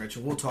by any stretch,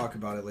 and we'll talk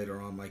about it later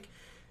on. Like,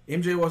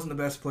 MJ wasn't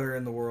the best player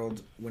in the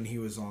world when he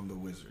was on the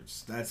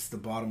Wizards. That's the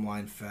bottom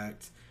line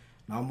fact.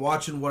 Now, I'm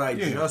watching what I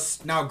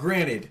just... Now,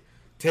 granted,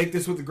 take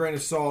this with a grain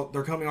of salt.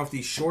 They're coming off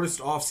the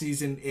shortest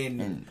offseason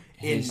in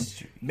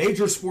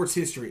major sports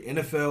history.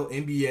 NFL,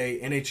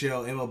 NBA,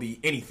 NHL, MLB,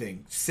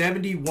 anything.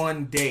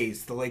 71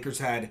 days the Lakers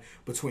had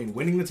between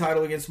winning the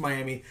title against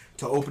Miami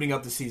to opening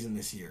up the season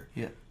this year.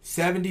 Yeah.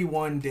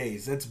 71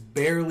 days. That's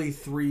barely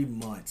 3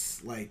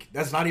 months. Like,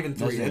 that's not even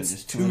 3.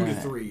 That's 2 to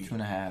 3.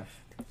 2.5.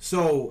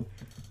 So,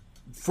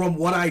 from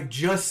what I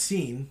just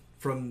seen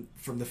from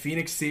the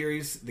Phoenix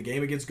series, the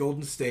game against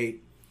Golden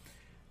State,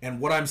 and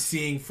what I'm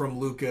seeing from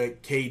Luka,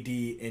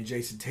 KD, and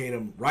Jason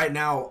Tatum right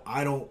now,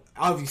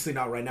 obviously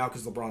not right now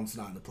because LeBron's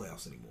not in the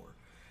playoffs anymore.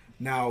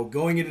 Now,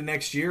 going into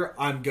next year,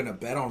 I'm going to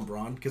bet on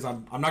Bron because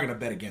I'm not going to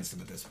bet against him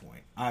at this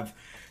point.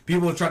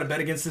 People have tried to bet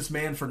against this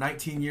man for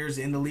 19 years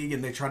in the league,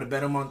 and they try to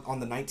bet him on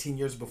the 19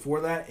 years before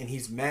that, and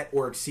he's met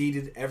or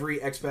exceeded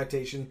every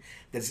expectation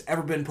that's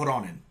ever been put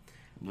on him.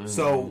 Mm-hmm.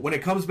 So when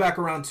it comes back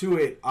around to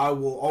it, I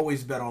will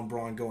always bet on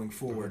Bron going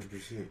forward.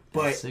 100%.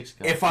 But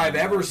if I've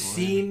ever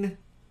seen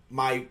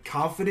my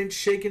confidence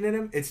shaken in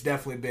him, it's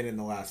definitely been in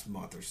the last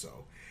month or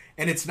so.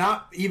 And it's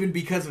not even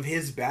because of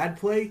his bad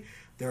play.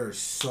 There are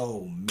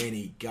so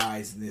many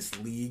guys in this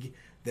league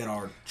that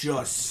are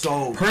just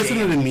so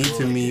personally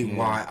to me,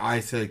 why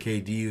I said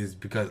KD is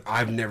because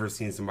I've never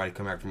seen somebody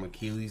come back from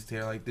Achilles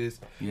tear like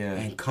this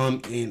and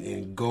come in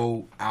and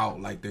go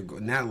out like they're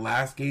in that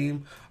last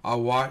game I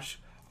watched.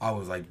 I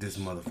was like, this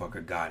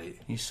motherfucker got it.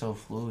 He's so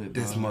fluid,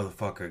 bro. This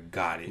motherfucker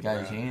got it. He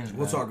got his hands, I'm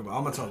gonna talk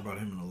about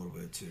him in a little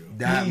bit too.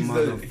 That he's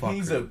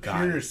motherfucker a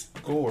pure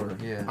scorer.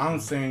 Yeah. I'm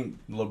saying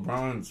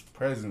LeBron's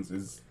presence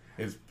is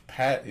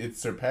it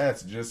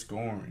surpassed just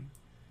scoring.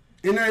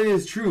 And that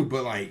is true,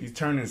 but like he's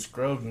turning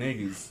scrub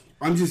niggas.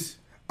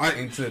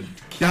 Into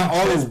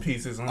chess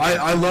pieces.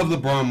 I love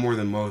LeBron more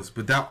than most,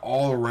 but that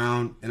all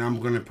around, and I'm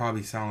gonna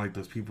probably sound like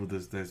those people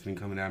that's been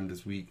coming at him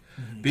this week.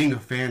 Mm-hmm. Being a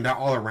fan, that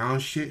all around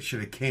shit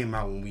should have came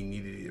out when we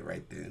needed it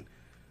right then.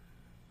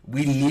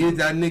 We needed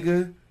that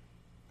nigga,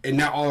 and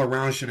that all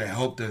around should have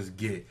helped us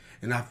get.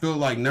 And I feel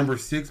like number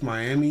 6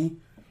 Miami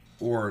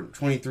or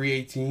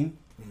 23-18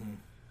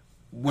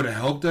 would have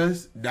helped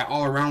us. That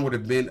all around would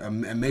have been a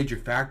major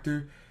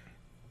factor.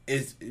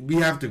 We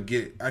have to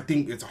get. I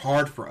think it's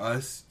hard for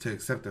us to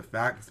accept the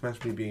fact,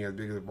 especially being as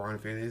big as a Bron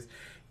fan is,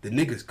 the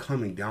nigga's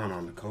coming down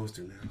on the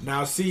coaster now.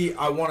 Now, see,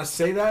 I want to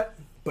say that,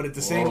 But at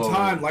the same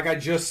time, like I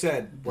just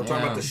said, we're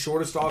talking about the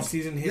shortest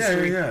offseason in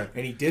history,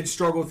 and he did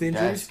struggle with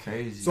injuries. That's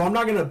crazy. So I'm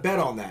not going to bet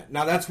on that.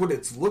 Now, that's what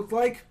it's looked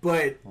like,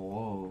 but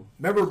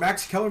remember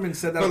Max Kellerman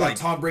said that about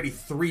Tom Brady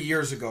 3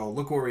 years ago.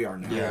 Look where we are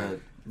now. Yeah.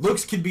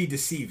 Looks can be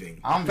deceiving.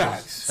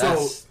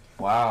 Facts.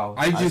 Wow.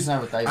 But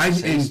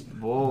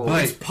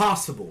it's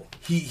possible.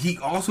 He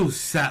also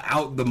sat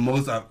out the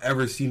most I've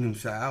ever seen him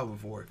sat out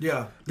before.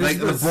 Yeah. Like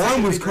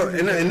LeBron was,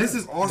 and this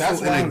is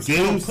also in a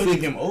game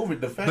 6. Him over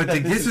the fact but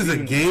that this is a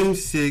game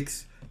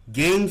 6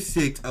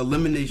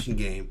 elimination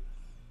game,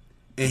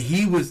 and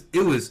it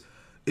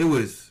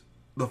was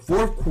the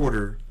fourth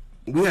quarter.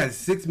 We had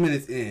 6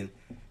 minutes in,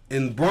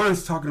 and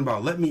LeBron's talking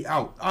about let me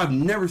out. I've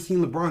never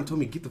seen LeBron tell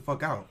me get the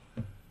fuck out.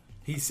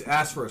 He's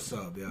asked for a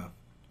sub,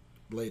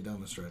 laid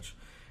down the stretch,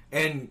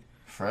 and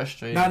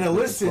frustrated. Now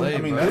listen, play, I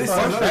mean,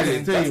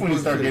 that's when you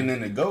start getting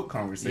into GOAT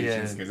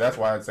conversations, because that's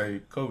why I'd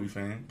say Kobe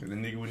fan, because the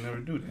nigga would never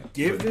do that.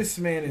 Give this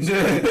man his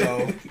credit,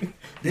 though.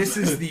 This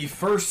is the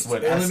first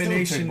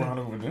elimination.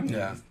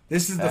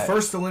 This is the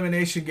first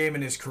elimination game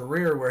in his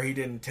career where he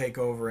didn't take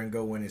over and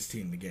go win his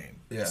team the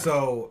game. Yeah.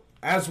 So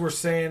as we're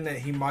saying that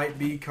he might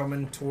be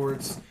coming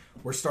towards,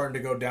 we're starting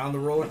to go down the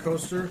roller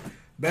coaster.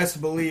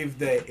 Best believe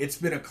that it's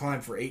been a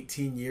climb for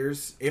 18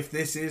 years. If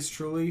this is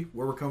truly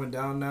where we're coming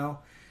down now,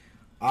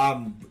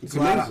 I'm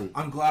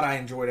glad I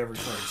enjoyed every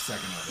fucking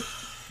second of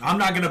it. I'm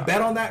not going to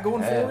bet on that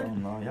going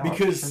forward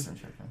because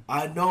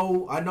I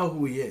know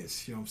who he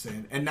is. You know what I'm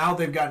saying? And now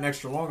they've got an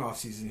extra long off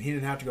season. He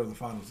didn't have to go to the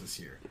finals this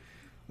year.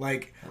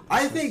 Like,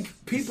 I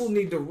think people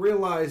need to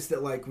realize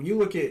that, like, when you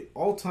look at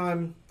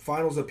all-time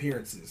finals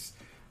appearances,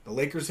 the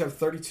Lakers have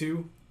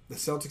 32, the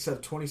Celtics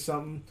have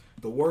 20-something,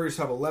 the Warriors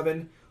have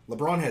 11,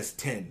 LeBron has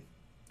 10,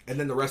 and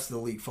then the rest of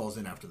the league falls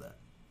in after that.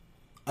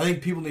 I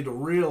think people need to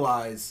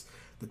realize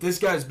that this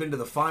guy's been to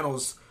the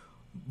finals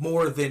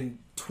more than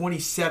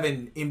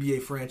 27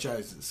 NBA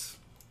franchises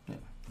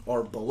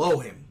or below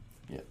him.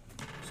 Yeah.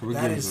 So we're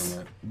getting on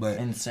that. But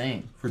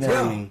insane. For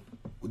Tony,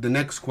 the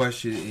next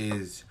question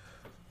is,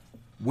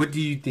 what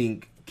do you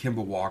think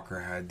Kemba Walker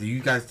had? Do you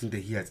guys think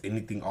that he has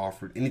anything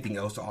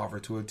else to offer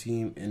to a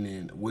team? And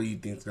then what do you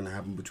think is going to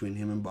happen between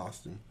him and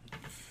Boston?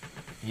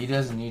 He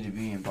doesn't need to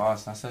be in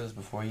Boston. I said this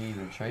before he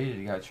even traded.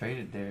 He got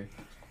traded there.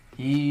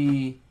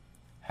 He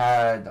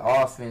had the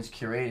offense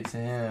curated to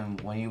him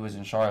when he was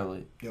in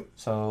Charlotte. Yep.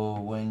 So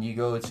when you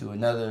go to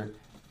another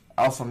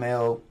alpha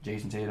male,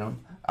 Jason Tatum,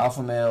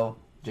 alpha male,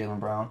 Jaylen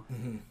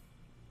Brown,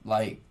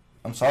 like,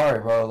 I'm sorry,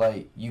 bro.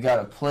 Like, you got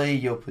to play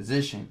your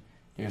position.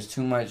 There's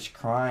too much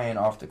crying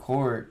off the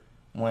court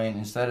when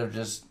instead of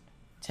just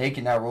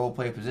taking that role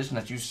play position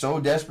that you so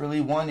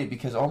desperately wanted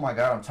because, oh my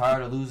God, I'm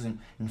tired of losing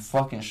in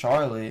fucking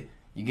Charlotte.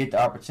 You get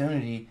the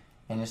opportunity,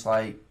 and it's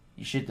like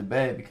you shit the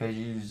bed because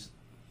you're just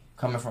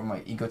coming from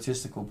an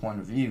egotistical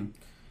point of view.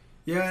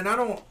 Yeah, and I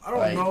don't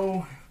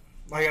know.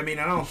 Like, I mean,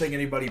 I don't think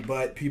anybody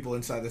but people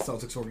inside the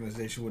Celtics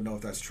organization would know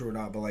if that's true or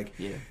not. But, like,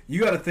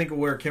 you got to think of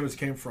where Kemba's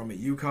came from at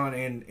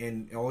UConn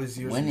and all his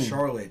years in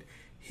Charlotte.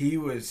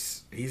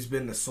 He's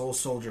been the sole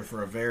soldier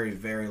for a very,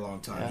 very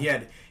long time.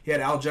 Yeah. He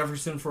had Al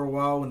Jefferson for a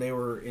while when they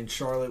were in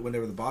Charlotte, when they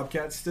were the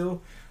Bobcats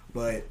still,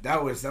 but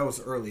that was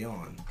early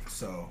on.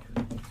 So,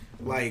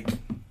 like,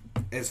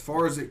 as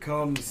far as it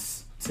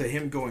comes to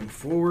him going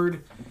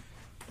forward,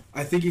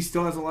 I think he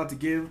still has a lot to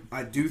give.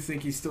 I do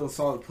think he's still a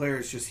solid player.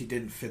 It's just he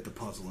didn't fit the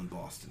puzzle in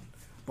Boston.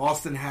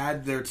 Boston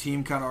had their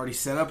team kind of already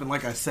set up, and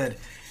like I said,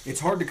 it's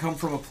hard to come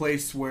from a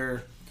place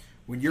where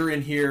when you're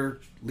in here,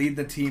 lead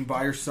the team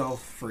by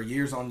yourself for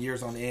years on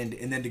end,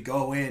 and then to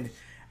go in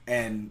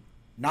and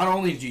not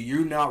only do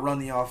you not run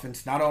the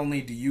offense, not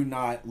only do you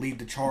not lead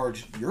the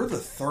charge, you're the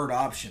third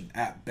option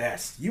at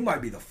best. You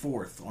might be the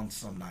fourth on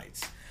some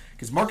nights.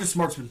 Because Marcus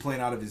Smart's been playing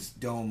out of his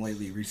dome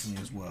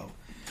recently as well.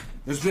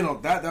 There's been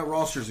that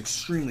roster is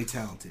extremely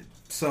talented.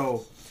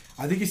 So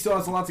I think he still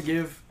has a lot to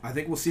give. I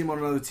think we'll see him on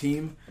another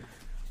team.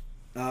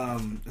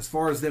 As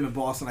far as them in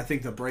Boston, I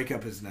think the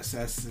breakup is a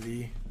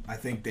necessity. I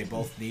think they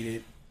both need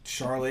it.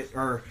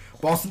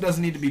 Boston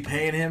doesn't need to be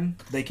paying him.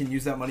 They can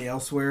use that money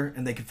elsewhere,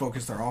 and they can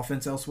focus their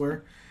offense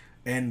elsewhere.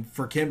 And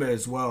for Kemba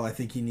as well, I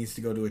think he needs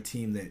to go to a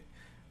team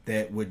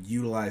that would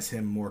utilize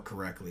him more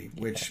correctly,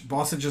 which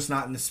Boston's just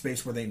not in the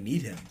space where they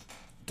need him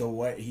to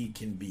what he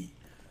can be.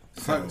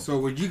 So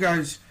would you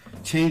guys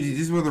change it?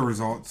 These were the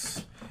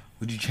results.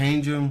 Would you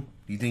change them?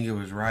 Do you think it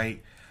was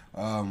right?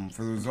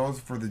 For the results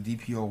for the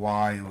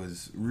DPOY, it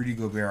was Rudy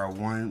Gobert at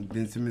 1,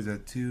 Ben Simmons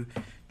at 2,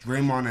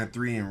 Draymond at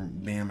 3,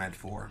 and Bam at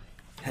 4.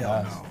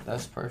 Hell no.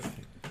 That's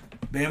perfect.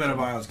 Bam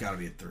Adebayo's got to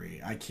be at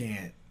 3. I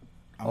can't.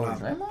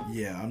 Draymond?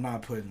 Yeah, I'm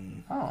not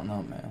putting. I don't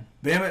know, man.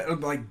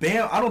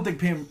 Bam. I don't think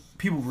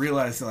people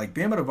realize that like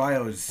Bam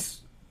Adebayo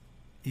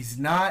he's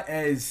not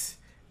as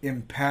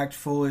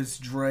impactful as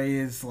Dre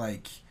is.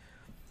 Like,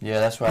 yeah,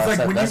 that's why. It's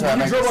like when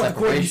you drove off the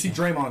court, you see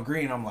Draymond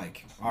Green. I'm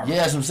like, all right. Yeah,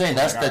 that's what I'm saying.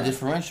 That's the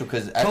differential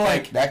because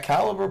at that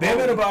caliber, Bam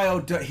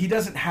Adebayo, he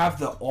doesn't have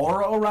the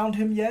aura around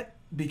him yet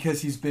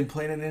because he's been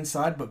playing it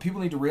inside. But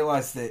people need to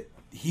realize that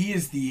he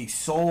is the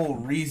sole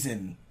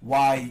reason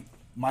why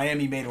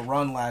Miami made a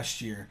run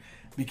last year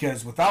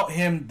because without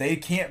him, they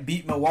can't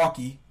beat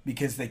Milwaukee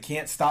because they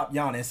can't stop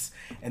Giannis,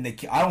 and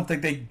I don't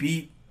think they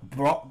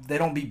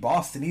don't beat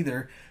Boston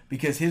either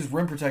because his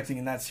rim protecting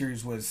in that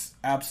series was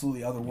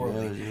absolutely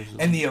otherworldly. Yeah,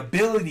 and the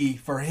ability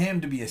for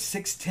him to be a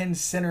 6'10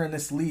 center in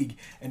this league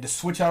and to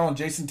switch out on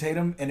Jason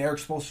Tatum and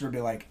Eric Spoelstra to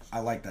be like, I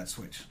like that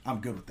switch.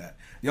 I'm good with that.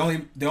 The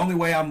only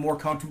way I'm more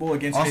comfortable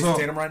against Jason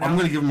Tatum right now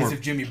is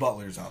if Jimmy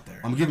Butler's out there.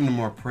 I'm giving him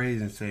more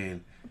praise and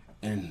saying,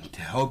 and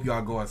to help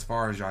y'all go as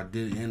far as y'all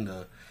did in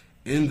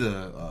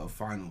the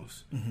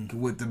finals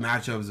with the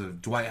matchups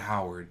of Dwight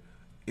Howard,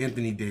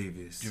 Anthony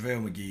Davis,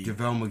 JaVale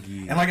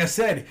McGee. And like I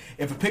said,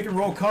 if a pick and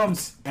roll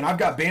comes and I've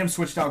got Bam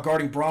switched out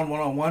guarding Braun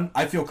one-on-one,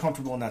 I feel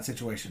comfortable in that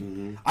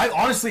situation. I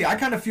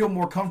kind of feel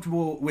more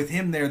comfortable with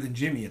him there than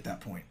Jimmy at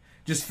that point,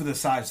 just for the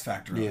size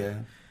factor. Yeah.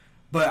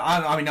 But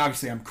I mean,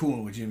 obviously, I'm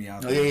cooling with Jimmy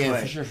out there.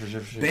 Yeah, for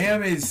sure.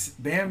 Bam is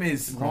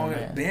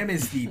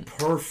the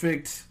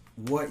perfect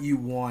what you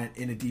want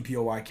in a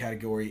DPOY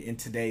category in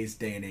today's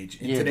day and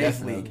age, in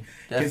today's league.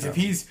 Because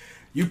if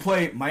you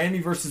play Miami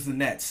versus the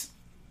Nets,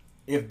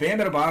 if Bam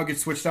Adebayo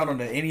gets switched out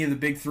onto any of the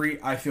big three,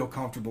 I feel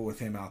comfortable with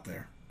him out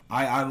there.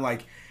 I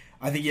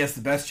think he has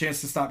the best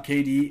chance to stop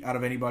KD out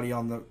of anybody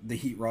on the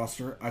Heat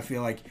roster. I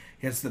feel like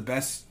he has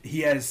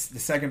the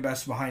second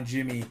best behind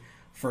Jimmy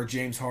for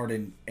James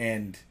Harden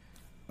and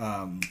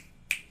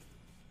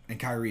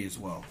Kyrie as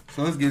well.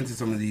 So let's get into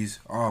some of these.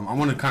 I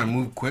want to kind of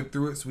move quick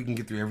through it so we can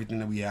get through everything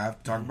that we have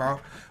to talk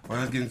about. But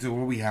let's get into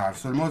what we have.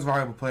 So the most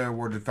valuable player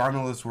award, the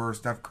finalists were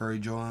Steph Curry,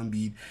 Joel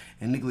Embiid,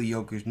 and Nikola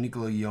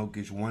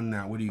Jokic won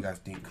that. What do you guys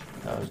think?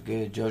 That was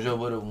good. JoJo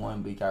would have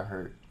won, but he got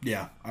hurt.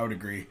 Yeah, I would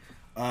agree.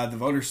 The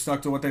voters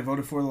stuck to what they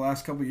voted for the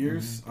last couple of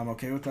years. I'm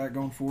okay with that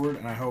going forward,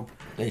 and I hope,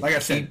 like I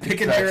said, pick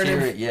a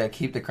narrative. Yeah,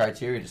 keep the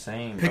criteria the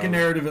same. Pick a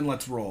narrative and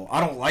let's roll. I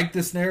don't like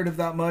this narrative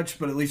that much,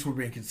 but at least we're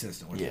being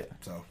consistent with it.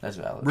 So that's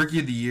valid. Rookie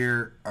of the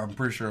year, I'm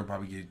pretty sure I'll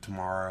probably get it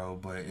tomorrow,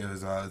 but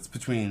it's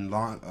between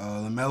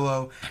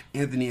LaMelo,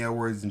 Anthony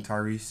Edwards, and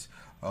Tyrese.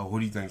 Who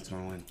do you think's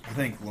going to win? I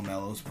think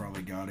LaMelo's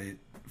probably got it.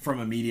 From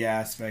a media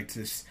aspect,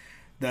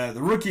 the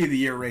Rookie of the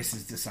Year race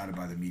is decided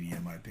by the media,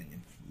 in my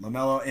opinion.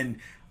 LaMelo, and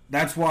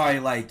that's why,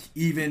 like,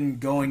 even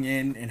going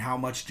in and how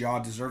much Ja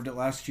deserved it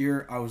last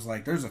year, I was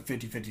like, there's a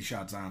 50-50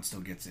 shot Zion still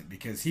gets it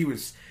because he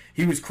was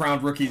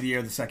crowned Rookie of the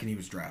Year the second he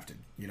was drafted,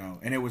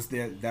 and it was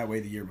that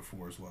way the year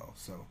before as well.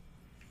 So,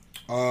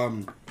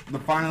 the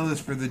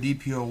finalists for the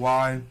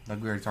DPOY,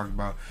 like we already talked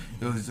about,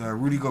 it was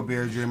Rudy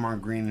Gobert,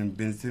 Draymond Green, and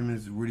Ben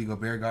Simmons. Rudy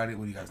Gobert got it.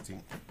 What do you guys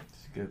think?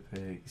 It's a good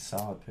pick,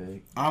 solid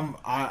pick.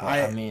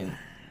 I mean,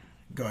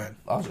 go ahead.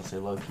 I was gonna say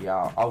low key,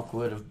 I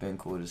would have been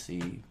cool to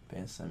see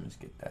Ben Simmons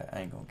get that.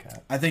 I ain't gonna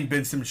cap. I think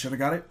Ben Simmons should have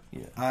got it.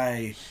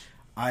 Yeah.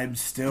 I'm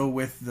still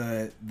with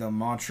the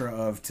mantra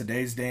of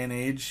today's day and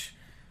age.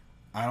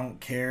 I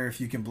don't care if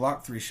you can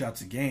block 3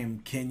 shots a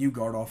game. Can you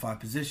guard all 5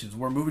 positions?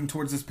 We're moving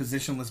towards this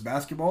positionless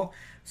basketball.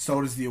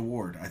 So does the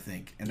award, I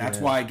think. And that's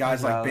why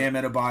guys like Bam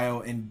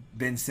Adebayo and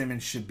Ben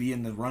Simmons should be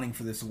in the running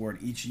for this award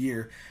each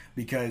year,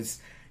 because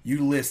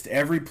you list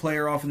every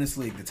player off in this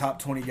league, the top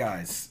 20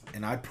 guys,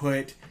 and I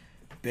put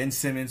Ben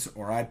Simmons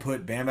or I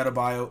put Bam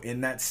Adebayo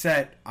in that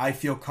set, I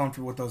feel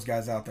comfortable with those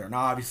guys out there. Now,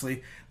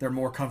 obviously, they're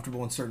more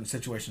comfortable in certain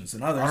situations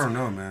than others. I don't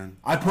know, man.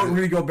 I put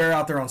Rudy Gobert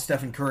out there on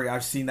Stephen Curry.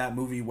 I've seen that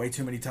movie way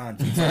too many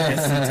times.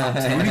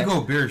 Rudy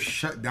Gobert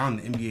shut down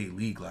the NBA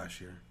league last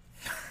year.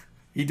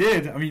 He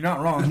did. I mean, you're not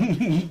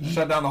wrong.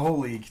 Shut down the whole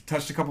league.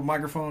 Touched a couple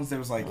microphones. They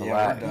was like,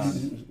 yeah, we're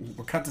done.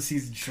 We'll cut the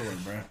season short,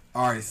 bro.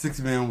 All right,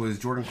 6th man was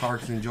Jordan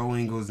Clarkson, Joe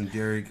Ingles, and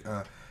Derrick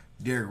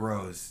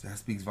Rose. That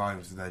speaks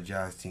volumes to that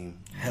Jazz team.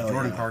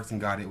 Jordan Clarkson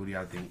got it. What do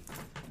y'all think?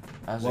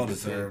 Well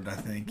deserved, I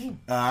think.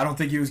 I don't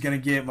think he was going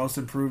to get most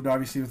improved,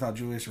 obviously, without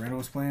Julius Randle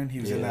was playing. He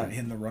was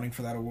in the running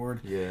for that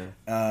award. Yeah.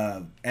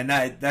 And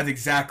that's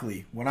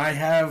exactly when I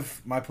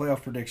have my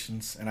playoff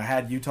predictions, and I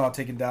had Utah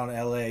taking down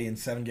LA in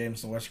 7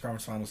 games in the Western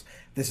Conference Finals.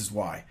 This is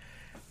why.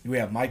 We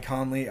have Mike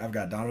Conley, I've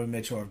got Donovan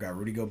Mitchell, I've got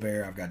Rudy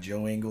Gobert, I've got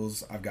Joe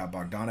Ingles, I've got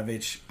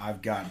Bogdanovich,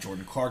 I've got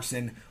Jordan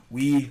Clarkson.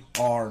 We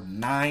are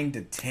 9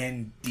 to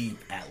 10 deep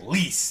at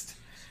least.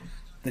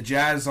 The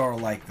Jazz are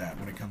like that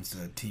when it comes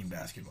to team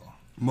basketball.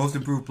 Most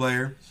improved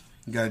player,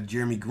 you got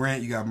Jeremy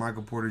Grant, you got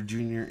Michael Porter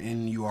Jr.,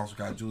 and you also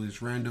got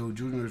Julius Randle.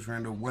 Julius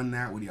Randle won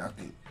that. What do y'all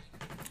think?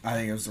 I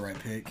think it was the right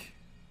pick.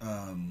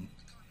 I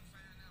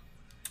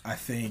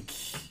think...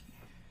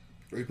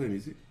 Are you playing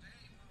music?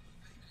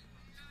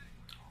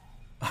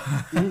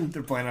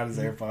 They're playing out his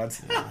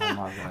AirPods. Oh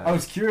my God. I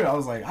was curious. I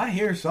was like, I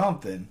hear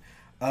something.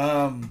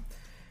 So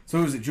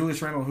was it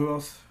Julius Randle? Who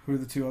else? Who are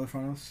the 2 other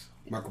finalists?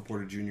 Michael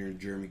Porter Jr. and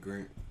Jeremy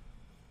Grant.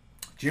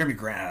 Jeremy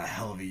Grant had a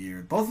hell of a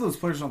year. Both of those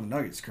players are on the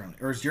Nuggets currently.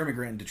 Or is Jeremy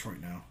Grant in Detroit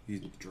now?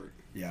 He's in Detroit.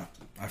 Yeah.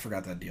 I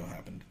forgot that deal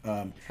happened.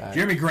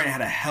 Jeremy Grant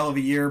had a hell of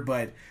a year,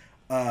 but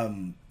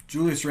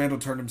Julius Randle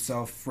turned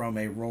himself from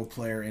a role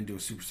player into a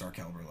superstar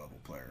caliber level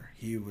player.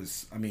 He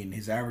was,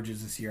 his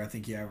averages this year, I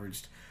think he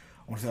averaged,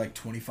 I want to say like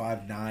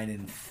 25, 9,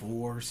 and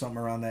 4, something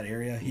around that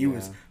area. He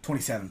was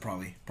 27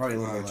 probably a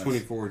little bit less.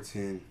 24,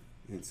 10,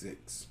 and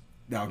 6.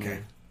 Okay.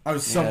 I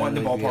was somewhat in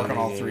the ballpark on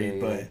all 3,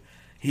 but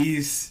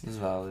he's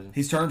valid.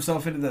 He's turned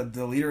himself into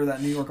the leader of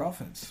that New York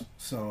offense.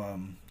 So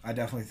I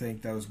definitely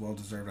think that was well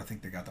deserved. I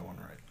think they got that one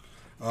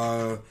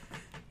right.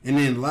 And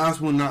then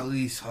last one not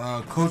least,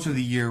 Coach of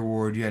the Year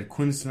award. You had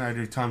Quinn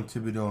Snyder, Tom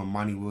Thibodeau, and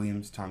Monty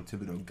Williams. Tom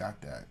Thibodeau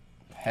got that.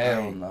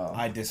 Hell no.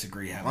 I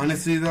disagree heavily.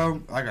 Honestly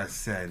though, like I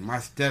said, my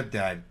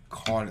stepdad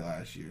caught it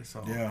last year,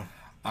 so yeah,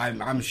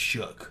 I'm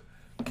shook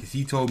because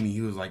he told me,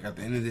 he was like, at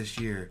the end of this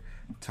year,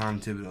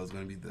 Tom Thibodeau is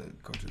going to be the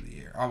Coach of the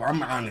Year.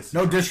 I'm honest.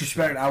 No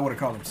disrespect, I would have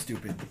called him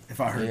stupid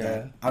if I heard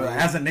that.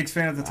 As a Knicks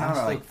fan at the time,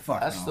 I was like,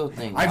 fuck. I still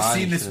think I've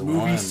seen this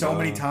movie so bro.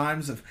 many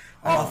times of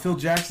Phil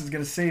Jackson's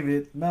going to save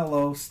it,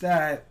 Melo,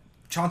 Stat,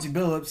 Chauncey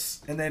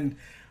Billups, and then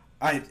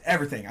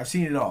everything. I've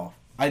seen it all.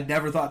 I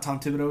never thought Tom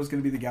Thibodeau was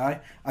going to be the guy.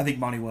 I think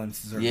Monty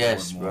Williams deserves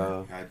yes, more.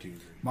 bro. I do.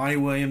 Monty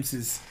Williams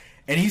is,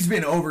 and he's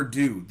been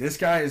overdue. This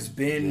guy has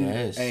been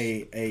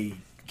a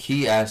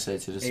key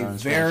asset to the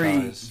Suns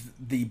franchise.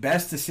 The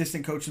best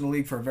assistant coach in the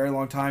league for a very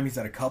long time. He's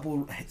had a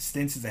couple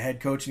stints as a head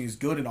coach, and he's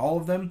good in all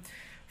of them.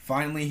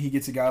 Finally, he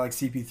gets a guy like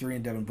CP3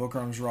 and Devin Booker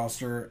on his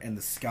roster, and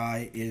the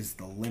sky is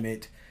the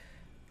limit.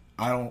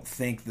 I don't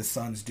think the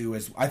Suns do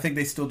as... I think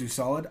they still do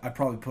solid. I'd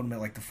probably put them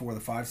at like the 4 or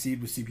the 5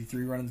 seed with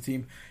CP3 running the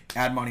team.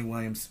 Add Monty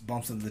Williams,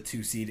 bumps them to the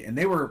 2 seed. And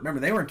they were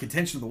in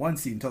contention of the 1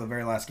 seed until the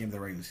very last game of the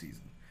regular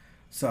season.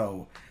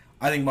 So,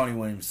 I think Monty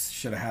Williams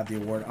should have had the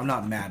award. I'm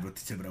not mad with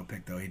the Thibodeau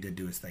pick, though. He did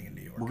do his thing in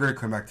New York. We're going to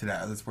come back to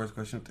that other sports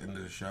question at the end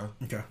of the show.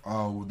 Okay.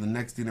 The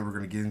next thing that we're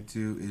going to get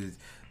into is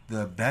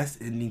the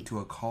best ending to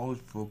a college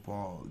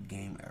football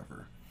game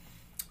ever.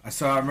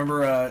 I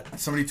remember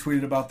somebody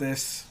tweeted about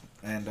this,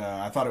 and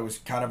I thought it was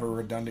kind of a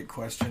redundant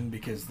question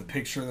because the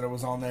picture that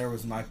was on there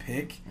was my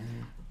pick.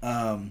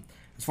 Mm-hmm.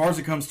 As far as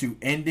it comes to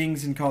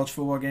endings in college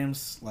football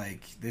games,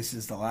 like this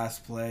is the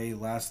last play,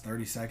 last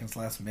 30 seconds,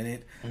 last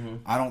minute,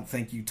 I don't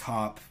think you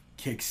top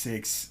Kick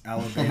 6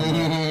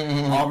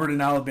 Alabama. Auburn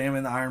and Alabama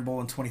in the Iron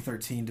Bowl in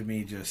 2013 to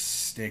me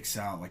just sticks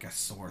out like a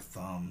sore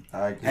thumb.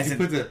 Did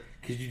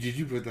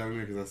you put that on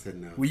there? Because I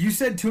said no. Well, you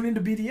said tune into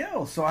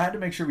BDL, so I had to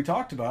make sure we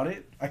talked about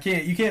it.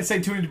 You can't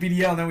say tune into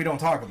BDL and then we don't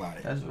talk about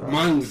it. That's right.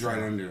 Mine was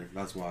right under.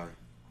 That's why.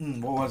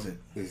 What was it?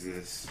 Is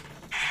this?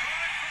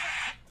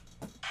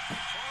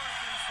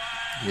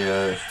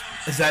 Yeah.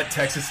 Is that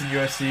Texas and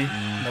USC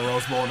in the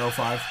Rose Bowl in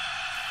 05?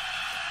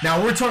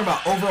 Now we're talking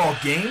about overall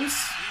games.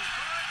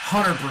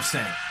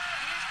 100%.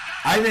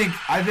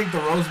 I think the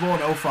Rose Bowl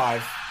in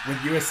 05 with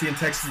USC and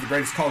Texas is the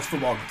greatest college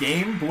football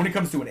game. But when it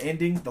comes to an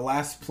ending, the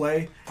last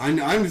play, I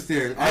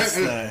understand.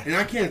 And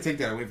I can't take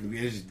that away from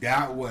you.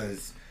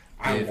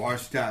 I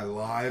watched that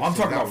live. I'm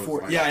talking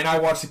about and I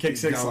watched the Kick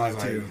 6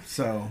 live too.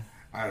 So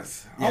I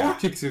watched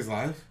Kick 6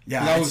 live.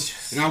 Yeah, I was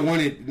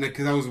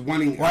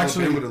wanting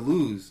Alabama to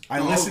lose. I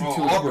listened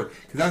to Auburn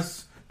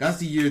because that's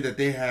the year that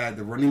they had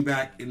the running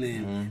back and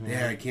then they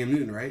had Cam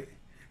Newton, right?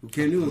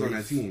 Cam Newton was on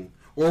that team.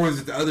 Or was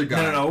it the other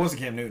guy? No, it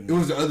wasn't Cam Newton. It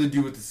was the other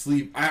dude with the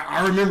sleeve.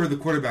 I remember the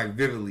quarterback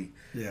vividly.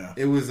 Yeah.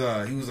 It was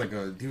he was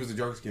a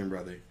dark skinned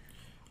brother.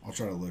 I'll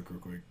try to look real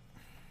quick.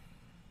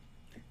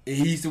 And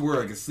he used to wear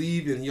like a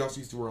sleeve, and he also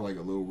used to wear like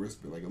a little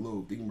wristband, like a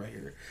little thing right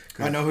here.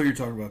 I know who you're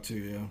talking about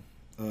too.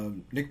 Yeah,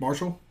 Nick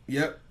Marshall.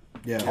 Yep.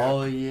 Yeah.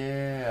 Oh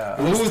yeah.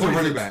 Who was the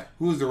running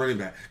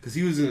back? Because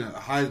he was in a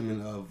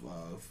Heisman of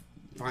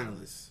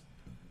finalists.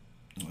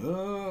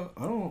 I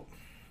don't.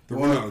 The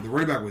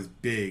running back was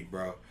big,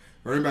 bro.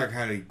 Running back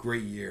had a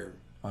great year.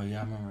 Oh yeah,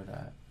 I remember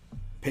that.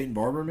 Peyton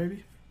Barber,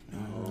 maybe,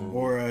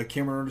 or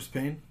Cameron Ernest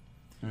Payne.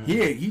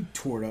 Mm-hmm. He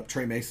tore it up.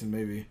 Trey Mason,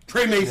 maybe.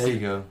 Trey Mason. There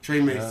you go.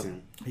 Trey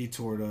Mason. Yep. He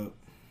tore it up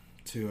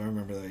too. I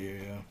remember that year.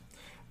 Yeah.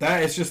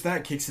 That it's just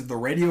that kicks it. The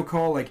radio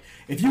call, like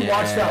if you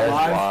watch that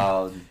live,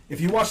 wild.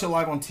 If you watch it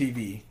live on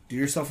TV, do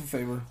yourself a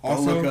favor.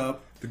 Also, look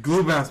up the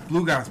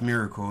Blue Gas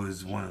Miracle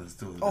is one of the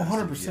still.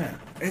 100%.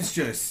 It's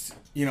just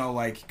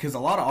because a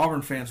lot of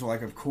Auburn fans were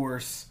like, of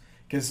course.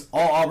 Because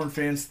all Auburn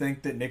fans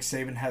think that Nick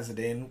Saban has it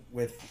in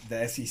with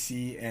the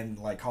SEC and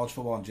like college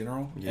football in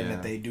general, and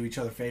that they do each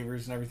other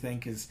favors and everything.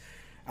 Because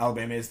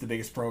Alabama is the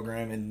biggest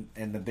program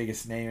and the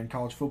biggest name in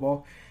college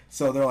football,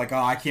 so they're like,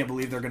 "Oh, I can't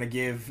believe they're going to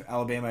give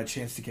Alabama a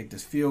chance to kick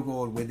this field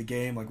goal and win the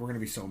game. Like we're going to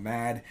be so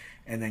mad."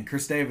 And then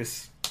Chris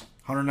Davis,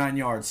 109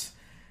 yards,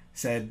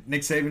 said,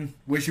 "Nick Saban,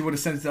 wish you would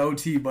have sent it to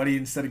OT, buddy,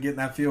 instead of getting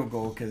that field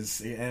goal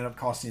because it ended up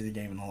costing you the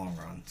game in the long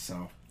run."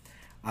 So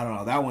I don't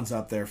know. That one's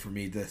up there for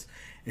me.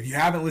 If you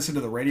haven't listened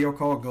to the radio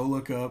call, go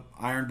look up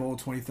Iron Bowl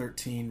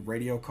 2013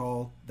 radio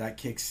call. That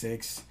Kick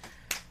 6.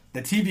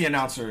 The TV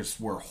announcers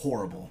were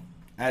horrible.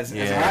 As a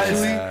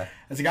guy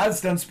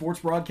that's done sports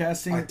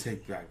broadcasting, I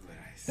take back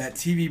that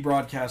TV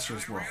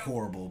broadcasters were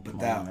horrible. But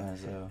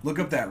look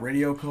up that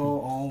radio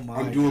call. Oh my!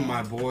 I'm doing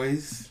my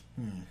boys.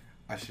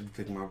 I should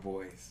pick my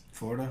boys.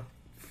 Florida.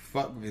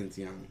 Fuck Vince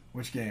Young.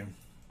 Which game?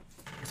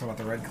 You talking about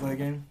the Red Clay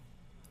game?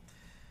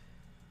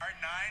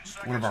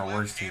 One of our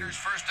worst teams.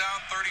 First down,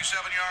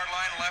 37-yard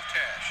line, left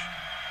hash.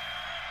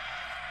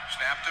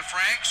 Snap to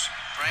Franks.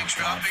 Franks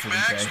dropping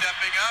back,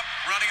 stepping up,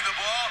 running the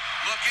ball,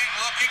 looking.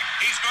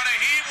 He's going to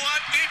heave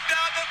one deep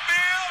down the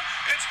field.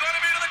 It's going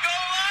to be to the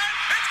goal line.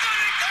 It's going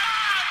to be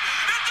gone.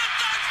 It's a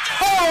touchdown.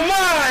 Oh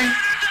my!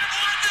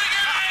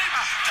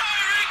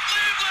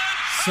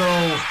 So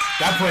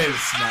that play was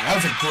smart. That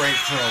was a great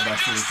throw by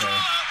Felipe.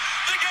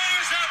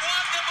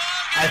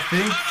 I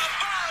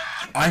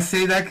think I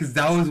say that because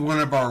that was one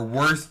of our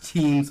worst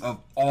teams of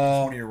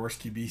all one of your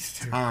worst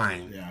QBs too.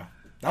 time. Yeah,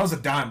 that was a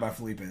dime by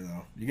Felipe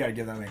though. You got to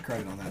give that man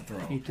credit on that throw.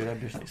 He threw that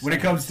bitch like When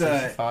it comes to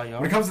 65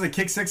 yards. the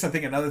kick six, I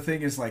think another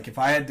thing is like if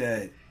I had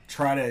to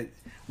try to,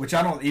 which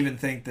I don't even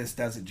think this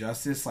does it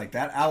justice. Like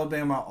that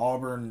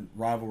Alabama-Auburn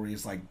rivalry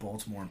is like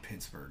Baltimore and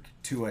Pittsburgh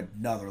to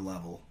another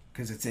level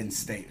because it's in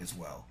state as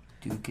well.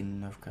 Duke in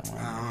North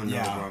Carolina. I don't know,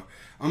 Yeah. bro.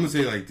 I'm gonna say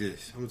it like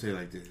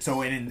this.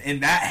 So in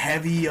that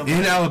heavy of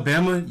In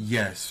Alabama,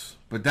 yes,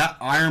 but that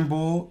Iron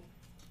Bowl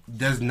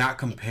does not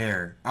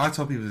compare. I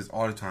tell people this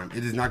all the time.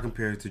 It does not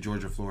compare to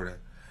Georgia, Florida,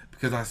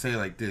 because I say it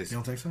like this. You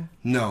don't think so?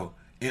 No,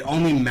 it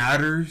only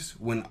matters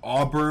when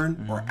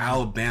Auburn or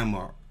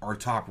Alabama are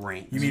top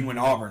ranked. You mean when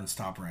Auburn's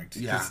top ranked?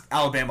 'Cause Yeah.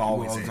 Alabama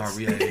always Well, is. top-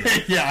 yeah.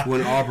 Yeah.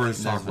 When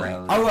Auburn's That's top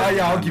ranked. valid.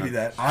 I'll give you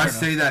that. I Fair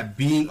say that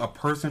being a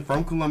person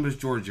from Columbus,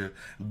 Georgia,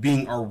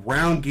 being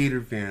around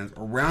Gator fans,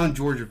 around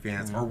Georgia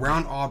fans,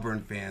 around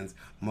Auburn fans,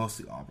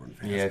 mostly Auburn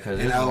fans. Yeah, 'cause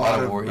and there's a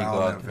lot of War Eagle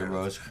Alabama out there,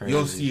 bro. It's fans.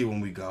 You'll crazy. see it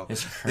when we go.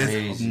 It's There's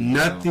crazy,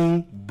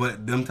 nothing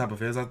but them type of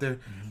fans out there.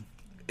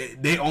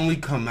 They only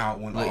come out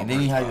when Like, Auburn's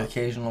then you have your top.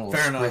 occasional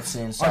Fair enough. splits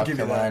in I'll South give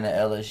you that. Carolina,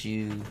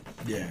 LSU.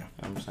 Yeah. You know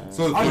what I'm saying?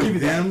 So I'll for give you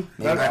that. them,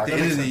 That- at that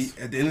the makes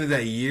end of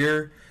that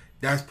year,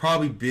 that's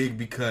probably big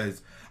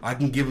because I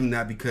can give them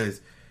that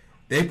because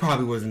they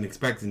probably wasn't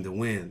expecting to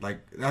win. Like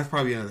that's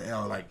probably another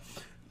L. Like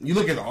you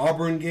look at the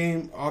Auburn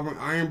game, Auburn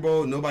Iron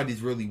Bowl, nobody's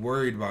really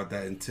worried about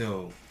that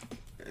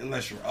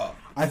unless you're up.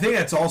 I think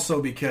that's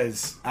also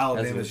because That's a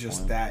Alabama's good just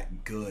point.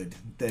 that good.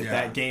 That Yeah.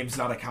 that game's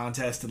not a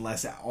contest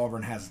unless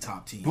Auburn has a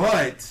top team.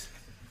 But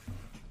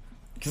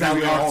Because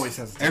Alabama always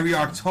has a top every team.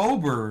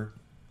 October,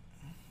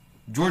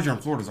 Georgia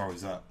and Florida's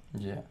always up.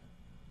 Yeah.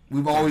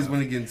 We've always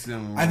went against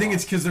them. I think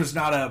it's because there's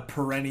not a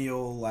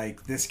perennial,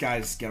 like, this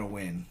guy's going to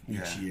win each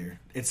Yeah. year.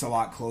 It's a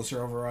lot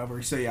closer over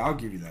rivalry. So, yeah, I'll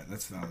give you that.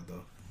 That's valid,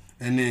 though.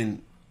 And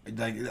then,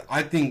 like,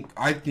 I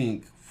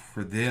think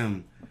for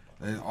them,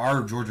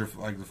 our Georgia,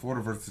 like the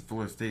Florida versus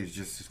Florida State is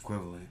just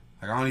equivalent.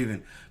 Like I don't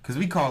even because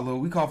we call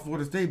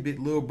Florida State big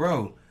little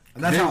bro.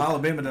 And that's They- how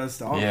Alabama does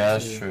to Auburn. Yeah,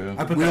 that's too. true.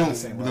 I put we that in don't, the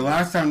same the level.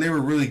 last time they were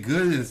really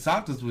good and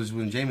stopped us was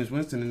when Jameis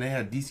Winston and they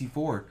had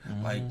DC4.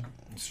 Like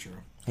It's true.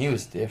 He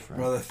was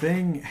different. Bro, the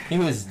thing, He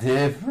was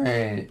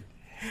different.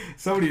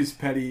 somebody who's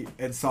petty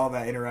and saw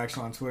that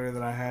interaction on Twitter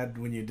that I had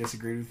when you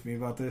disagreed with me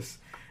about this,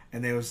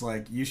 and they was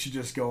like, you should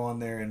just go on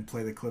there and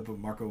play the clip of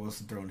Marco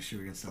Wilson throwing a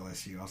shoe against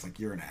LSU. I was like,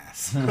 you're an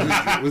ass.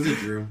 was it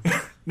Drew?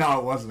 No,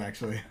 it wasn't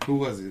actually. Who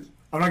was it?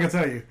 I'm not gonna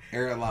tell you.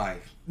 Air it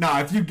live. No,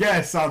 if you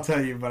guess, I'll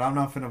tell you, but I'm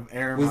not gonna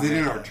air. Was my- it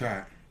in our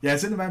chat? Yeah,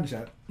 it's in the Madden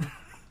chat.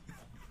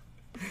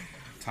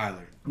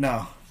 Tyler,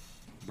 No.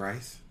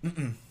 Bryce,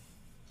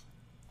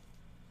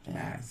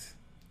 Matt.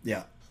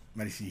 Yeah.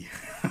 Medici.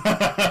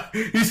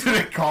 He's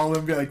gonna call him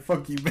and be like,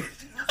 fuck you,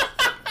 bitch.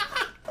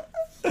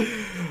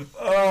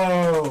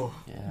 Oh.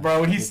 Yeah,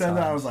 Bro, when he good said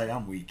that, I times. was like,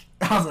 I'm weak.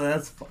 I was like,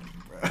 that's funny,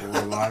 bro.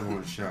 We're live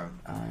on the show.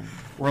 Um,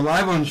 We're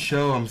live on the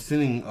show. I'm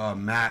sending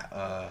Matt.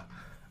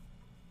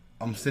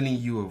 I'm sending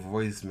you a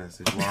voice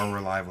message while we're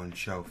live on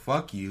show.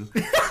 Fuck you.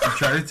 I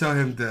try to tell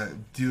him to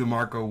do the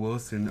Marco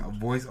Wilson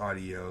voice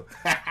audio.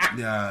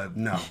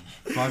 No,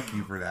 fuck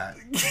you for that.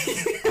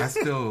 I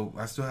still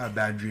have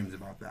bad dreams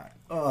about that.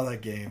 Oh,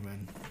 that game,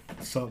 man.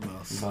 Something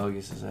else.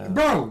 bogus as hell.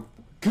 Bro,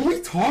 can we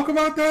talk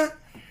about that?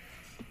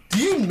 Do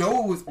you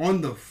know it was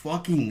on the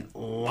fucking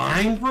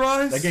line for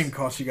us? That game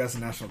cost you guys a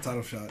national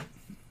title shot.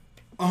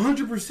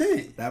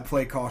 100%. That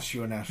play cost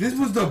you a national This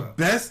was title the shot.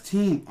 best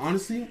team.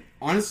 Honestly,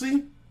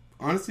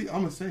 I'm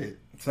gonna say it.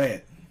 Say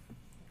it.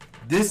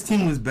 This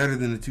team was better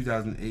than the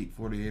 2008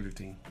 48er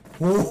team.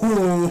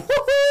 Ooh.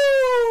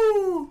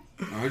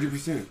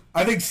 100%.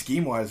 I think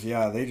scheme-wise,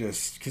 yeah, they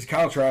just... Because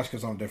Kyle Trask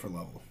is on a different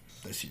level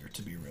this year,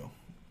 to be real.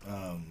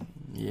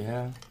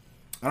 Yeah.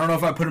 I don't know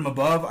if I put them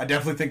above. I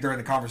definitely think they're in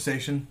the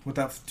conversation with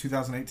that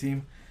 2008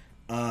 team.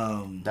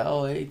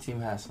 The 08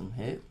 team has some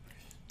hit.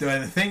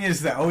 The thing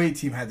is, the 08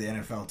 team had the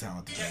NFL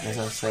talent together. As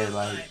I say,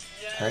 like,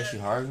 Percy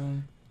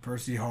Harvin.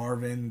 Percy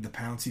Harvin, the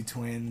Pouncey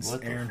twins,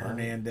 What the Aaron fuck?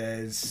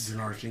 Hernandez,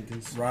 Denard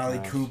Jenkins. Riley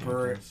Josh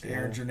Cooper, Jenkins, yeah.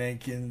 Aaron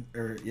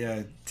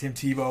Jernankin, Tim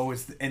Tebow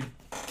was, and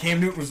Cam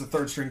Newton was the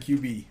third string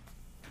QB.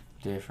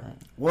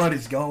 Different. What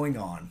is going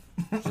on?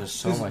 Just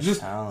so much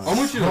talent. I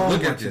want you to So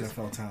look at much this.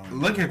 NFL talent.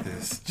 Look at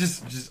this.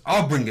 Just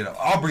I'll bring it up.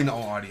 I'll bring the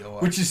audio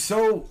up. Which is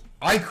so.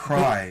 I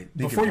cried.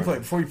 Before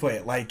you play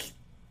it, like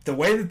the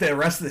way that the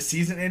rest of the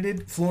season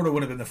ended, Florida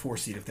would have been the 4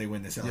 seed if they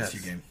win this LSU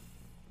Yes. game.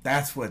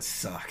 That's what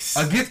sucks.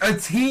 Against a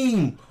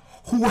team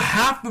who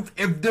half of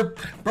if they're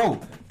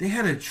they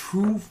had a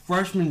true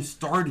freshman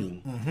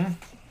starting. Mm-hmm.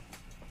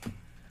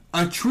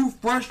 A true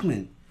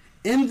freshman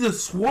in the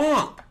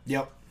swamp.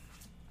 Yep.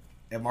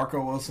 And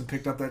Marco Wilson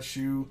picked up that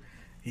shoe.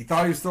 He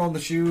thought he was throwing the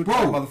shoe. Bro,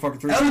 Motherfucker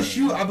threw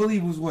LSU, I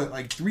believe, was what,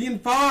 like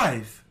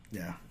 3-5.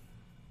 Yeah.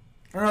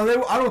 I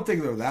don't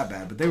think they were that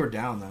bad, but they were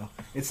down though.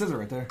 It says it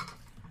right there.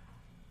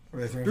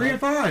 Were they 3-5?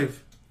 3-5.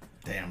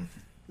 Damn.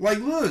 Like,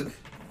 look.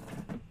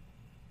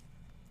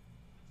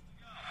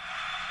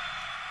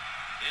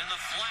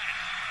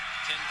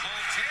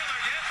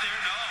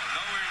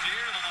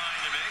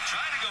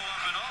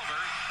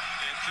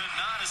 could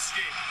not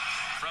escape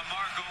from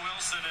Marco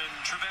Wilson and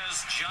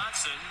Trevez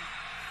Johnson.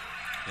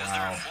 Is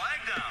there a flag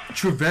down?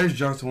 Trevez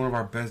Johnson, one of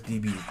our best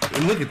DBs.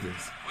 And look at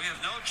this. We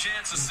have no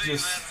chance of seeing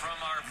that from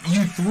our...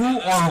 You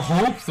threw our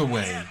hopes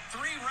away. He had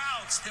 3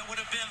 routes that would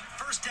have been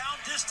first down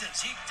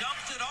distance. He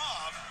dumped it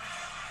off,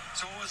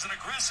 so it was an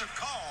aggressive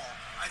call.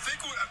 I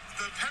think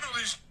the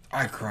penalties...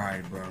 I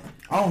cried, bro.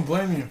 I don't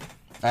blame you.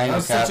 I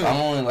ain't cap.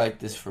 I'm only like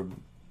this for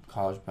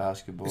college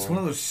basketball. It's one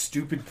of those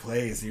stupid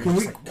plays. Can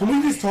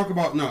we just talk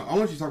about... No, I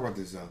want you to talk about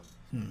this, though.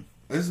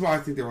 This is why I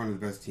think they're one of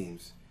the best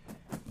teams.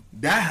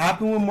 That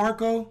happened with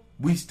Marco.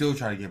 We still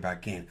try to get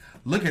back in.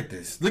 Look at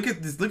this. Look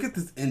at this. Look at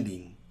this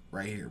ending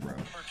right here, bro.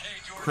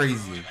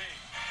 Crazy.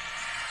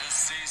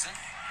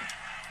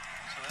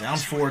 Down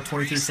 4,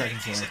 23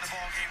 seconds left.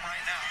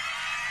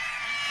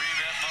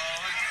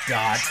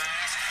 God.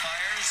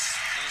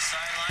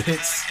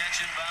 Pitts.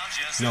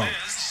 No.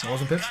 That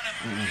wasn't Pitts?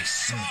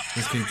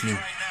 It's KT. In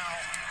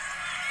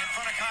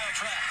front of Kyle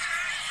Trask.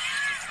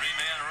 The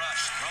 3-man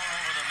rush thrown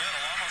over the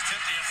middle. Almost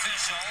hit the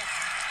official.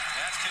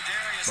 That's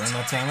Kadarius. Burn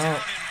that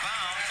timeout.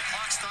 The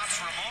clock stops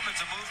for a moment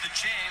to move the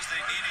chains. They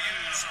need to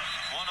use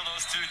one of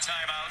those 2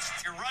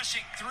 timeouts. You're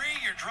rushing 3.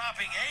 You're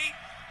dropping 8.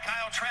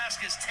 Kyle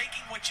Trask is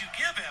taking what you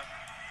give him.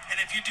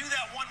 And if you do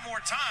that one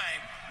more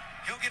time,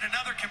 he'll get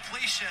another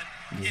completion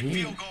in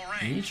field goal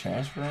range. Did he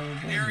transfer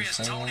anything? Darius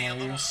Toney a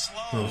little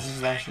slow,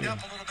 banged up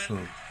a little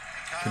bit.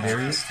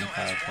 Kadarius?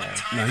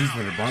 No, he's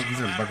for the Broncos.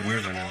 He's in the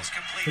Buccaneers right now.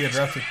 He got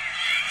drafted.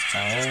 Oh,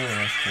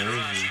 that's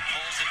crazy.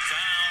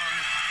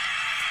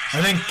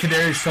 I think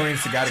Kadarius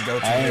Toney's the guy to go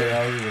to. I didn't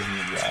know he was in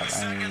the draft. I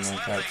didn't even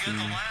know that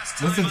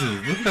too. Listen to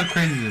this. Look at how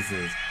crazy this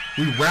is.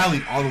 We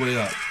rallied all the way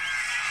up.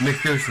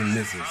 McPherson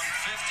misses.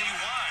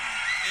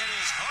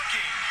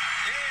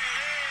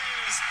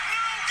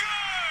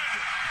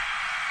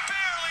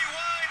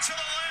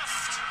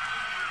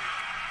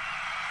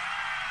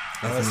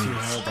 LSU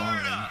held on.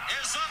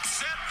 Is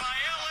upset by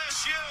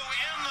LSU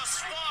in the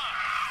swamp.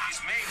 He's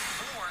made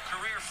 4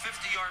 career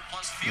 50-yard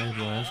plus field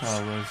goals. That's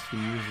how it was 2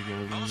 years ago.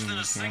 Most in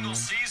a single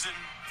season.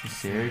 To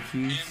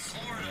Syracuse,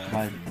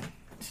 like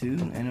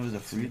 2, and it was a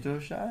free throw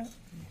shot.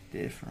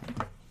 Different.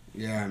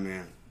 Yeah,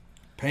 man.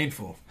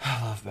 Painful.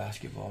 I love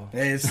basketball.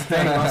 Hey, it's the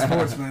thing about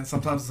sports, man.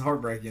 Sometimes it's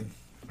heartbreaking.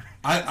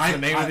 It's the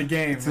name of the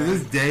game. To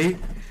this day,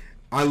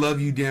 I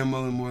love you, Dan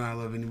Mullen, more than I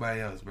love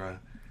anybody else, bro.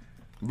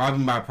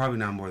 Probably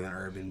not more than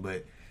Urban,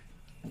 but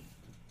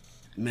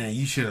man,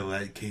 you should have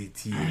let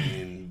KT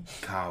and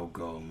Kyle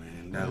go,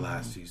 man. That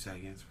last few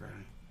seconds, bro.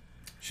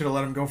 Should have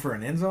let him go for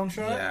an end zone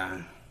shot?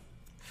 Yeah.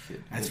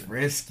 That's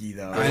risky,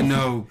 though. I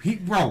know.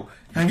 Bro,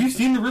 have you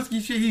seen the risky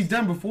shit he's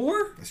done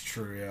before? That's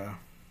true, yeah.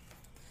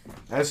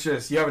 That's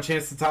just, you have a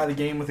chance to tie the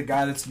game with a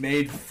guy that's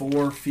made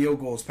 4 field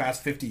goals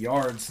past 50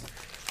 yards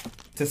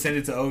to send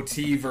it to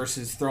OT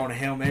versus throwing a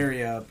Hail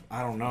Mary up.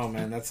 I don't know,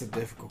 man. That's a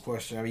difficult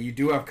question. I mean, you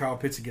do have Kyle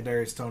Pitts and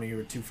Kadarius Toney, who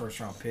are 2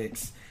 first-round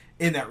picks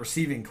in that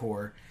receiving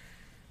core.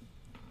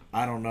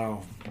 I don't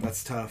know.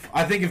 That's tough.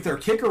 I think if their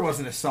kicker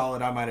wasn't as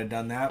solid, I might have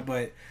done that,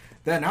 but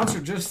the announcer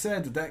just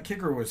said that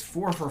kicker was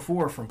 4 for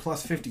 4 from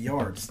plus 50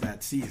 yards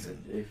that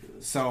season.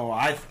 So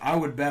I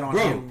would bet on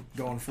him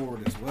going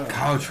forward as well.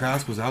 Kyle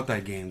Trask was out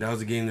that game. That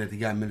was a game that he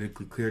got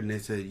medically cleared, and they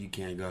said you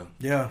can't go.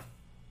 Yeah.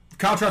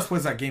 Kyle Trask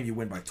plays that game, you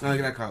win by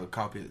 20. No,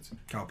 Kyle Pitts.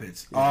 Kyle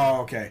Pitts. Yeah.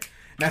 Oh, okay.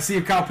 Now, see,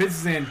 if Kyle Pitts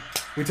is in,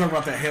 we talk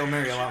about that Hail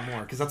Mary a lot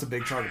more, because that's a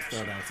big target to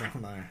throw down. So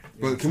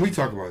but can we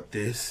talk about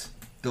this?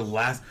 The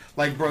last...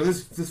 Like, bro,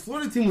 this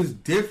Florida team was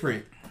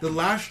different. The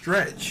last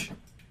stretch. To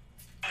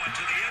the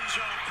end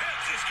zone.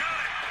 Pitts has got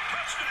it.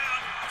 Touchdown,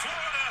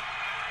 Florida.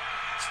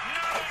 It's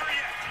not over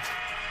yet.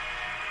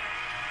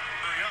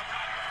 Hurry up.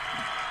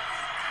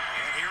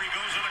 And here he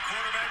goes on a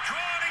quarterback draw,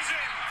 and he's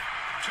in.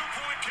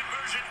 2-point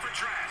conversion for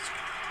Trask.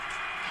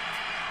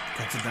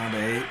 Cuts it down to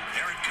 8. There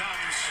it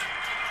comes.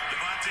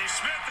 Devontae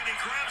Smith, and he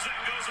grabs it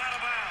and goes out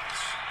of bounds.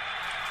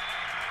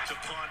 To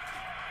punt.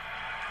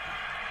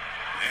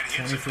 And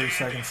hits 23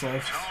 seconds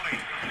left. Toney,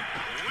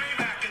 way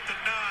back at the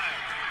 9.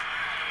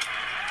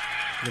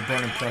 They're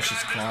burning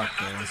precious clock,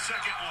 The man.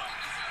 second one.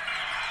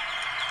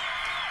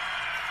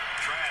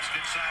 Trask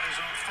inside his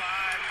own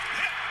 5.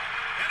 Hit.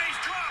 And he's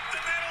dropped,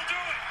 and that'll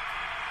do it.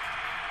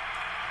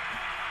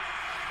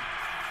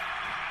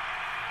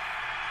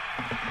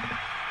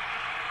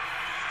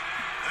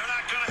 They're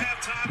not going to have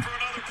time for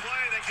another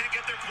play. They can't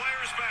get their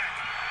players back.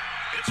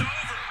 It's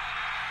over.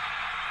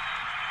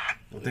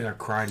 I think I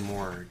cried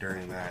more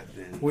during that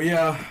than... Well,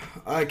 yeah,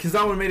 because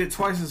that one made it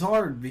twice as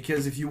hard,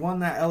 because if you won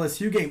that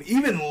LSU game,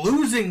 even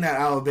losing that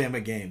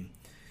Alabama game,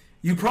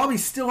 you probably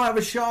still have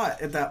a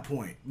shot at that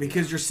point,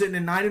 because you're sitting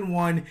at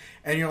 9-1,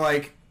 and you're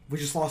like, we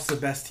just lost the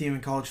best team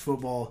in college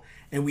football,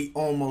 and we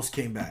almost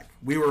came back.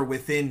 We were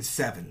within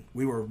 7.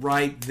 We were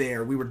right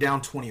there. We were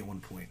down 20 at one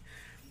point.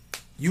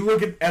 You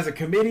look at, as a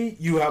committee,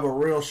 you have a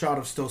real shot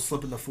of still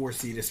slipping the 4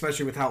 seed,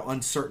 especially with how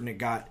uncertain it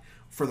got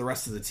for the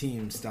rest of the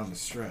teams down the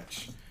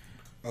stretch.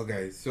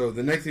 Okay, so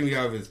the next thing we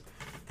have is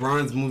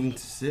Bron's moving to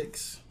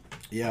 6.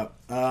 Yep.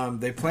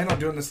 They planned on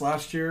doing this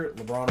last year.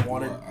 LeBron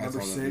wanted number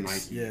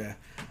 6. Yeah.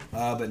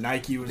 But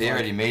Nike was They like,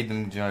 already made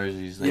them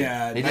jerseys.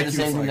 Yeah, They did Nike the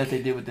same was thing like- that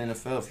they did with the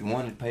NFL. If you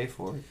wanted, pay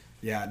for it.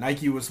 yeah,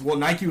 Nike was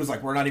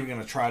like, we're not even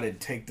going to try to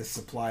take the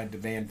supply and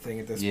demand thing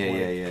at this point.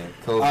 Yeah.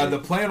 COVID. The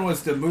plan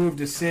was to move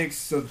to 6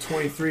 so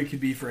 23 could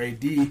be for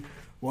AD.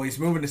 Well, he's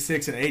moving to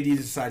 6, and AD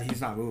decided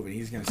he's not moving.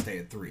 He's going to stay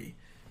at 3.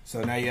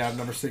 So now you have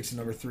number 6 and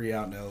number 3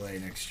 out in LA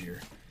next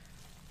year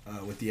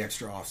with the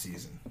extra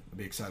offseason. I'll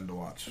be excited to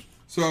watch.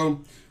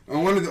 So,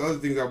 one of the other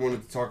things I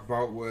wanted to talk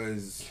about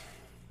was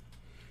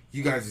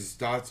you guys'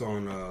 thoughts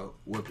on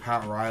what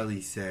Pat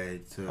Riley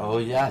said to oh,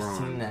 yeah, LeBron. I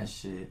seen that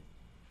shit.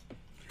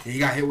 He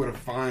got hit with a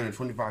fine, a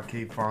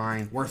 $25K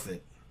fine. Worth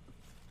it.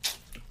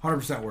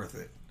 100% worth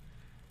it.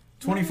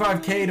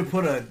 $25K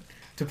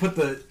to put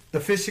the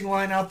fishing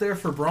line out there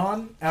for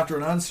Braun after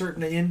an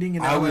uncertain ending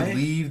in LA. I would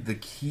leave the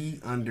key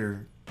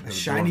under a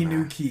shiny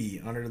new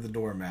key under the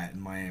doormat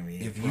in Miami.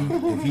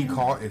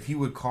 If he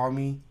would call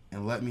me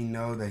and let me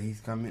know that he's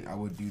coming, I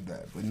would do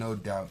that. But no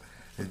doubt,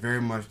 it's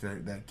very much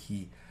that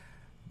key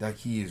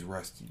is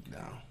rusty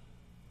now.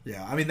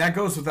 Yeah, I mean that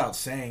goes without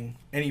saying.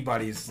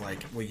 Anybody's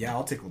like, well, yeah,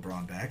 I'll take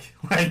LeBron back.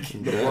 Like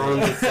LeBron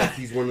looks like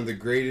he's one of the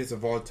greatest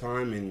of all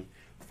time, and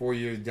 4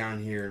 years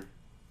down here,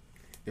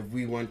 if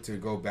we want to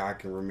go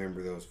back and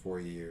remember those 4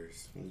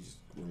 years, we just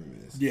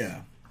remember this.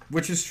 Yeah,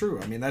 which is true.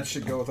 I mean that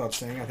should go without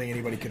saying. I think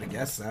anybody could have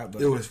guessed that.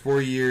 But It was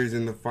 4 years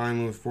in the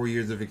finals, 4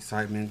 years of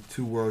excitement,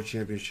 2 world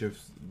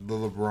championships, the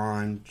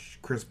LeBron,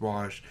 Chris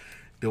Bosh,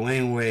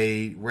 Dwayne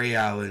Wade, Ray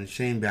Allen,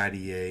 Shane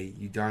Battier,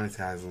 Udonis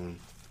Haslem.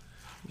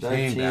 That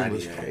team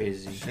was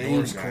crazy.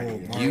 Shane Cole,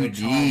 Battier. Mario UD.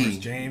 Chalmers,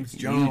 James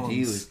Jones. UD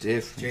was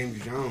different.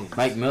 James Jones.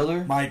 Mike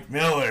Miller.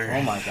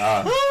 Oh my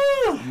God.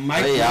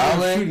 Mike Ray Miller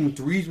Allen. shooting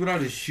threes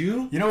without a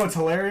shoe? You know what's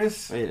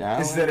hilarious? Ray Is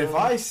Allen. that if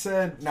I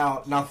said now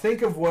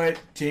think of what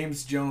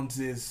James Jones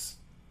is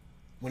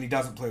when he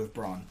doesn't play with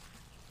Braun.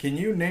 Can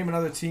you name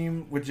another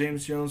team with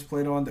James Jones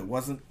played on that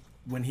wasn't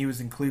when he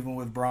was in Cleveland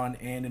with Braun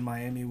and in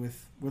Miami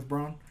with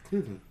Braun?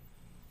 Cleveland.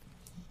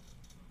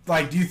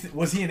 Like,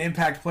 was he an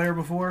impact player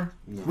before?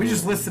 No. We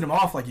just listed him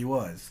off like he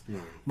was. No.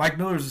 Mike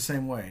Miller's the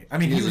same way. I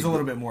mean, he was a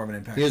little bit more of an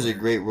impact He was player. a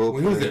great role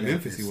When he was player. at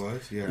Memphis, he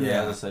was. Yeah.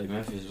 Yeah. I was gonna say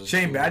Memphis was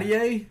Shane cool.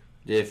 Battier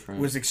Different.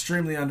 was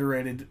extremely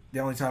underrated. The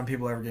only time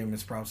people ever gave him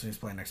his props when he was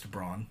playing next to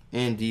Braun.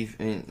 And his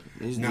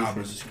Nah,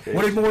 defense is but crazy.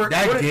 What did more?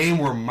 That game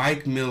where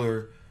Mike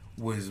Miller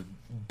was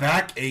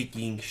back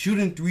aching,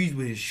 shooting threes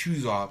with his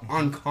shoes off,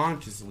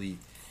 unconsciously.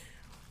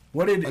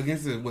 What did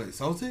Against the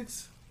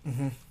Celtics?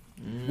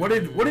 What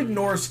did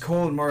Norris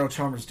Cole and Mario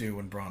Chalmers do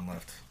when Braun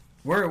left?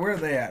 Where are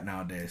they at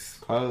nowadays?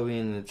 Probably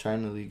in the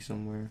China League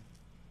somewhere.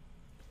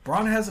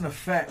 Braun has an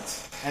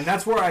effect, and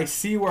that's where I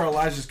see where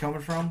Elijah's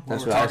coming from. When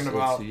That's we're what I talking said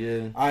about. too,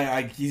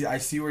 yeah. I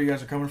see where you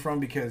guys are coming from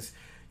because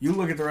you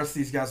look at the rest of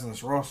these guys on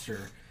this roster,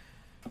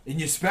 and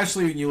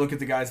especially when you look at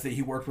the guys that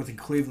he worked with in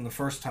Cleveland the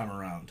first time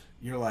around,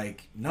 you're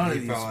like, none of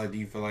these Do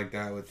you feel like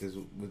that with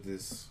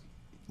this?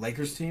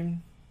 Lakers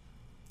team.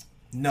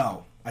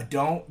 No, I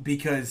don't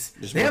because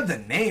Just they what- have the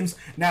names.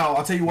 Now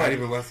I'll tell you Not what.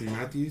 even Wesley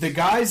Matthews. The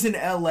guys in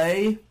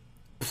LA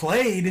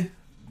played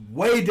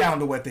way down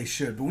to what they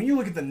should. But when you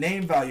look at the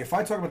name value, if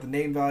I talk about the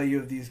name value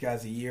of these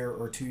guys a year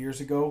or 2 years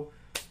ago,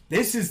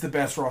 this is the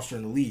best roster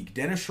in the league.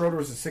 Dennis Schroeder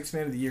was a 6th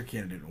Man of the Year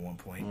candidate at one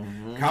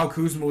point. Kyle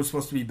Kuzma was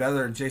supposed to be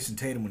better than Jason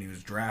Tatum when he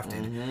was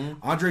drafted.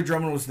 Andre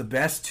Drummond was the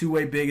best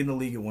two-way big in the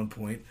league at one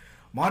point.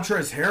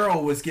 Montrezl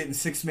Harrell was getting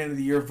 6th Man of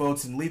the Year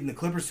votes and leading the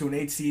Clippers to an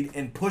 8 seed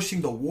and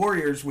pushing the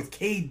Warriors with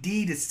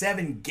KD to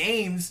 7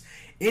 games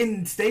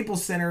in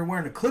Staples Center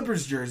wearing a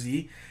Clippers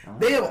jersey.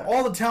 They have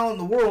all the talent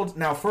in the world.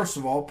 Now, first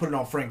of all, put it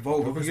on Frank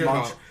Vogel. Don't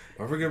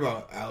forget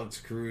about Alex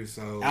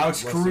Caruso.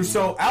 Alex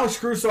Wesley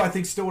Caruso, I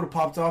think, still would have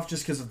popped off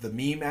just because of the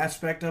meme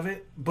aspect of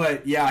it.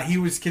 But, yeah, he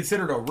was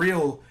considered a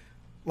real,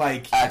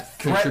 threat to a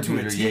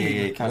Contributor,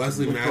 team. yeah.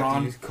 Wesley with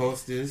Braun. Matthews,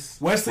 Costas.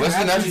 Wesley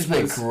Matthews Matthews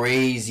played was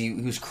crazy.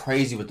 He was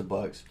crazy with the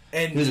Bucks.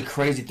 And he was a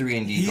crazy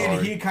 3-and-D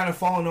guard. He had kind of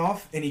fallen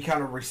off, and he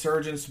kind of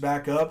resurgenced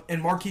back up.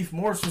 And Markieff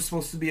Morris was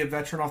supposed to be a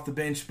veteran off the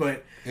bench,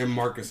 but And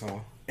Marcus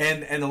Hall.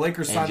 and the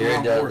Lakers And signed Jared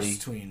Ron Dudley. Morris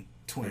twin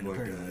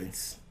apparently.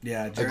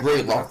 Yeah, a Jared great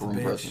Dudley off locker the room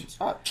bench.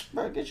 presence.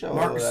 Bro, get your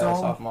Marc old ass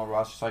Gasol. off my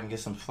roster so I can get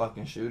some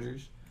fucking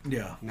shooters.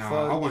 Yeah, No,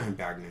 Fuck. I want him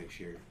back next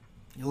year.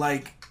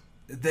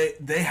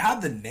 They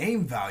have the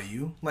name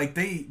value. Like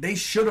they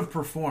should have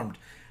performed.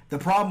 The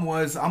problem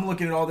was I'm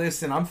looking at all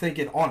this and I'm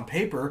thinking on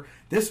paper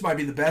this might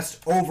be the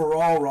best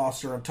overall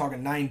roster. I'm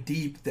talking 9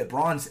 deep that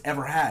Braun's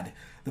ever had.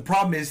 The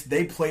problem is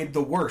they played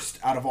the worst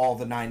out of all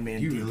the 9-man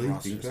You deep really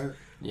rosters. think that?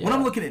 Yeah. When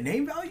I'm looking at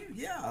name value,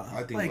 yeah,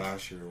 I think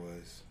last year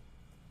was.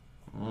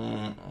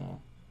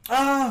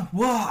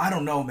 well, I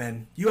don't know,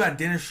 man. You had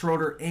Dennis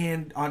Schroeder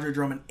and Andre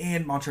Drummond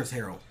and Montrezl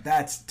Harrell.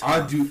 That's tough.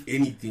 I'd do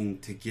anything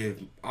to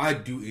give.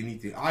 I'd do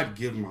anything. I'd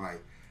give my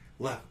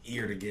left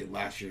ear to get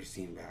last year's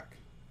team back.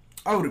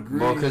 I would agree.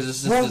 Well,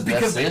 because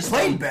because they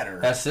played better.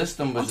 That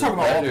system was I'm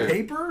talking about better. on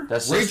paper. That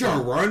Rajon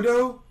system.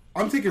 Rondo.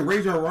 I'm taking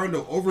Rajon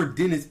Rondo over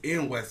Dennis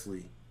and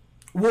Wesley.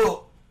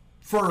 Well,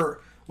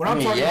 for what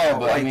I'm talking yeah, about,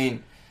 but I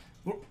mean,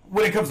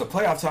 When it comes to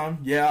playoff time,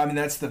 yeah, I mean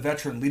that's the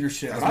veteran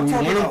leadership. That's But I'm what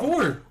talking we about.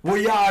 won for. Well,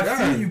 yeah, I Yeah.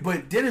 feel you,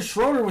 but Dennis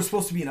Schroeder was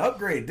supposed to be an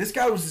upgrade. This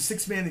guy was the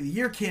Sixth Man of the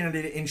Year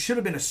candidate and should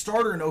have been a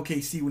starter in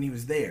OKC when he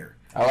was there.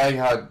 I like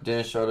how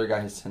Dennis Schroeder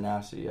got his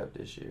tenacity up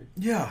this year.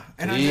 Yeah,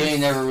 and He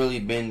ain't never really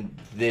been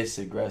this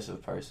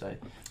aggressive per se.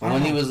 But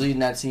when he was leading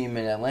that team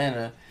in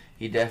Atlanta,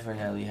 he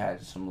definitely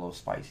had some little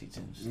spicy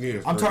teams.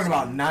 Yeah, I'm talking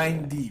about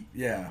 9 deep.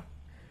 Yeah.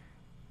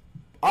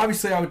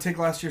 Obviously, I would take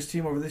last year's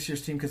team over this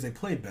year's team because they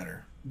played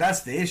better.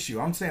 That's the issue.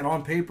 I'm saying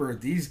on paper,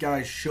 these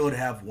guys should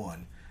have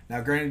won.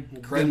 Now,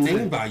 granted, The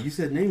name value. You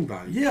said name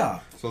value. Yeah.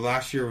 So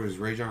last year was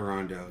Rajon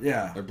Rondo.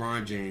 Yeah.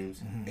 LeBron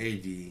James,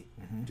 AD,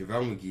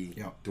 JaVale McGee,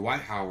 Yep.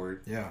 Dwight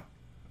Howard, Yeah.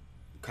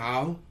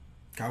 Kyle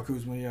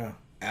Kuzma, yeah.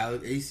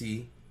 Alec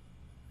AC,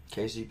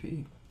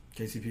 KCP.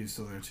 KCP is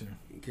still there, too.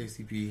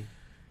 KCP.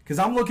 Because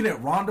I'm looking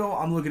at Rondo,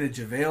 I'm looking at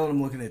JaVale, and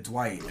I'm looking at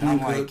Dwight. And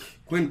I'm like...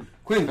 Quinn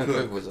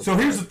Cook. was a So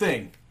here's the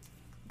thing.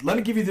 Let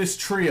me give you this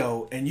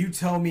trio, and you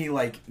tell me,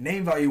 like,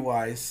 name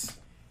value-wise,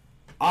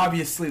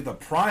 obviously the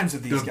primes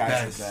of these The guys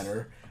best. are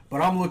better.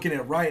 But I'm looking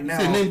at right now...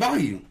 You said name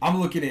value. I'm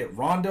looking at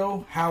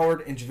Rondo,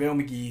 Howard, and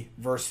JaVale McGee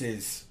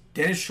versus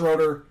Dennis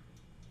Schroeder,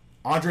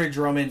 Andre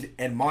Drummond,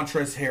 and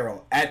Montrezl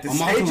Harrell. At the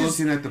I'm also stages,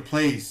 looking at the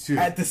plays, too.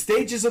 at the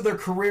stages of their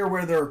career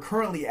where they're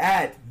currently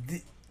at,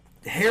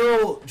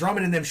 Harrell,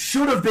 Drummond, and them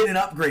should have been an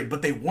upgrade,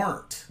 but they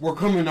weren't. We're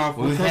coming off.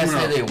 Well, We're we can't coming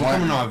say off. they We're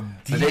coming weren't, off.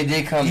 but they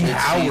did come D this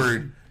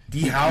Howard.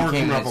 D Howard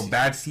came coming off this a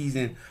bad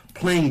season,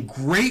 playing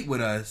great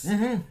with us,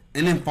 and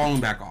then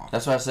falling back off.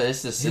 That's why I said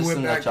it's the He system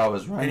went back, that y'all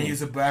was running. and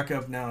he's a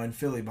backup now in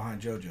Philly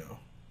behind JoJo.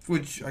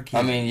 Which I I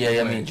can't. mean,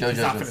 yeah, I mean, He's not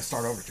JoJo's going to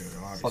start over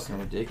JoJo, obviously. fucking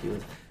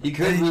ridiculous. He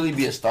could really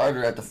be a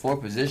starter at the 4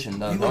 position,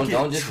 though. You look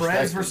Don't at disrespect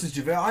Trez him. versus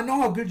JaVale. I know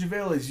how good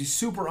JaVale is. He's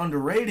super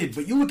underrated.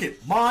 But you look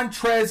at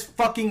Montrezl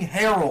fucking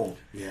Harrell.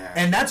 Yeah.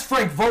 And that's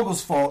Frank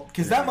Vogel's fault.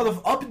 Because that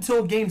up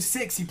until Game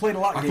 6, he played a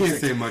lot in I Game can't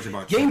 6. say much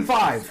about Game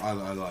Trez. 5. I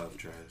love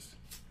Trez.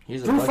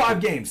 He's a Through bucket.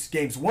 5 games.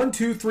 Games 1,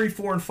 2, 3,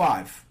 4, and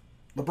 5.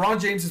 LeBron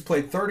James has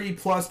played 30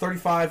 plus,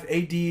 35.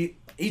 AD,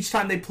 each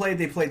time they played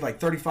like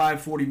 35,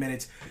 40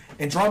 minutes.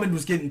 And Drummond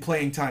was getting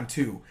playing time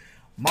too.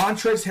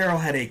 Montrezl Harrell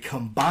had a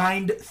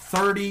combined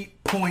 30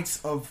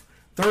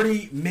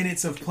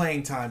 minutes of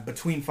playing time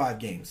between 5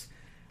 games.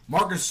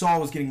 Marc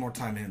Gasol was getting more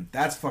time than him.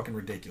 That's fucking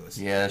ridiculous.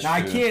 Yeah, that's now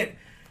true.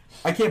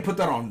 I can't put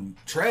that on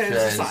Trez.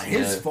 It's not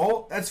his yeah.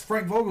 fault. That's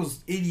Frank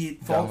Vogel's idiot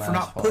fault for Dumbass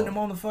not fault. putting him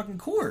on the fucking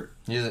court.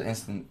 He's an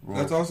instant rule.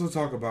 Let's also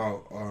talk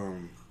about.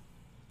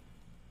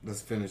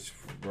 Let's finish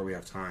where we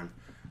have time.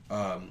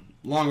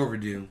 Long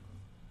overdue.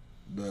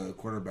 The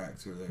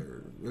quarterbacks are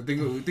there. I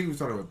think we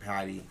started with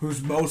Patty.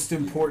 Who's most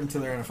important to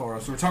their NFL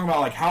roster. So we're talking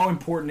about like how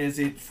important is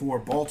it for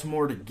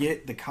Baltimore to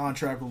get the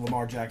contract with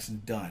Lamar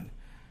Jackson done?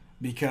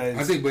 Because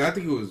I think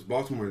it was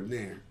Baltimore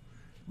there,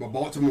 but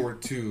Baltimore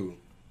too.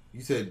 You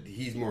said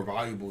he's more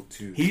valuable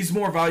to. he's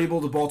more valuable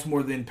to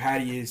Baltimore than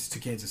Patty is to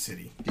Kansas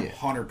City. Yeah.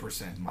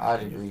 100%.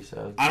 I'd agree,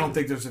 so. I don't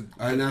think there's a.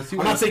 And I see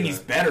why I'm not you saying said he's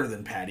that. better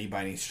than Patty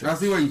by any I stretch.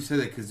 see why you said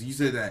that because you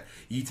said that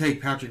you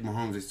take Patrick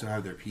Mahomes, they still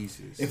have their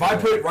pieces. If I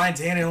put Ryan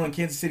Tannehill in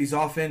Kansas City's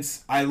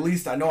offense, at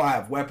least I know I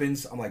have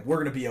weapons. I'm like, we're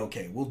going to be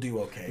okay. We'll do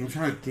okay. I'm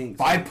trying to think.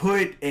 If I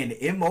put an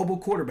immobile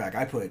quarterback,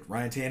 I put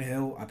Ryan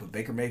Tannehill, I put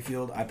Baker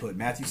Mayfield, I put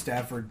Matthew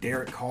Stafford,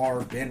 Derek Carr,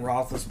 Ben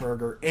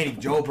Roethlisberger,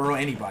 Joe Burrow,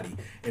 anybody.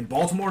 In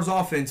Baltimore's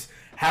offense,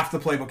 half the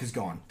playbook is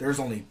gone. There's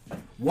only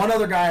one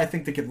other guy I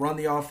think that could run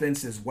the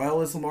offense as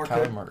well as Lamar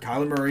could.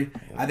 Kyler Murray.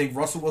 I think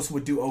Russell Wilson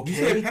would do You okay.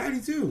 said Patty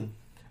too.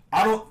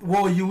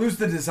 Well, you lose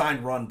the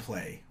design run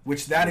play,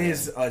 which that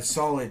is a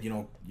solid,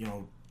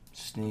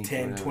 Sneak,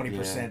 10, whatever,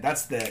 20%. yeah.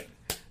 That's the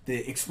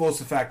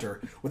explosive factor.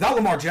 Without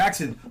Lamar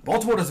Jackson,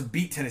 Baltimore doesn't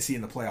beat Tennessee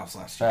in the playoffs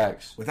last year.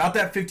 Facts. Without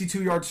that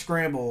 52-yard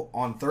scramble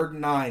on 3rd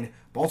and 9,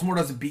 Baltimore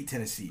doesn't beat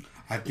Tennessee.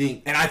 I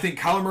think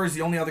Kyler Murray is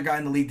the only other guy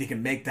in the league that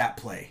can make that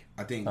play.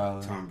 I think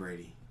Tom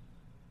Brady.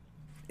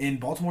 In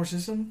Baltimore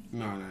system?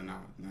 No.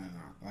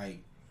 Like,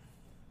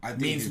 I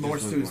think Means it more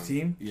just to was his one.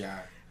 team? Yeah.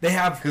 They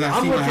have. Because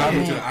I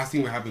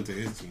seen what happened to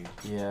his team.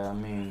 Yeah, I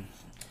mean.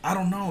 I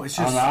don't know. It's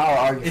I just. don't know. I'll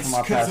argue it's for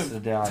my 'cause passes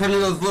down. Turning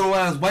those little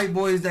ass white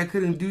boys that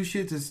couldn't do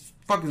shit to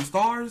fucking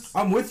stars.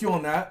 I'm with you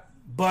on that,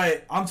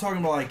 but I'm talking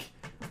about like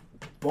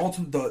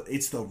Baltimore.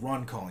 It's the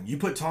run calling. You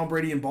put Tom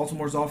Brady in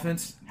Baltimore's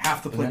offense,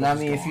 half the play. And I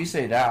mean, if you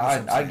say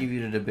that, That's I'd give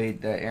you the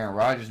debate that Aaron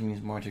Rodgers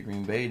means more to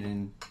Green Bay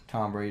than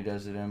Tom Brady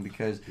does to them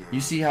because you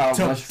see how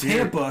to much fear.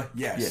 Tampa,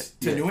 yes.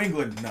 Yeah, to yeah. New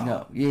England, no.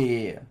 No,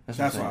 yeah. That's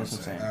what what I'm I'm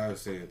saying. I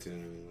was saying to New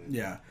England.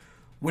 Yeah.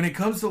 When it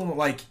comes to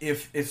like,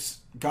 if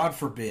God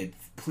forbid,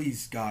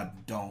 please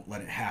God, don't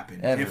let it happen.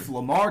 Ever. If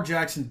Lamar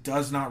Jackson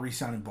does not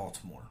re-sign in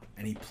Baltimore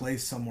and he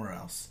plays somewhere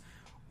else,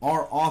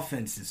 our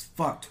offense is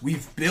fucked.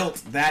 We've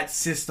built that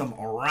system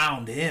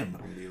around him.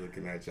 I'm be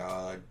looking at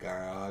y'all like,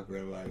 what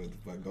the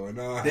fuck going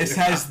on? This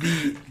has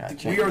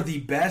we are the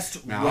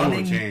best Now I running.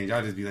 won't change.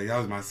 I'll just be like, that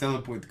was my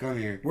selling point to come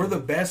here. We're the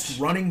best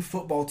running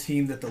football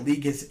team that the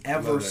league has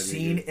ever that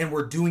seen, nigga. and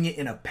we're doing it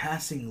in a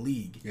passing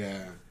league.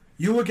 Yeah.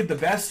 You look at the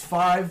best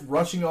 5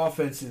 rushing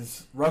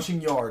offenses,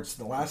 rushing yards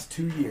the last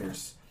 2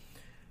 years.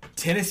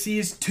 Tennessee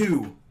is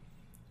 2.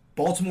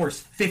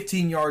 Baltimore's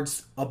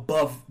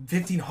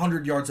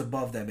 1,500 yards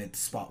above them at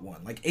spot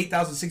 1. Like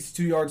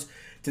 8,062 yards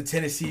to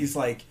Tennessee's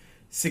like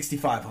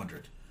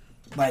 6,500.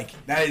 Like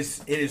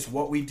it is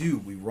what we do.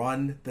 We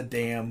run the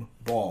damn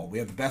ball. We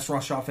have the best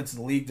rush offense in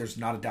the league. There's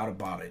not a doubt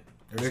about it.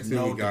 There's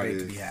no debate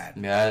to be had.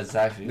 Yeah, it's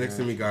actually next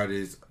thing we got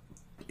is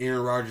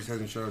Aaron Rodgers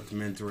hasn't showed up to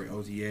mandatory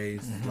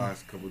OTAs the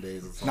last couple of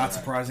days. Not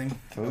surprising.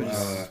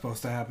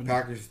 Supposed to happen.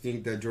 Packers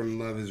think that Jordan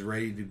Love is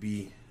ready to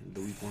be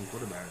the week 1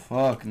 quarterback.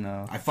 Fuck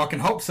no. I fucking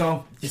hope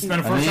so. You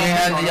spent a first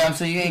round.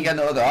 So you ain't got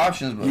no other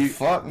options, but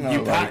fuck no.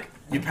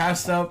 You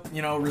passed up,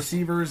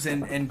 receivers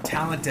and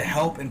talent to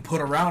help and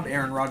put around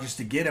Aaron Rodgers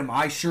to get him.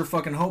 I sure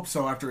fucking hope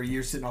so. After a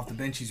year sitting off the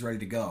bench, he's ready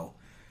to go.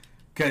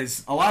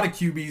 Because a lot of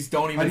QBs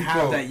don't even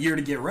have that year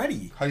to get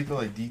ready. How do you feel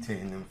like DT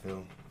and them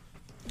feel?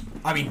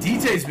 I mean,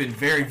 DT's been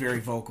very, very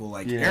vocal.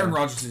 Like, Aaron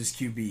Rodgers is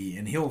QB,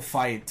 and he'll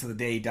fight to the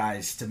day he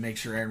dies to make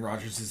sure Aaron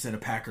Rodgers is in a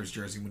Packers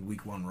jersey when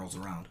week 1 rolls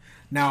around.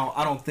 Now,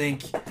 I don't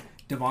think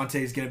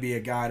Devontae's going to be a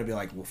guy to be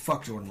like, well,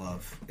 fuck Jordan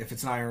Love. If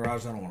it's not Aaron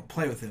Rodgers, I don't want to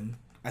play with him.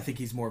 I think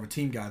he's more of a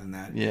team guy than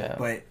that. Yeah.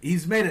 But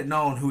he's made it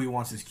known who he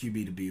wants his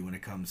QB to be when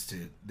it comes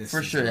to this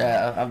For season. sure,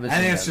 yeah. I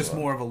think it's just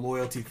more of a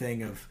loyalty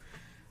thing of...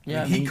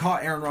 Yeah, he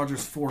caught Aaron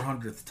Rodgers'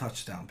 400th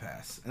touchdown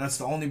pass. And that's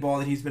the only ball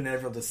that he's been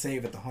able to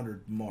save at the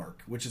 100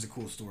 mark, which is a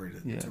cool story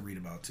to read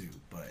about, too.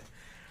 But,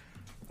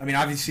 I mean,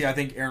 obviously, I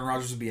think Aaron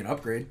Rodgers would be an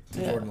upgrade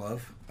to Jordan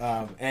Love.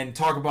 And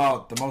talk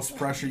about the most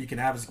pressure you can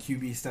have as a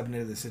QB stepping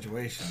into this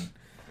situation.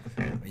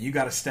 You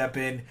got to step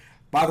in.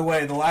 By the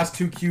way, the last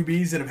 2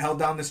 QBs that have held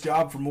down this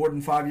job for more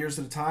than 5 years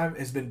at a time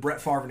has been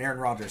Brett Favre and Aaron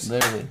Rodgers.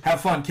 Literally.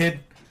 Have fun,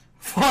 kid.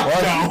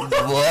 Fuck no.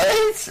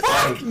 What?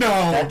 Fuck no.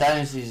 That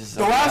dynasty's just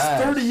so the last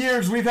nice. 30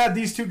 years we've had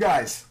these 2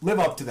 guys. Live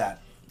up to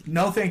that.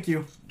 No, thank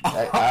you.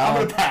 I'm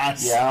going to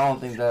pass. Yeah, I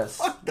don't think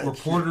that's...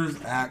 Reporters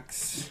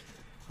asked...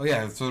 Oh,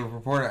 yeah, so the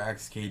reporter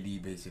asked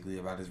KD, basically,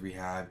 about his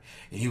rehab.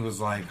 And he was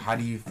like, how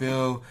do you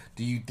feel?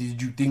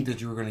 Did you think that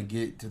you were going to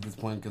get to this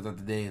point? Because of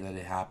the day that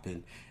it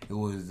happened, it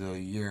was the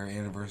year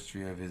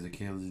anniversary of his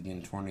Achilles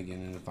getting torn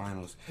again in the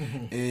finals.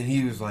 Mm-hmm. And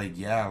he was like,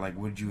 yeah, like,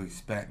 what did you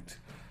expect?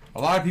 A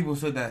lot of people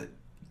said that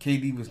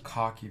KD was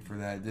cocky for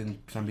that. Then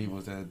some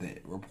people said the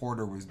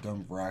reporter was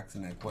dumb for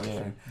asking that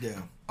question.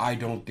 Yeah. I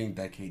don't think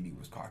that KD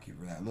was cocky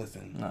for that.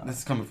 Listen, this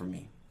is coming from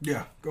me.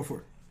 Yeah, go for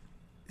it.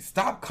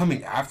 Stop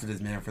coming after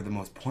this man for the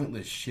most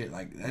pointless shit.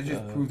 Like that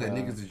just proves that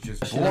niggas is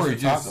just bored.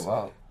 Just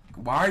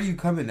why are you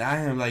coming at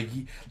him? Like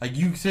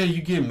you said,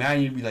 you get mad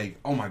and you be like,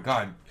 oh my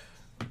god,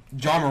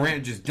 John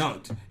Morant just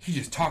dunked. He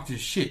just talked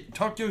his shit.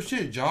 Talk your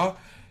shit, Jaw.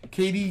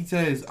 KD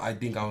says, I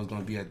think I was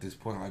gonna be at this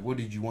point. Like, what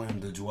did you want him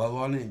to dwell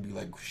on it and be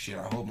like, shit?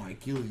 I hope my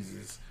Achilles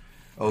is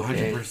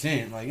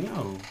 100%. Like,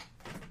 no.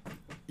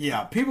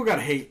 Yeah, people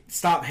gotta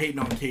stop hating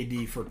on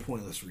KD for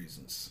pointless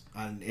reasons.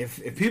 And if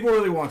people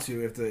really want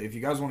to, if you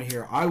guys want to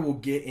hear, I will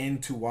get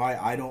into why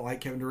I don't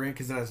like Kevin Durant,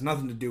 because that has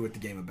nothing to do with the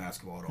game of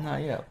basketball at all. No,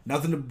 yeah.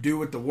 Nothing to do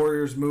with the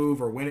Warriors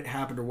move or when it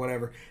happened or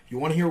whatever. If you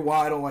want to hear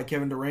why I don't like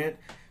Kevin Durant,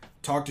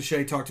 talk to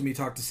Shay, talk to me,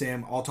 talk to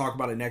Sam. I'll talk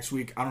about it next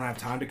week. I don't have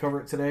time to cover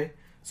it today,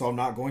 so I'm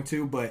not going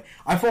to. But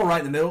I fall right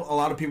in the middle. A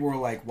lot of people were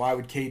like, why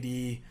would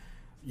KD...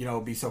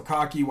 be so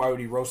cocky? Why would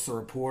he roast the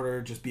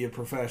reporter? Just be a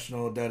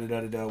professional,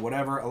 da-da-da-da-da,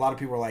 whatever. A lot of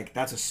people are like,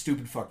 that's a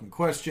stupid fucking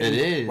question. It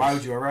is. Why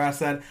would you ever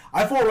ask that?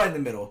 I fall right in the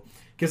middle.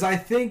 Because I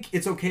think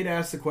it's okay to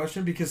ask the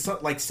question because,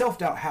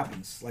 self-doubt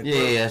happens. Like,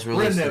 that's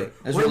realistic.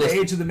 We're in the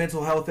age of the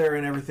mental health era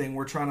and everything.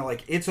 We're trying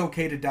to, it's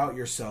okay to doubt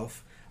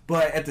yourself.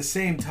 But at the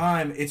same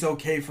time, it's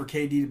okay for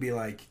KD to be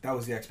like, that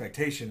was the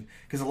expectation.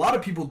 Because a lot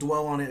of people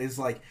dwell on it as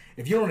like,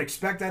 if you don't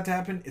expect that to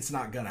happen, it's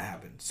not going to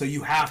happen. So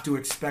you have to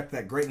expect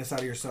that greatness out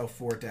of yourself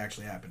for it to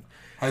actually happen.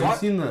 Have you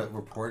seen the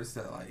reports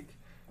that,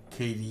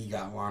 KD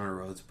got Lana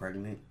Rhodes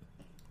pregnant?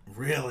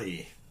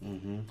 Really?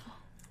 Mm-hmm.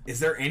 Is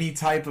there any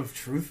type of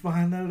truth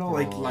behind that at all?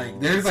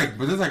 There's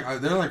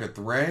a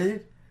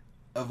thread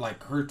of,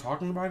 her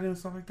talking about it and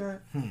stuff like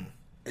that.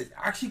 It's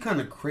actually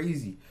kind of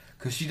crazy.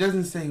 Because she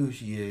doesn't say who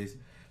she is.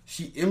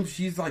 She's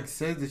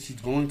says that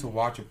she's going to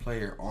watch a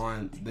player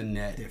on the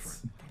net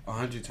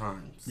 100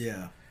 times.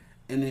 Yeah.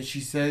 And then she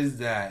says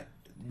that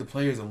the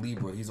player's a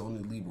Libra. He's the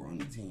only Libra on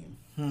the team.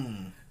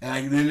 And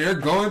then they're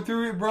going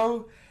through it,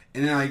 bro.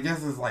 And then I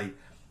guess it's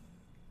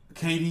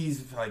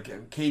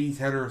Katie's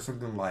header or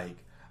something like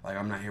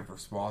I'm not here for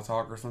small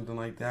talk or something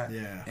like that.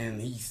 Yeah. And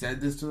he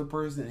said this to the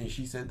person and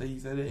she said that he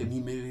said it and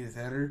he made it his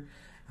header.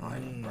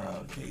 I'm like,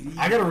 bro, Katie.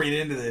 I gotta read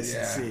into this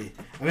and see.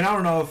 I mean, I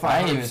don't know if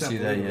I didn't even see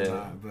that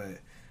yet. But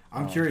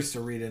I'm curious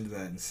to read into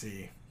that and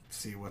see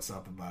what's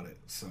up about it.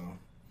 So,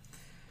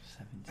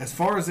 as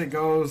far as it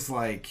goes,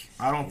 I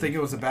don't think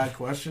it was a bad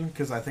question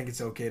because I think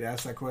it's okay to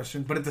ask that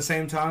question. But at the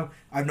same time,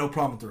 I have no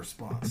problem with the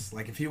response.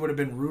 If he would have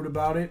been rude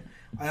about it,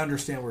 I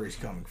understand where he's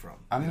coming from.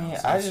 I mean,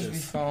 so I just be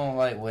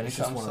feeling when it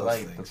comes to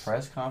the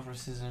press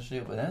conferences and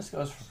shit, but this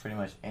goes for pretty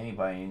much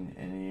anybody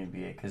in the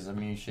NBA. Because I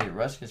mean, shit,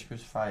 Russ gets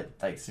crucified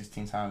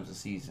 16 times a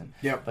season.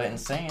 Yep. But in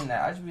saying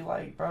that, I just be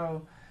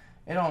bro,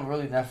 it don't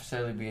really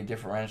necessarily be a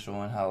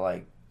differential in how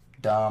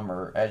dumb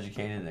or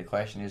educated the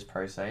question is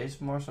per se. It's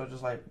more so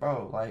just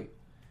bro,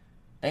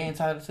 They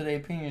entitled to their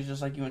opinions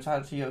just like you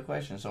entitled to your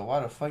question. So why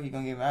the fuck you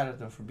gonna get mad at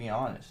them for being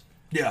honest?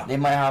 Yeah. They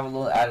might have a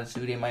little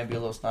attitude. They might be a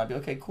little snobby.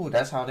 Okay, cool.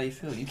 That's how they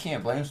feel. You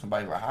can't blame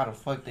somebody for how the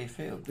fuck they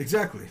feel.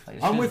 Exactly.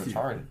 Like, I'm with you.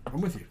 retarded.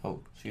 I'm with you.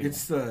 Oh,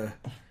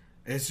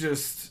 it's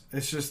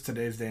just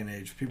today's day and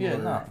age.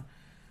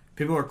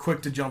 People are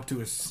quick to jump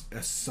to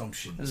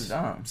assumptions. This is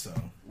dumb. So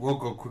we'll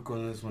go quick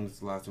on this one. It's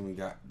the last one we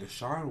got.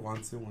 Deshaun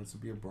Watson wants to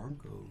be a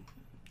Bronco.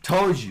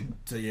 Told you.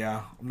 So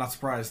yeah, I'm not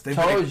surprised. They've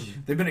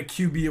been a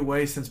QB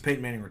away since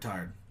Peyton Manning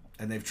retired,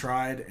 and they've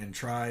tried and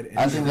tried. And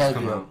I think that's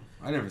good.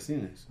 I never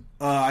seen this.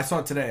 I saw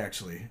it today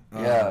actually.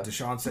 Yeah.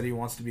 Deshaun said he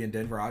wants to be in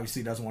Denver.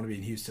 Obviously, he doesn't want to be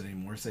in Houston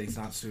anymore. Said he's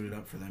not suited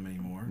up for them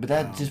anymore. But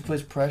that just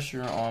puts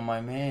pressure on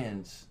my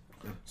man's.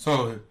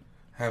 So,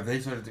 have they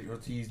started the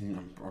OTs?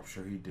 I'm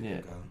sure he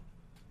didn't go.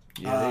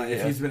 Yeah,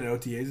 if he's been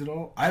at OTAs at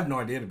all, I have no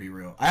idea, to be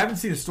real. I haven't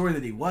seen a story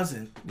that he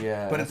wasn't.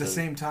 Yeah. But at the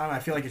same time, I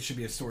feel like it should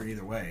be a story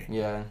either way.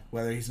 Yeah.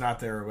 Whether he's not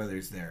there or whether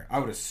he's there. I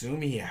would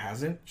assume he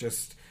hasn't,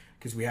 just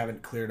because we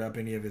haven't cleared up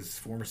any of his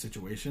former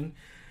situation.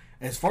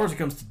 As far as it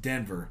comes to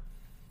Denver,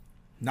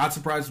 not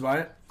surprised by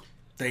it.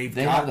 They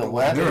have the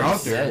weapons. They're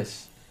out there.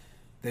 Yes.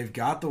 They've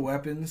got the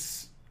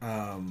weapons.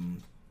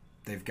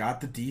 They've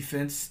got the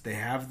defense. They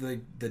have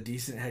the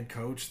decent head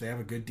coach. They have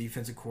a good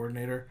defensive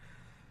coordinator.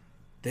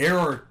 They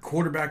are a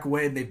quarterback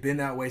away, and they've been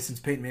that way since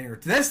Peyton Manning.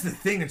 That's the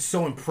thing that's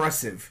so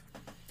impressive.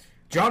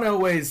 John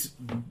Elway's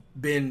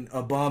been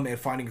a bum at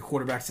finding a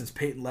quarterback since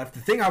Peyton left. The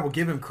thing I will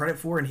give him credit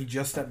for, and he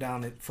just stepped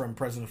down from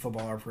president of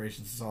football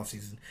operations this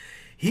offseason,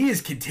 he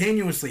has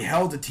continuously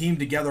held a team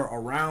together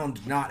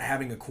around not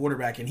having a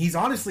quarterback, and he's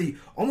honestly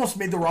almost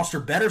made the roster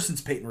better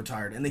since Peyton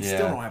retired, and they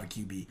still don't have a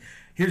QB.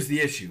 Here's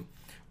the issue.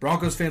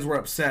 Broncos fans were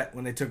upset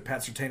when they took Pat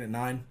Surtain at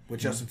 9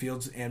 with Justin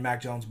Fields and Mac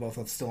Jones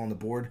both still on the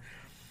board.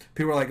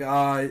 People were like,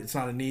 it's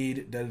not a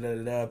need,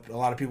 da-da-da-da-da. A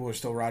lot of people are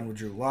still riding with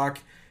Drew Lock.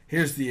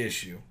 Here's the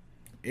issue.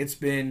 It's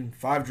been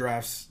 5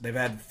 drafts. They've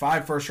had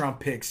 5 first-round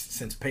picks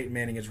since Peyton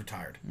Manning has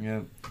retired.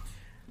 Yep.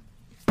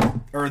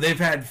 Or they've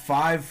had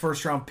 5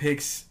 first-round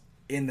picks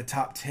in the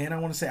top 10, I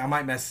want to say. I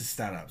might mess this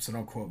stat up, so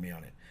don't quote me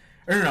on it.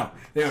 Or no.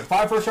 They have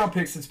 5 first-round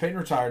picks since Peyton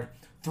retired.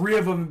 3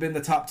 of them have been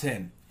the top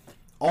 10.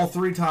 All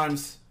 3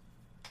 times,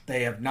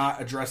 they have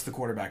not addressed the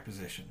quarterback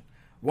position.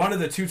 One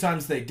of the 2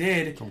 times they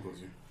did,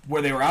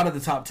 where they were out of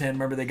the top 10,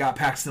 remember they got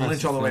Paxton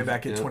Lynch all the way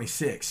back at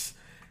 26.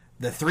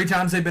 The 3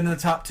 times they've been in the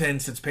top 10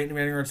 since Peyton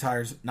Manning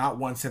retires, not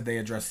once have they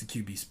addressed the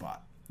QB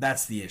spot.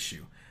 That's the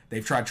issue.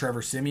 They've tried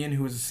Trevor Siemian,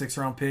 who was a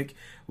 6th-round pick.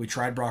 We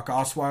tried Brock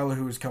Osweiler,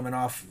 who was coming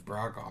off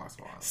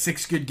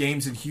 6 good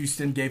games in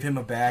Houston, gave him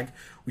a bag.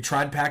 We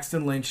tried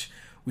Paxton Lynch.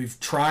 We've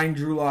tried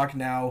Drew Lock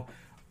now.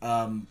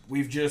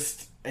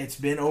 It's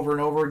been over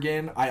and over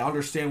again. I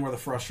understand where the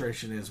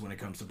frustration is when it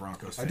comes to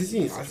Broncos. I just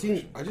seen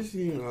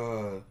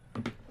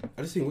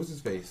what's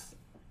his face,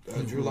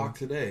 Drew Lock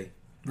today.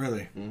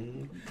 Really?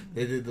 Mm-hmm.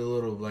 They did the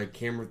little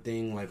camera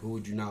thing, who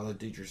would you not let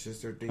date your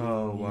sister thing.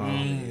 Oh wow!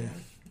 Yeah.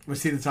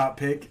 Was he the top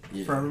pick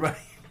for everybody?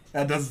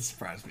 That doesn't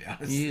surprise me.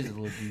 Honestly, he is a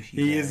little douchey.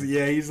 He is.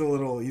 Yeah, he's a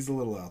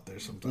little out there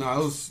sometimes.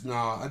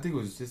 I think it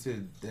was just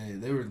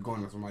they were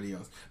going on somebody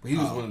else, but he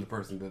was one of the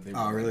person that they.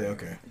 Oh, really?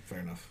 Okay, fair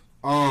enough.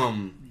 What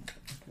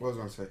was I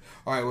gonna say?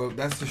 All right, well,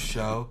 that's the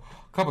show.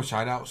 A couple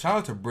shout out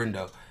to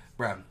Brendo.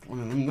 Brad, let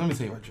me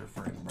tell you about your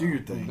friend, bro. Do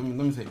your thing.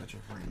 Let me tell you about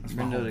your friend.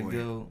 Brendo the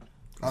goat.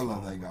 I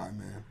love that guy,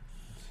 man.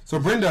 So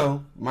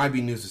Brendo might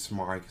be news to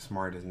Smart, because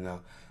Smart doesn't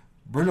know.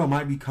 Brendo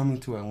might be coming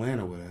to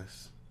Atlanta with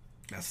us.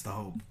 That's the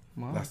hope.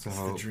 Well, that's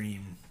the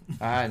dream.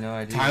 I had no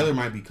idea. Tyler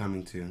might be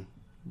coming too.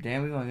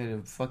 Damn, we gonna get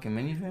a fucking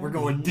minivan? We're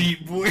going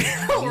deep, boy.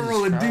 We're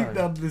rolling deep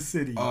down to the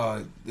city.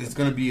 It's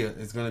gonna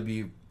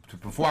be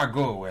before I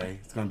go away.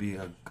 It's gonna be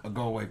a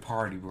go away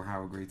party. We'll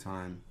have a great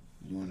time.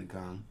 You want to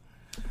come?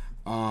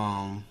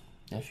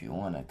 If you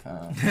want to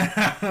come,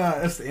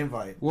 that's the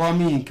invite. Well, I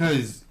mean,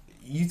 because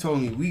you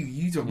told me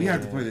we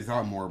have to play this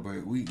out more,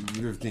 but we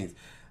do things.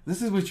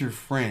 This is what your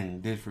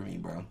friend did for me,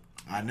 bro.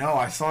 I know.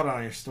 I saw it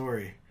on your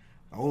story.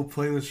 The old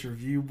playlist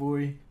review,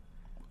 boy.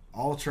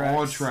 All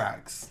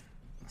tracks.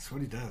 That's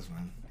what he does,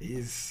 man.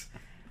 He's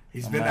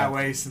been that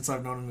way since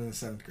I've known him in the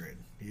 7th grade.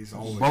 He's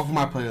always both of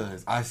my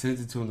playlists. I sent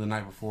it to him the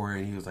night before,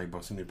 and he was like,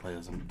 "Bro, send me the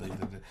playlist."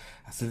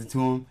 I sent it to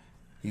him.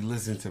 He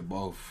listened to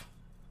both.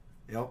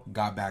 Yep.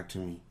 Got back to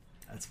me.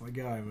 That's my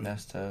guy, man.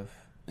 That's tough.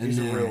 He's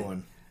a real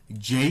one.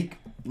 Jake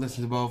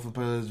listened to both of the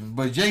playlists,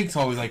 but Jake's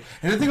always like.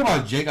 And the thing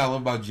about Jake, I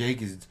love about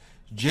Jake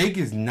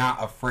is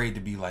not afraid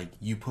to be like,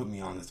 "You put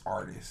me on this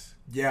artist."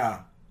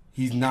 Yeah.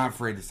 He's not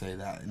afraid to say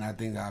that, and I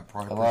think I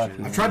probably appreciate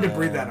it. I've tried to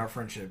breathe that in our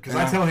friendship, because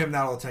I tell him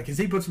that all the time, because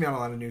he puts me on a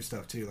lot of new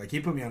stuff too. Like he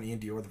put me on Ian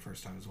Dior the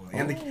first time as well,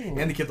 and the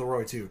Kid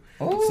Leroy too.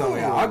 So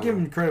yeah, I'll give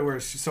him credit where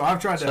it's. So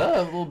I've tried to.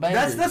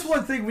 That's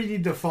one thing we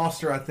need to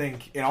foster, I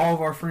think, in all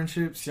of our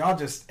friendships.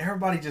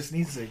 Everybody just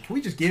needs to. Can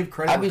we just give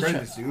credit where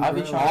credit is due?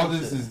 All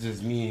this is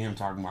just me and him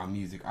talking about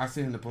music. I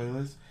sent him the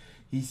playlist.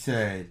 He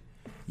said,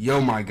 "Yo,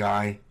 my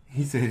guy."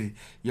 He said,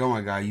 "Yo,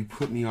 my guy, you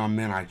put me on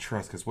Men I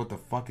Trust, because what the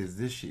fuck is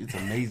this shit? It's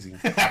amazing."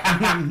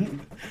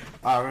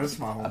 That's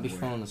my whole I be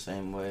feeling the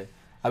same way.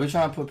 I be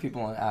trying to put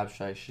people on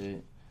abstract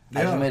shit.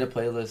 I just made a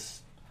playlist.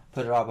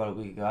 Put it out about a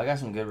week ago. I got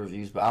some good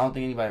reviews, but I don't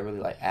think anybody really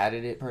like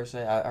added it per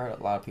se. I heard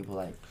a lot of people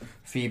like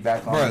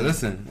feedback on it. Bro,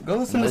 listen. Go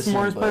listen to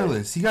Samar's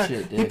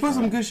playlist. He put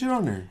some good shit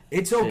on there.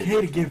 It's okay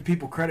to give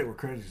people credit where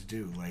credit is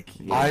due. Like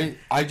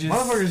I just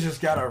motherfuckers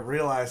just gotta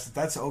realize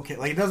that's okay.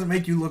 Like it doesn't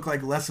make you look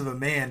like less of a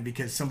man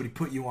because somebody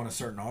put you on a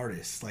certain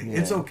artist. Like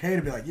it's okay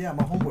to be like, yeah,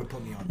 my homeboy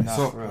put me on this.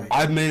 So like,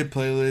 I've made a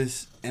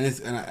playlist and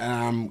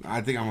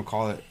I think I'm gonna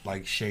call it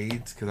like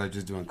shades because I'm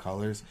just doing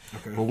colors.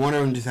 Okay. But one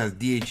of them just has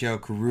DHL,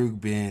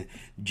 Karug Ben,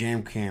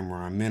 Jam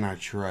Cameron, Men I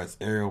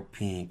Trust, Ariel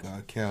Pink,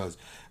 Kels,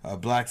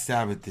 Black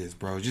Sabbath. This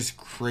bro, just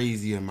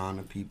crazy amount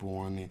of people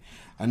on it.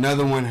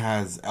 Another one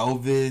has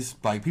Elvis,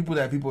 like people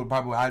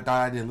probably I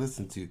thought I didn't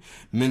listen to.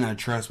 Men I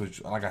Trust,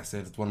 which like I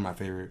said, it's one of my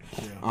favorite.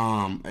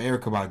 Yeah.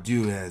 Erykah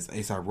Badu has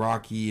A$AP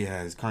Rocky, it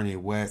has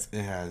Kanye West,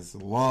 it has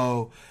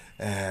Low,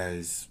 it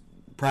has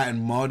Pratt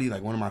and Muldy,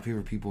 like one of my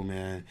favorite people,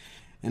 man.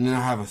 And then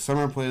I have a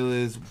summer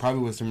playlist,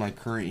 probably with some like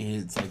current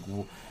hits, like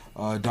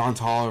Don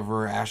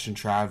Toliver, Ashton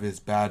Travis,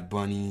 Bad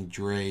Bunny,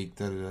 Drake,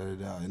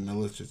 and the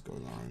list just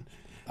goes on.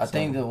 I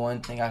think the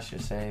one thing I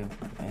should say,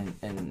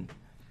 and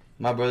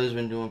my brother's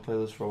been doing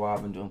playlists for a while,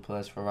 I've been doing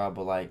playlists for a while,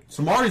 but like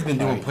Samari's been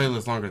doing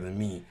playlists longer than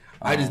me.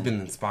 I just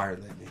been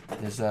inspired lately.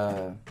 There's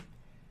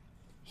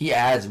he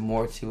adds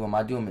more to them.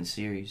 I do them in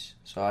series,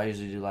 so I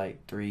usually do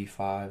like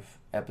 3-5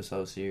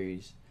 episode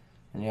series,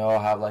 and they all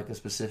have like a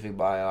specific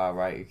bio I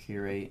write or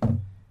curate.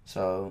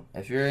 So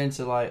if you're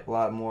into like a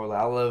lot more, like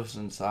I love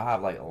since I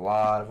have like a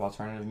lot of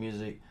alternative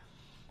music.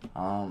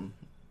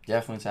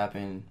 Definitely tap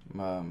in.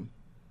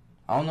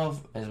 I don't know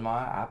if is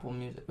my Apple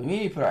Music. We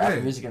need to put our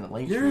Apple Music in the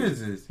link. Yours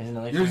is. In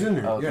the link. Yours in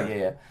there. Oh, okay,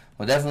 yeah.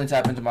 Well, definitely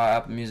tap into my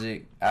Apple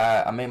Music.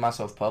 I made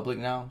myself public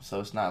now, so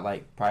it's not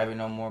like private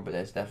no more. But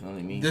that's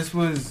definitely me. This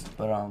was.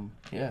 But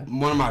yeah.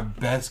 One of my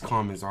best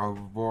comments. I'll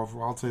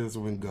tell you this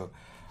when we go.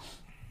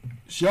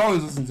 She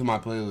always listens to my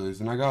playlist,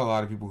 and I got a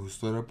lot of people who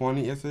stood up on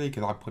it yesterday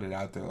because I put it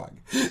out there. Like,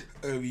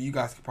 you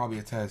guys could probably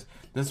attest.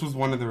 This was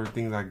one of the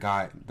things I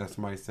got that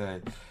somebody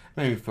said.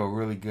 Made me feel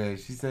really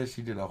good. She said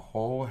she did a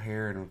whole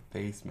hair and a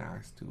face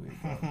mask to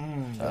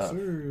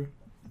it.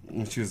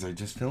 And she was like,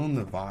 just feeling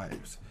the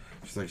vibes.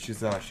 She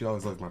said she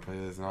always loves my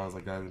playlist, and I was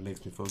like, that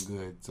makes me feel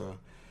good. So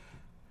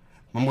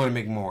I'm gonna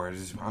make more.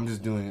 I'm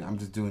just doing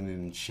it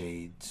in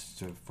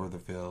shades for the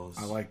feels.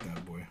 I like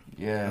that, boy.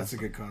 Yeah, that's a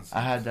good concept.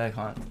 I had that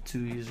 2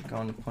 years ago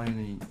on the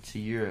plane to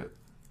Europe.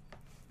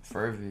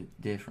 Forever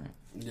different.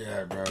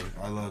 Yeah, bro,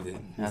 I love it.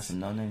 That's a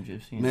no-name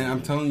gypsy. Man,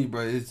 I'm telling you,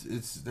 bro,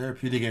 it's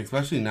therapeutic, and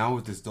especially now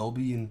with this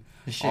Dolby and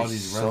all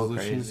these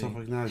resolutions and stuff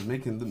like that.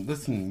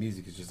 Listening to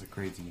music is just a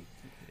crazy.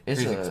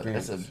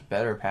 It's a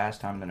better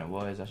pastime than it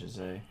was, I should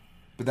say.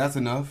 But that's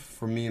enough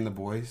for me and the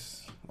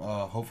boys.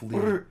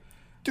 Hopefully,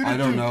 I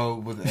don't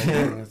know with the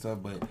editing and stuff,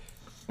 but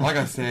like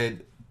I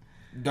said,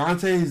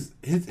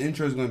 his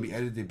intro is going to be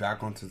edited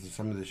back onto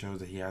some of the shows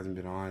that he hasn't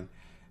been on.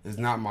 It's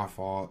not my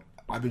fault.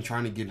 I've been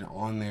trying to get it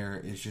on there.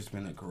 It's just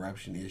been a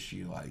corruption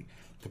issue, like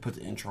to put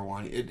the intro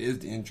on. It is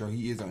the intro.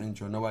 He is our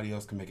intro. Nobody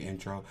else can make an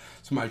intro.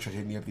 Somebody tried to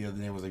hit me up the other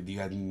day. Was like, "Do you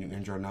guys need a new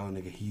intro?" No,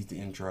 nigga, he's the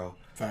intro.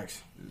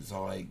 Facts.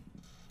 So like,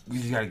 we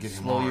just gotta get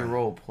him Slow on. your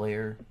roll,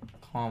 player.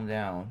 Calm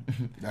down.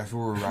 That's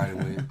what we're riding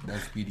with.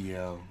 That's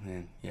BDL,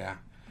 and yeah.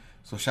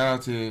 So shout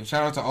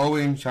out to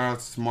Owen. Shout out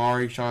to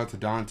Samari. Shout out to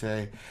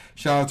Dante.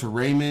 Shout out to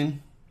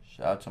Raymond.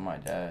 Shout out to my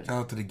dad. Shout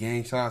out to the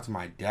gang. Shout out to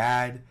my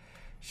dad.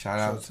 Shout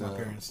out to my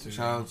parents too.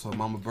 Shout out to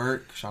Mama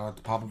Burke. Shout out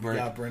to Papa Burke.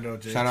 Yeah, Brendo,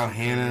 Jake, shout out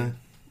Hannah.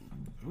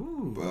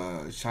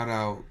 Ooh. Shout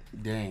out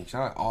Shout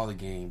out all the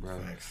gang, bro.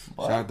 Thanks.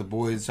 Shout out the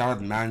boys. Shout out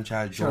to Mountain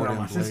Chad, Jordan, shout out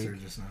my Blake. sister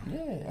just now.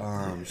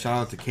 Yeah. Shout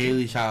out to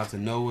Kaylee. Shout out to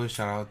Noah.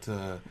 Shout out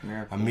to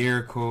A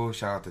Miracle.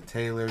 Shout out to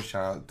Taylor.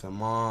 Shout out to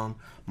my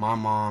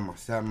mom, my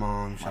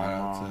stepmom. Shout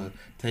out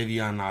to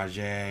Tavion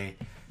Najee.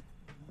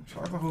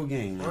 Shout out the whole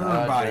gang, man.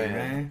 Everybody,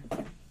 man.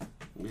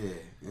 Yeah.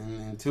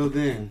 And until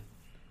then,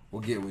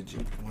 we'll get with you.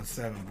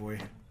 1-7, boy.